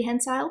has a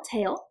prehensile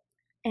tail,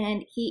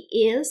 and he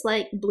is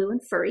like blue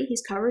and furry.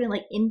 He's covered in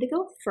like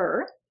indigo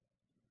fur.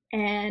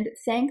 And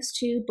thanks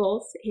to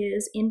both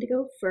his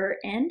indigo fur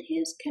and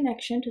his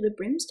connection to the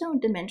Brimstone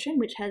dimension,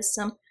 which has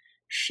some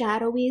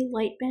shadowy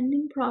light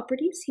bending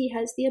properties, he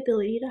has the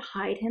ability to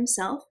hide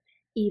himself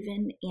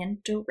even in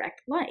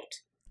direct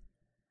light.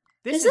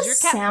 Does this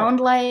sound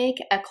like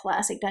a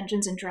classic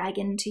Dungeons and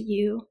Dragons to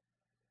you?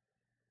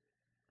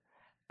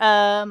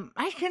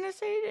 I can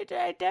say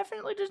it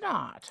definitely does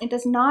not. It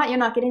does not. You're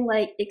not getting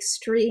like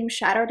extreme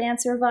Shadow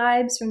Dancer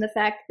vibes from the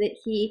fact that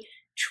he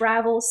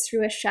travels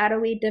through a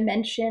shadowy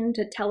dimension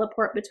to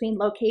teleport between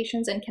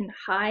locations and can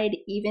hide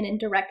even in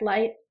direct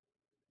light.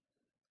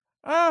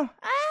 Oh,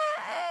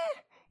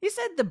 you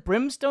said the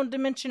Brimstone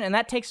dimension, and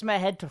that takes my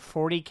head to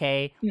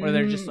 40K, where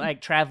they're just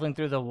like traveling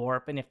through the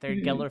warp, and if their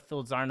Geller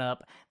fields aren't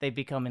up, they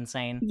become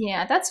insane.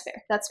 Yeah, that's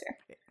fair. That's fair.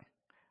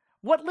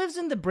 What lives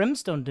in the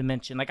Brimstone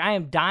dimension? Like, I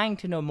am dying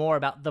to know more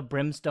about the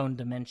Brimstone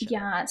dimension.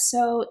 Yeah,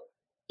 so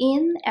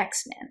in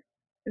X-Men,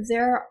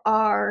 there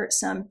are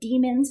some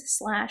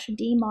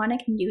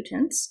demons/demonic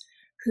mutants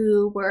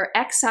who were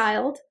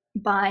exiled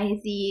by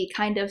the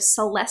kind of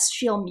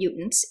celestial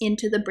mutants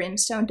into the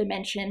Brimstone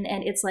dimension,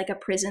 and it's like a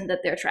prison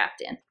that they're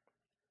trapped in.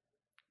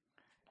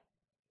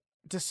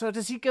 So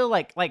does he go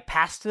like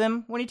past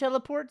them when he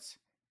teleports?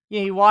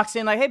 Yeah, he walks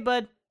in like, "Hey,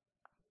 bud."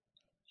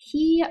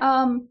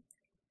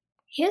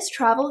 His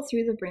travel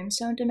through the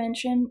Brimstone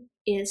dimension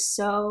is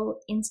so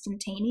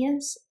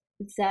instantaneous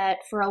that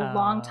for a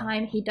long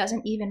time he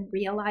doesn't even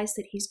realize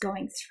that he's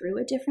going through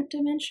a different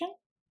dimension.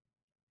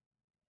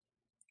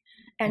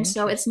 And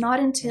so it's not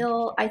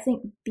until I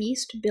think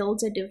Beast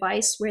builds a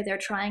device where they're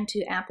trying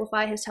to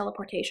amplify his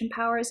teleportation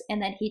powers,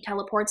 and then he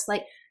teleports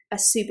like a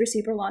super,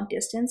 super long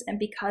distance. And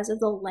because of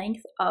the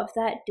length of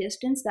that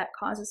distance, that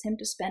causes him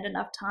to spend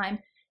enough time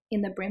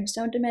in the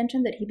Brimstone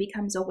dimension that he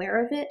becomes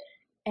aware of it.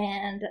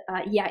 And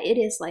yeah, it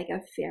is like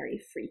a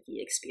very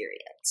freaky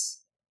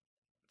experience.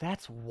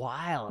 That's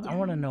wild. Yeah. I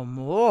want to know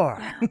more.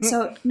 Yeah.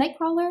 So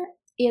Nightcrawler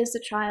is the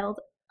child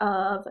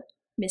of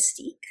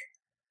Mystique,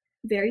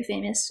 very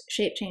famous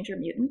shape-changer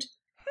mutant.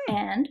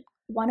 And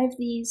one of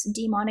these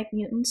demonic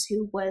mutants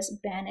who was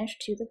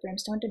banished to the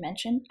Brimstone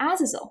dimension,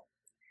 Azazel.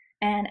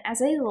 And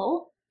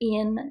Azazel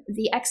in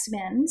the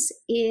X-Men's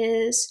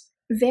is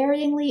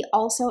varyingly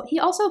also, he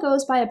also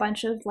goes by a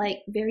bunch of like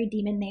very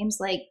demon names,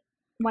 like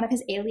one of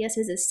his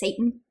aliases is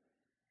Satan.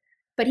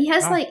 But he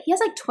has like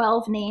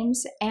 12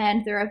 names,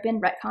 and there have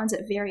been retcons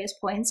at various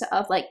points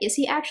of like, is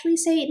he actually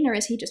Satan, or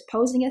is he just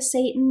posing as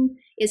Satan?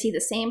 Is he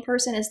the same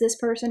person as this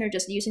person, or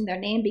just using their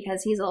name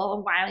because he's a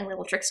little wily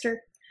little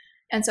trickster?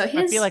 And so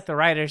I feel like the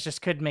writers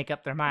just couldn't make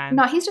up their mind.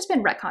 No, he's just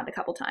been retconned a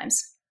couple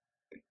times.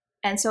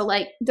 And so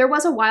like there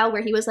was a while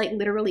where he was like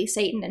literally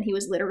Satan and he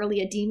was literally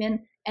a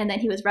demon, and then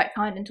he was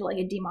retconned into like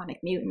a demonic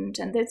mutant,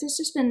 and there's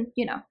just been,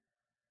 you know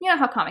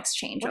how comics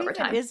change over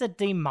time. What is a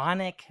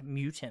demonic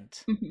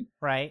mutant,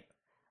 right?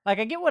 Like,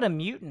 I get what a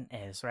mutant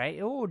is, right?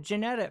 Oh,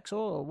 genetics.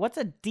 Oh, what's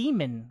a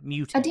demon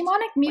mutant? A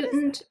demonic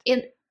mutant,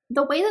 in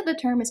the way that the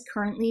term is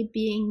currently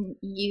being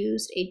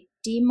used, a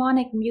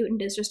demonic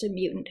mutant is just a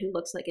mutant who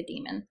looks like a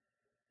demon.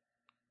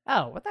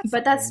 Oh, well,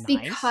 but that's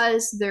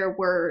because there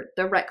were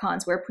the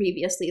retcons where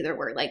previously there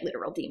were like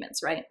literal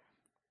demons, right?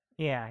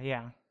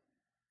 Yeah.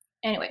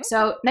 Anyway,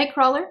 so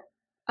Nightcrawler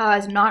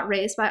is not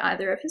raised by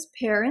either of his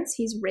parents.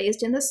 He's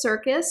raised in the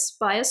circus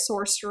by a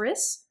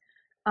sorceress,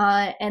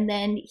 and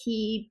then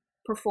he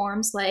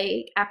performs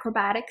like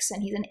acrobatics,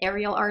 and he's an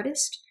aerial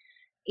artist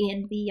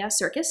in the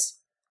circus.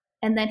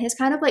 And then his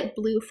kind of like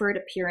blue furred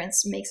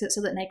appearance makes it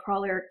so that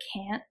Nightcrawler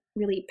can't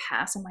really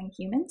pass among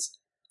humans.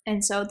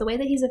 And so the way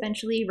that he's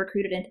eventually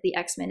recruited into the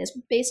X-Men is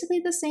basically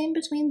the same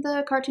between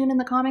the cartoon and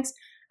the comics.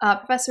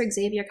 Professor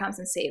Xavier comes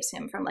and saves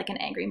him from like an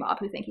angry mob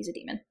who think he's a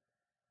demon.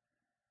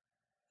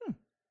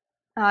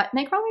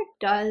 Nightcrawler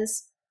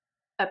does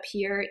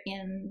appear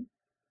in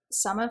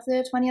some of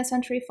the 20th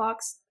Century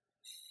Fox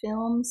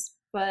films,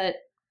 but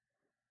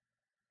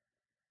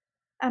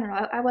I don't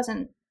know. I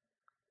wasn't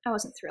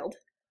thrilled.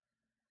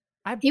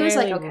 He was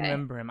like, okay.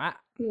 Remember him.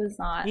 He was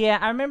not. Yeah,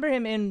 I remember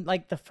him in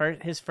like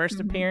his first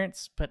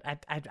appearance, but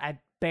I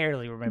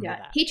barely remember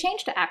that. He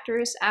changed to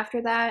actors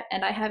after that,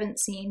 and I haven't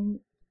seen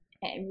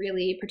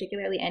really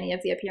particularly any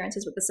of the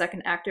appearances with the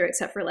second actor,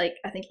 except for like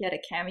I think he had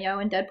a cameo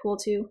in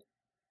Deadpool 2.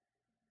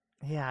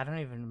 Yeah, I don't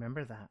even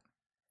remember that.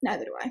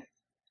 Neither do I.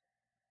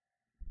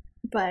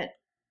 But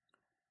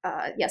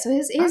yeah, so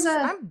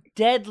I'm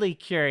deadly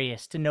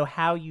curious to know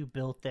how you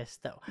built this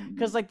though,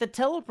 because like the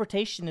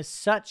teleportation is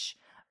such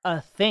a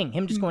thing.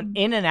 Him just going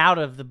in and out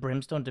of the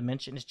Brimstone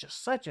dimension is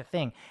just such a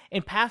thing.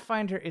 And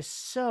Pathfinder is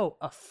so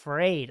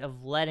afraid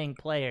of letting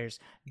players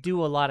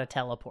do a lot of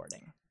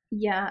teleporting.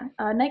 Yeah,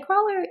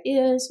 Nightcrawler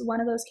is one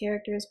of those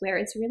characters where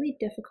it's really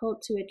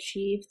difficult to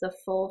achieve the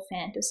full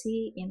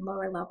fantasy in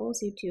lower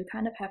levels. You do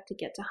kind of have to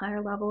get to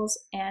higher levels.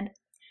 And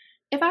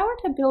if I were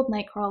to build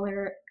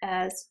Nightcrawler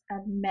as a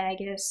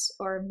Magus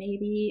or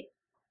maybe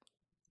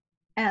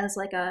as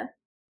like a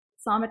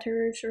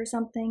Thaumaturge or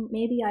something,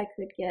 maybe I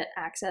could get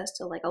access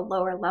to like a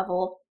lower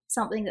level,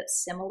 something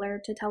that's similar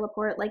to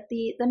teleport. Like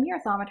the Mirror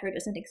Thaumaturge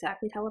isn't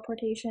exactly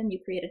teleportation. You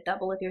create a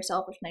double of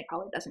yourself, which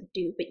Nightcrawler doesn't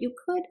do, but you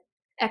could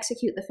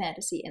execute the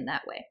fantasy in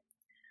that way.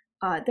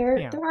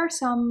 Yeah. There are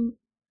some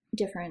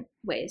different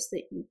ways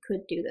that you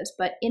could do this,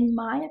 but in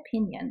my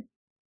opinion,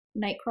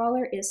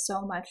 Nightcrawler is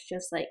so much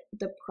just like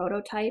the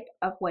prototype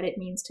of what it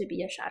means to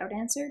be a Shadow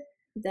Dancer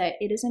that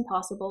it is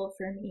impossible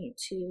for me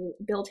to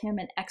build him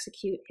and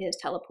execute his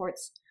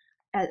teleports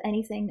as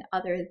anything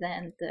other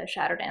than the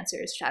Shadow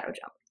Dancer's Shadow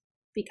Jump.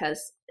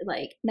 Because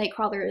like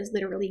Nightcrawler is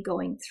literally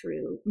going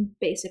through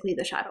basically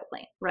the Shadow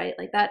Plane, right?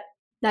 Like that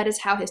is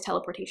how his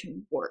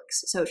teleportation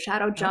works. So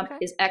Shadow Jump Okay.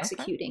 is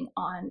executing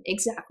on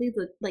exactly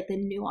the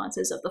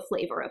nuances of the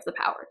flavor of the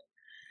power.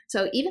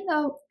 So even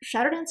though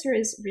Shadow Dancer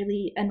is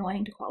really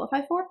annoying to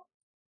qualify for,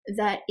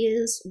 that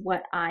is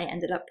what I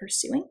ended up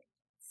pursuing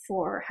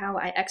for how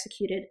I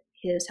executed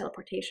his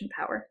teleportation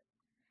power.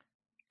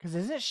 Because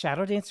isn't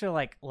Shadow Dancer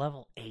like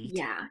level 8?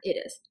 Yeah, it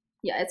is.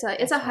 Yeah, it's a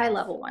That's high rough.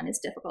 level one. It's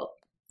difficult.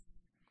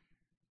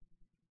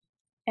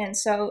 And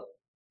so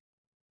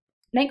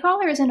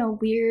Nightcrawler is in a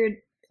weird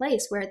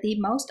place where the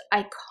most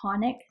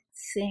iconic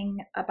thing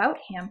about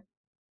him,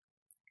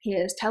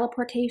 his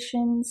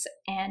teleportations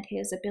and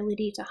his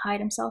ability to hide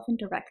himself in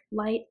direct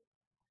light,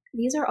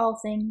 these are all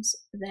things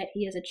that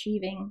he is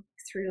achieving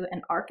through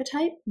an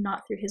archetype,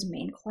 not through his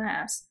main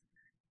class.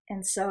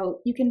 And so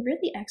you can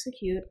really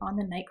execute on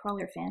the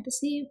Nightcrawler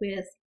fantasy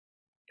with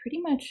pretty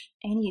much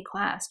any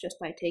class just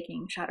by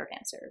taking Shadow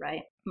Dancer,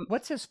 right?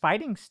 What's his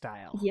fighting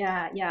style?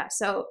 Yeah.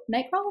 So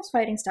Nightcrawler's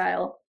fighting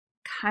style,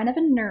 kind of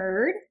a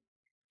nerd.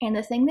 And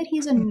the thing that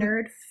he's a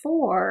nerd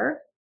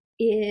for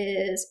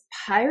is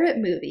pirate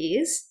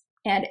movies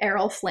and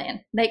Errol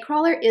Flynn.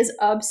 Nightcrawler is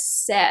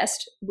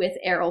obsessed with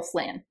Errol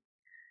Flynn.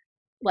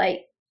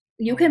 Like,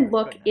 you can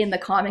look in the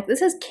comic.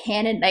 This is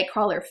canon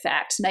Nightcrawler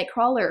facts.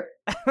 Nightcrawler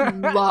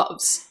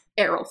loves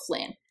Errol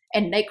Flynn.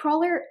 And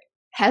Nightcrawler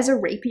has a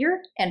rapier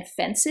and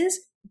fences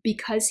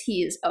because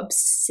he is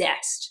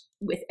obsessed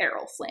with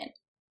Errol Flynn.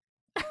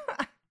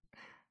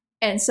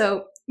 And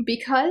so,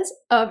 because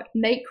of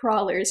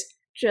Nightcrawler's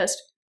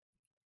just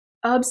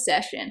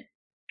obsession,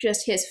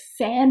 just his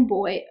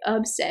fanboy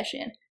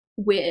obsession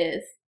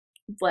with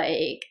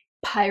like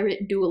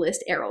pirate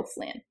duelist Errol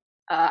Flynn,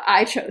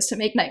 I chose to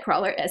make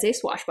Nightcrawler as a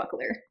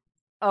swashbuckler.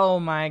 Oh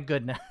my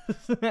goodness.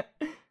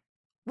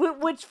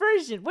 Which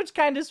version? Which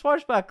kind of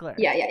swashbuckler?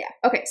 Yeah.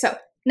 Okay, so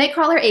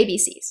Nightcrawler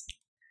ABCs.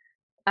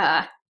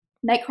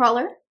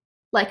 Nightcrawler,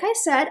 like I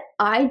said,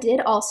 I did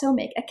also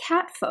make a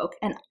catfolk,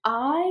 and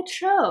I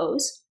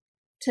chose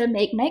to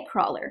make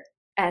Nightcrawler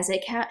as a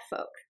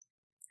catfolk.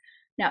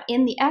 Now,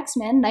 in the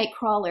X-Men,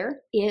 Nightcrawler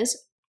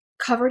is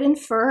covered in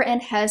fur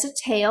and has a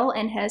tail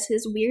and has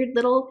his weird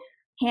little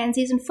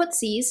handsies and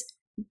footsies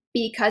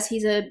because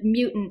he's a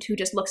mutant who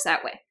just looks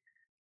that way.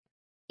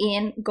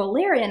 In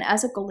Golarion,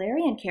 as a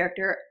Golarion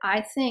character,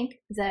 I think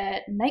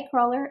that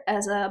Nightcrawler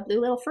as a blue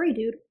little furry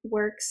dude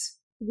works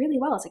really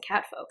well as a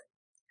catfolk.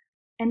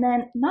 And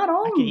then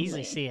I can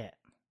easily see it.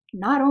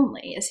 Not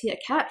only is he a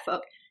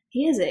catfolk,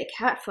 he is a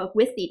catfolk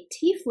with the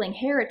tiefling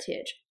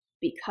heritage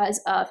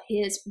because of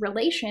his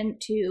relation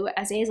to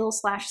Azazel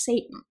 /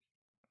 Satan.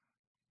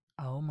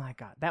 Oh my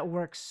god, that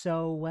works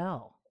so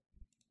well.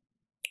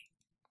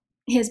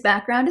 His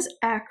background is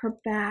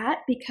acrobat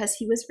because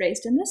he was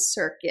raised in the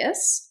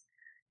circus.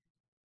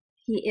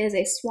 He is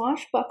a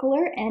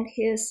swashbuckler, and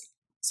his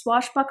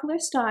swashbuckler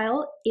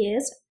style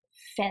is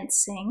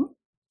fencing,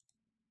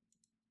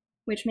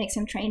 which makes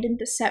him trained in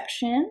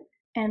deception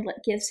and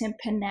gives him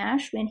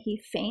panache when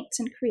he feints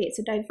and creates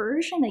a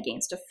diversion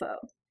against a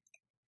foe.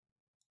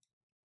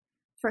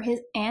 For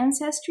his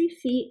ancestry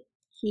feat,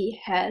 he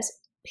has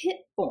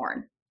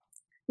Pitborn,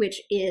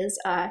 which is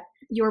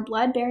your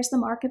blood bears the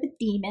mark of a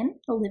demon,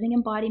 a living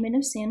embodiment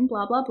of sin,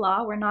 blah, blah,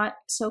 blah. We're not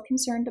so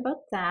concerned about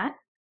that.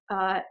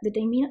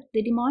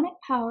 The demonic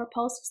power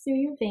pulses through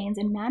your veins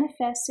and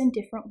manifests in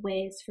different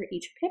ways for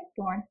each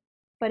Pitborn,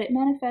 but it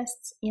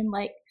manifests in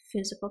like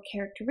physical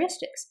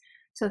characteristics.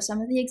 So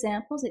some of the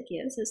examples it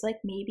gives is like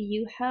maybe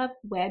you have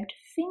webbed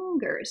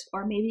fingers,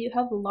 or maybe you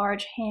have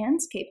large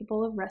hands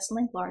capable of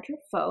wrestling larger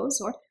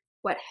foes, or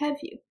what have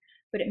you.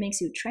 But it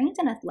makes you trained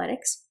in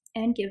athletics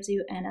and gives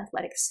you an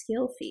athletic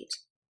skill feat.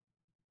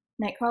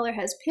 Nightcrawler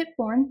has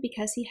Pitborn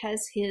because he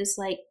has his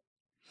like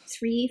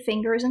 3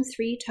 fingers and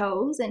 3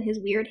 toes and his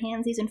weird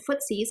handsies and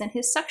footsies and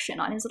his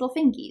suction on his little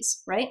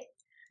fingies, right?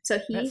 So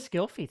that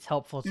skill feat's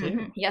helpful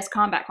too. He has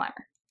Combat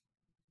Climber.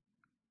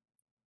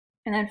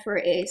 And then for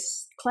a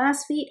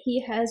class feat,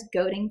 he has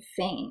Goading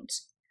Feint,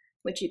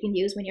 which you can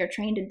use when you're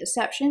trained in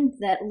deception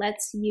that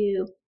lets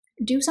you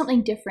do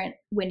something different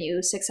when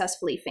you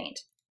successfully feint.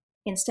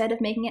 Instead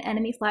of making an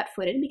enemy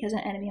flat-footed, because an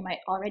enemy might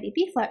already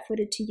be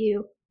flat-footed to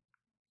you,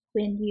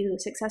 when you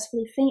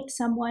successfully feint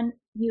someone,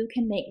 you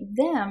can make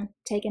them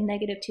take a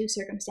 -2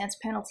 circumstance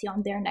penalty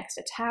on their next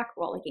attack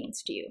roll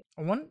against you.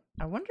 I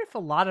wonder if a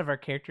lot of our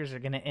characters are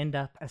going to end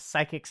up as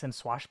psychics and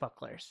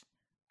swashbucklers.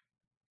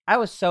 I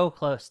was so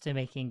close to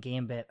making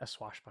Gambit a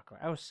swashbuckler.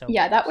 I was so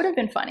Yeah, close. that would have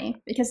been funny,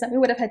 because then we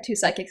would have had 2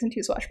 psychics and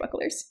 2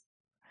 swashbucklers.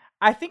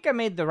 I think I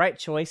made the right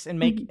choice in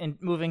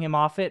moving him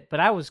off it, but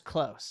I was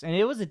close, and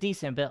it was a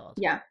decent build.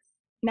 Yeah.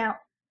 Now,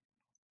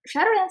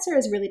 Shadow Dancer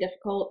is really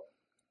difficult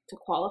to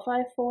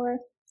qualify for,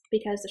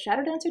 because the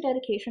Shadow Dancer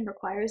dedication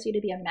requires you to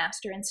be a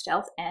master in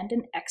stealth and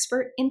an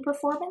expert in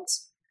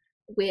performance,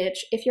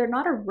 which, if you're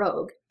not a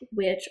rogue,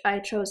 which I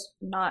chose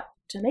not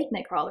to make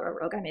Nightcrawler a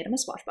rogue, I made him a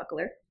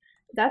swashbuckler,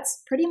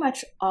 that's pretty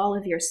much all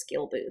of your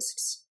skill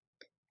boosts.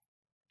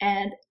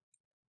 And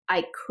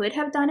I could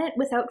have done it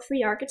without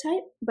free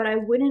archetype, but I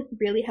wouldn't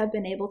really have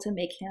been able to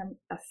make him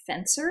a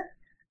fencer.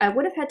 I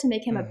would have had to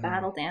make him a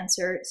battle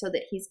dancer so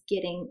that he's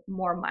getting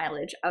more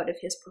mileage out of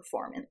his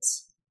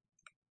performance.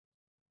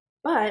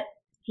 But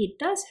he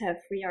does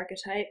have free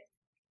archetype.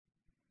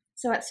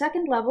 So at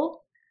 2nd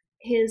level,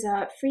 his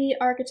free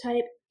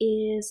archetype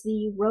is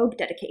the rogue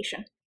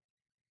dedication.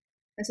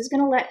 This is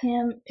going to let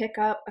him pick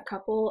up a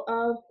couple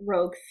of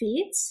rogue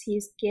feats.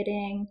 He's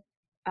getting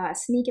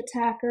sneak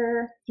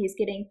attacker. He's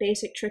getting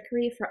basic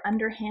trickery for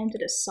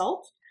underhanded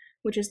assault,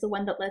 which is the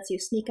one that lets you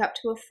sneak up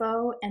to a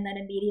foe and then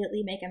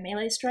immediately make a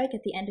melee strike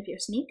at the end of your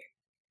sneak.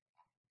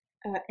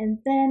 And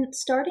then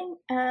starting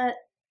at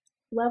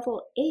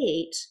level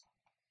 8,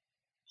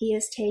 he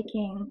is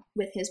taking,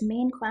 with his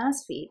main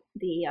class feat,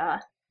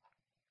 the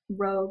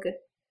rogue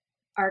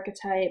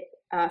archetype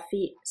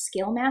feat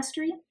skill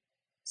mastery,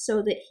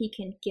 so that he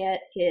can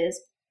get his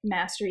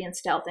mastery in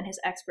stealth and his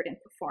expert in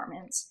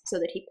performance, so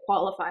that he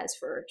qualifies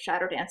for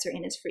Shadow Dancer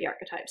in his free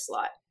archetype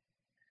slot.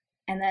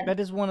 And then that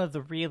is one of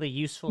the really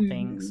useful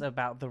things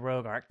about the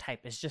rogue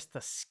archetype, is just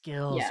the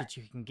skills that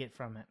you can get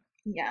from it.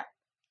 Yeah.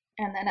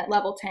 And then at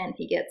level 10,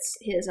 he gets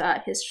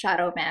his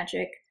shadow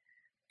magic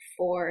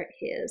for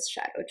his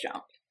shadow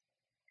jump.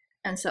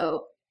 And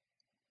so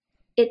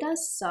it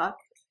does suck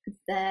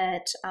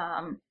that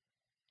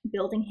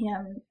building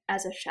him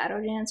as a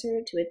shadow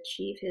dancer to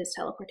achieve his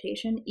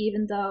teleportation,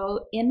 even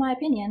though, in my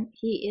opinion,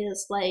 he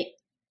is like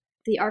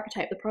the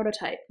archetype, the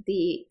prototype,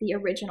 the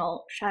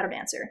original shadow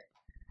dancer.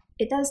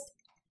 It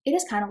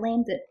is kind of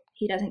lame that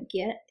he doesn't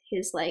get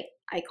his like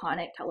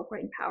iconic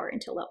teleporting power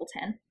until level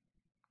 10.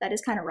 That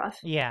is kind of rough.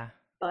 Yeah.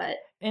 But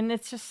and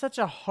it's just such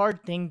a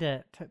hard thing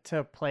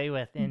to play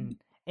with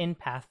in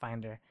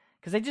Pathfinder,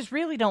 because they just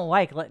really don't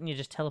like letting you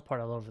just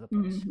teleport all over the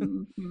place.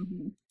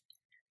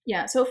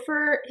 Yeah, so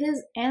for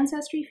his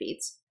ancestry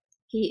feats,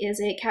 he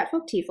is a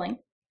catfolk tiefling.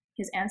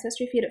 His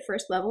ancestry feat at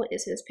 1st level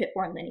is his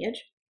pitborn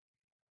lineage.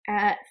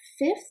 At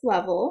 5th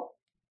level,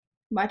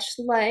 much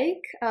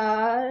like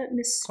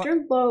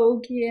Mr.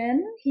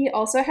 Logan, he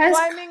also has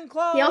climbing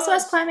claws. He also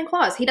has climbing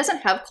claws. He doesn't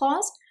have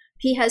claws.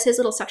 He has his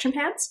little suction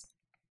pads,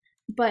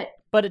 but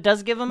it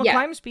does give him a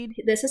climb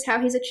speed. This is how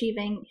he's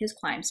achieving his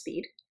climb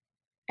speed.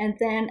 And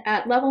then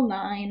at level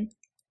 9,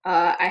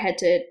 I had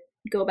to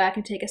go back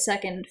and take a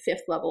second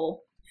 5th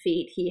level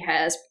feat. He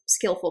has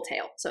skillful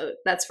tail, so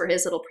that's for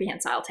his little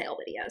prehensile tail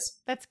that he has.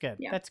 That's good.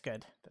 Yeah. That's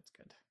good.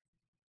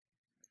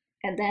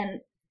 And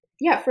then,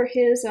 for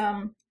his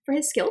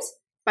skills,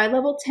 by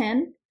level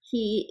 10,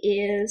 he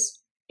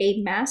is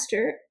a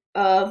master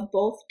of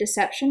both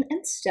deception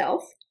and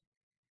stealth.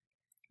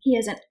 He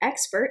is an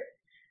expert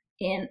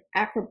in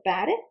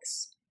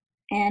acrobatics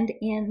and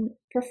in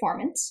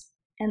performance.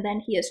 And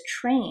then he is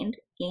trained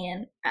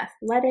in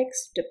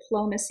athletics,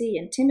 diplomacy,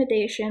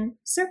 intimidation,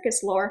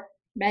 circus lore,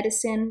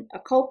 medicine,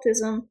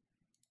 occultism,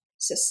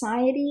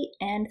 society,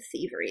 and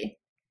thievery.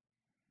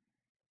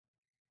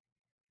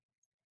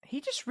 He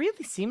just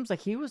really seems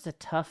like he was a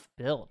tough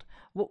build.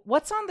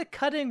 What's on the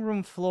cutting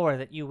room floor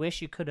that you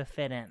wish you could have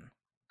fit in?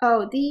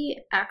 Oh, the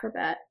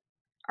acrobat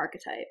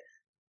archetype.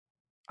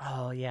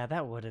 Oh, yeah,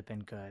 that would have been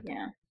good.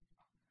 Yeah.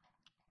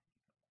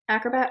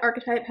 Acrobat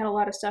archetype had a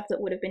lot of stuff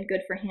that would have been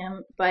good for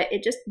him, but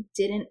it just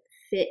didn't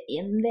fit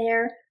in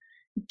there,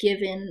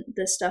 given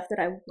the stuff that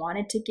I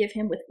wanted to give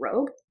him with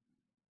Rogue.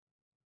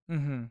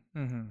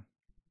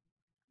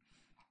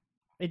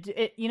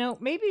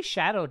 Maybe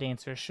Shadow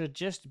Dancer should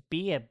just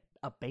be a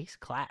base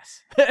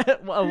class,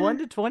 a 1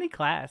 to 20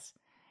 class.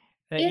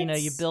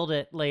 That you build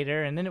it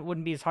later, and then it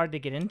wouldn't be as hard to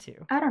get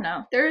into. I don't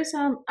know. There's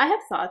I have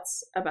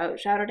thoughts about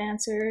Shadow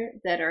Dancer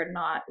that are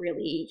not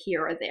really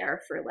here or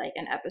there for like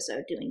an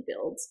episode doing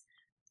builds,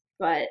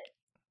 but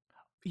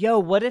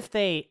what if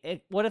they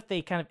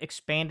kind of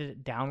expanded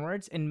it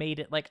downwards and made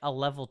it like a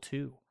level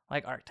 2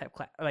 like archetype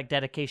class, like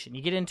dedication?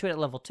 You get into it at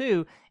level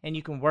 2, and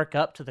you can work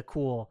up to the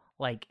cool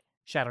like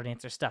Shadow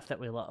Dancer stuff that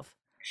we love.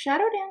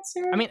 Shadow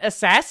Dancer. I mean,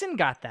 Assassin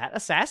got that.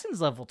 Assassin's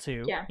level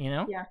 2. Yeah.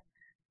 Yeah.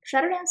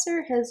 Shadow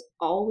Dancer has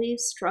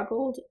always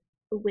struggled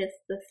with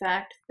the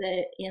fact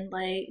that in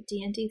like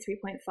D&D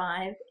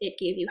 3.5, it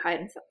gave you hide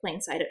in plain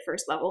sight at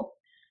 1st level.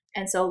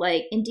 And so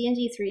like in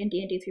D&D 3 and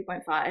D&D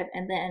 3.5,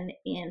 and then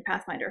in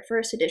Pathfinder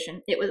 1st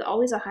edition, it was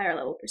always a higher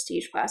level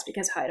prestige class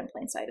because hide in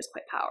plain sight is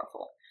quite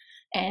powerful.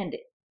 And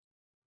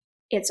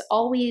it's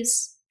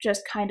always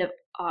just kind of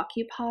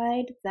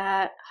occupied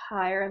that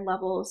higher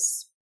level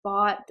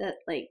spot that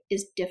like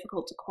is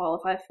difficult to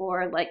qualify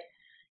for. Like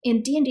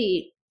in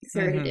D&D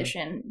third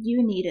edition,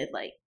 you needed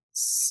like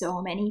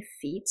so many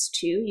feats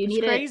too. You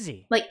needed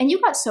crazy. Like, and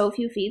you got so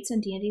few feats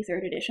in D&D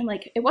third edition.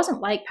 Like it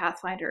wasn't like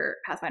Pathfinder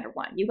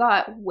 1. You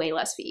got way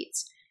less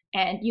feats.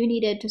 And you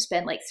needed to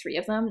spend like 3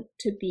 of them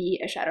to be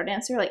a Shadow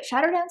Dancer. Like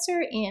Shadow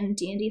Dancer in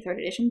D&D third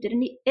edition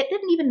didn't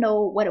even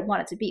know what it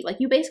wanted to be. Like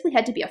you basically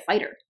had to be a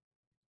fighter.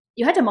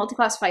 You had to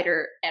multiclass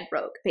fighter and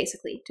rogue,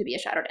 basically, to be a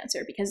Shadow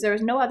Dancer, because there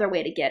was no other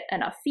way to get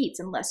enough feats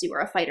unless you were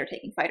a fighter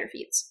taking fighter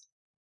feats.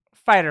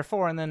 Fighter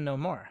 4 and then no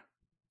more.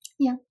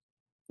 Yeah.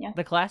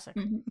 The classic.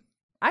 Mm-hmm.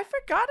 I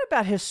forgot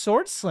about his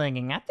sword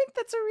slinging. I think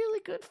that's a really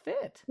good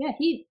fit. Yeah,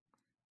 he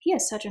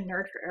is such a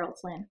nerd for Errol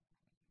Flynn.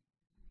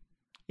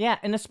 Yeah,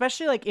 and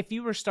especially like if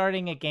you were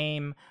starting a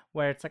game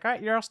where it's like, all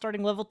right, you're all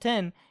starting level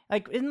 10.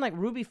 Like in like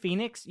Ruby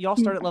Phoenix, you all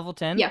start at level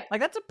 10. Yeah. Like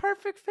that's a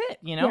perfect fit,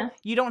 you know? Yeah.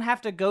 You don't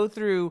have to go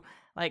through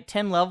like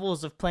 10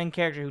 levels of playing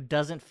character who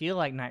doesn't feel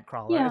like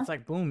Nightcrawler. Yeah. It's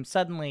like, boom,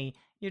 suddenly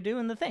you're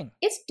doing the thing.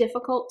 It's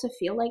difficult to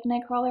feel like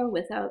Nightcrawler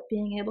without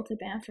being able to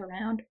bamf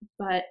around,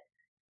 but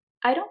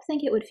I don't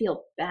think it would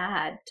feel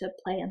bad to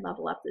play and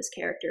level up this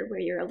character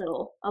where you're a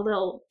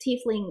little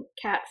tiefling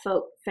cat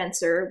folk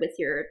fencer with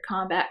your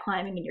combat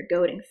climbing and your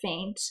goading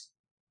feint.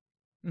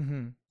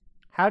 Mm-hmm.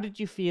 How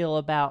did you feel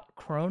about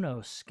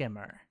Chrono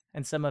Skimmer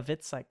and some of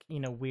its like,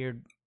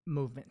 weird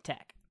movement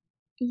tech?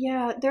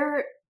 Yeah,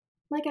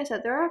 like I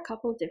said, there are a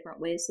couple different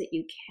ways that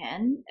you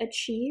can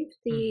achieve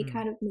the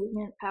kind of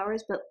movement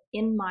powers, but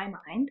in my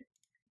mind,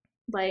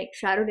 like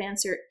Shadow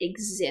Dancer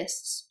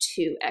exists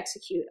to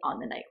execute on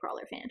the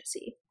Nightcrawler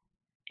fantasy.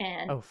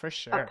 And for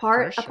sure. A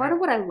part of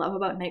what I love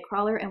about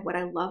Nightcrawler and what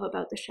I love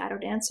about the Shadow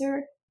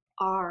Dancer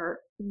are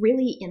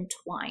really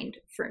entwined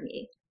for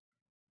me.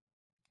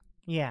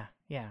 Yeah.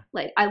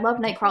 Like I love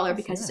Nightcrawler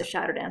because it's a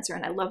Shadow Dancer,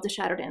 and I love the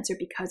Shadow Dancer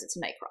because it's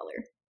a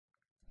Nightcrawler.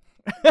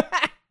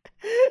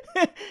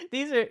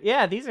 These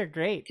are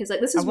great. Because like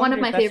this is one of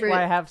my favorite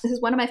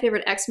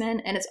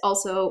X-Men, and it's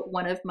also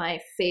one of my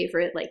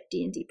favorite like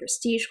D&D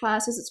prestige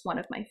classes. It's one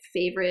of my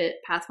favorite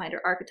Pathfinder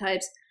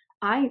archetypes.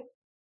 I'm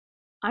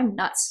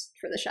nuts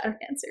for the Shadow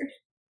Dancer.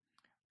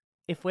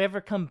 If we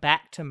ever come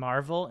back to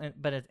Marvel,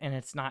 but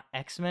it's not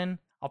X-Men,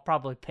 I'll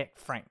probably pick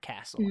Frank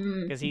Castle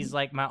because he's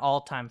like my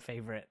all-time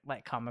favorite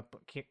like comic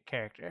book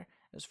character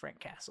is Frank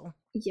Castle.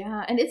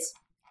 Yeah, and it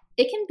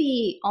can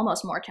be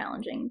almost more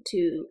challenging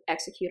to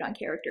execute on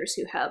characters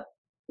who have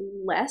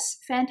less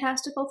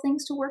fantastical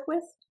things to work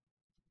with.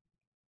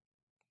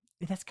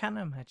 That's kind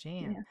of my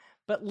jam. Yeah.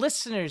 But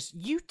listeners,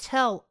 you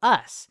tell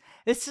us.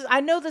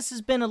 I know this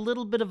has been a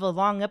little bit of a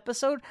long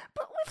episode,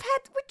 but we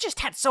just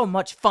had so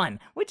much fun.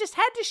 We just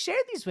had to share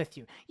these with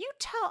you. You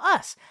tell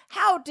us,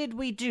 how did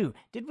we do?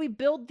 Did we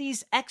build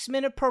these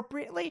X-Men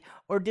appropriately,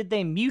 or did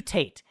they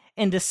mutate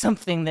into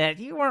something that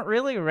you weren't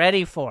really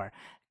ready for?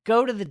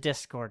 Go to the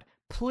Discord.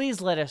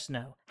 Please let us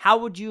know. How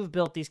would you have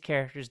built these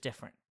characters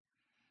different?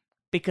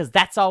 Because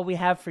that's all we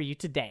have for you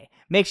today.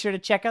 Make sure to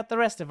check out the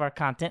rest of our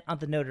content on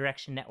the No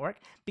Direction Network,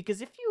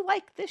 because if you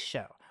like this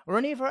show or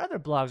any of our other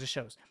blogs or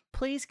shows,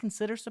 please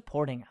consider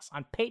supporting us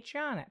on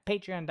Patreon at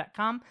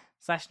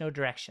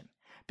patreon.com/NoDirection,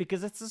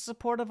 because it's the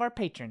support of our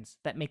patrons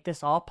that make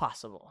this all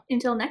possible.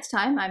 Until next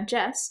time, I'm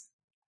Jess.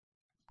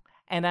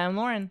 And I'm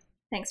Lauren.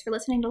 Thanks for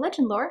listening to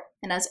Legend Lore,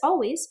 and as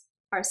always,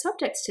 our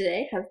subjects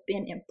today have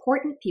been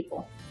important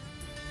people.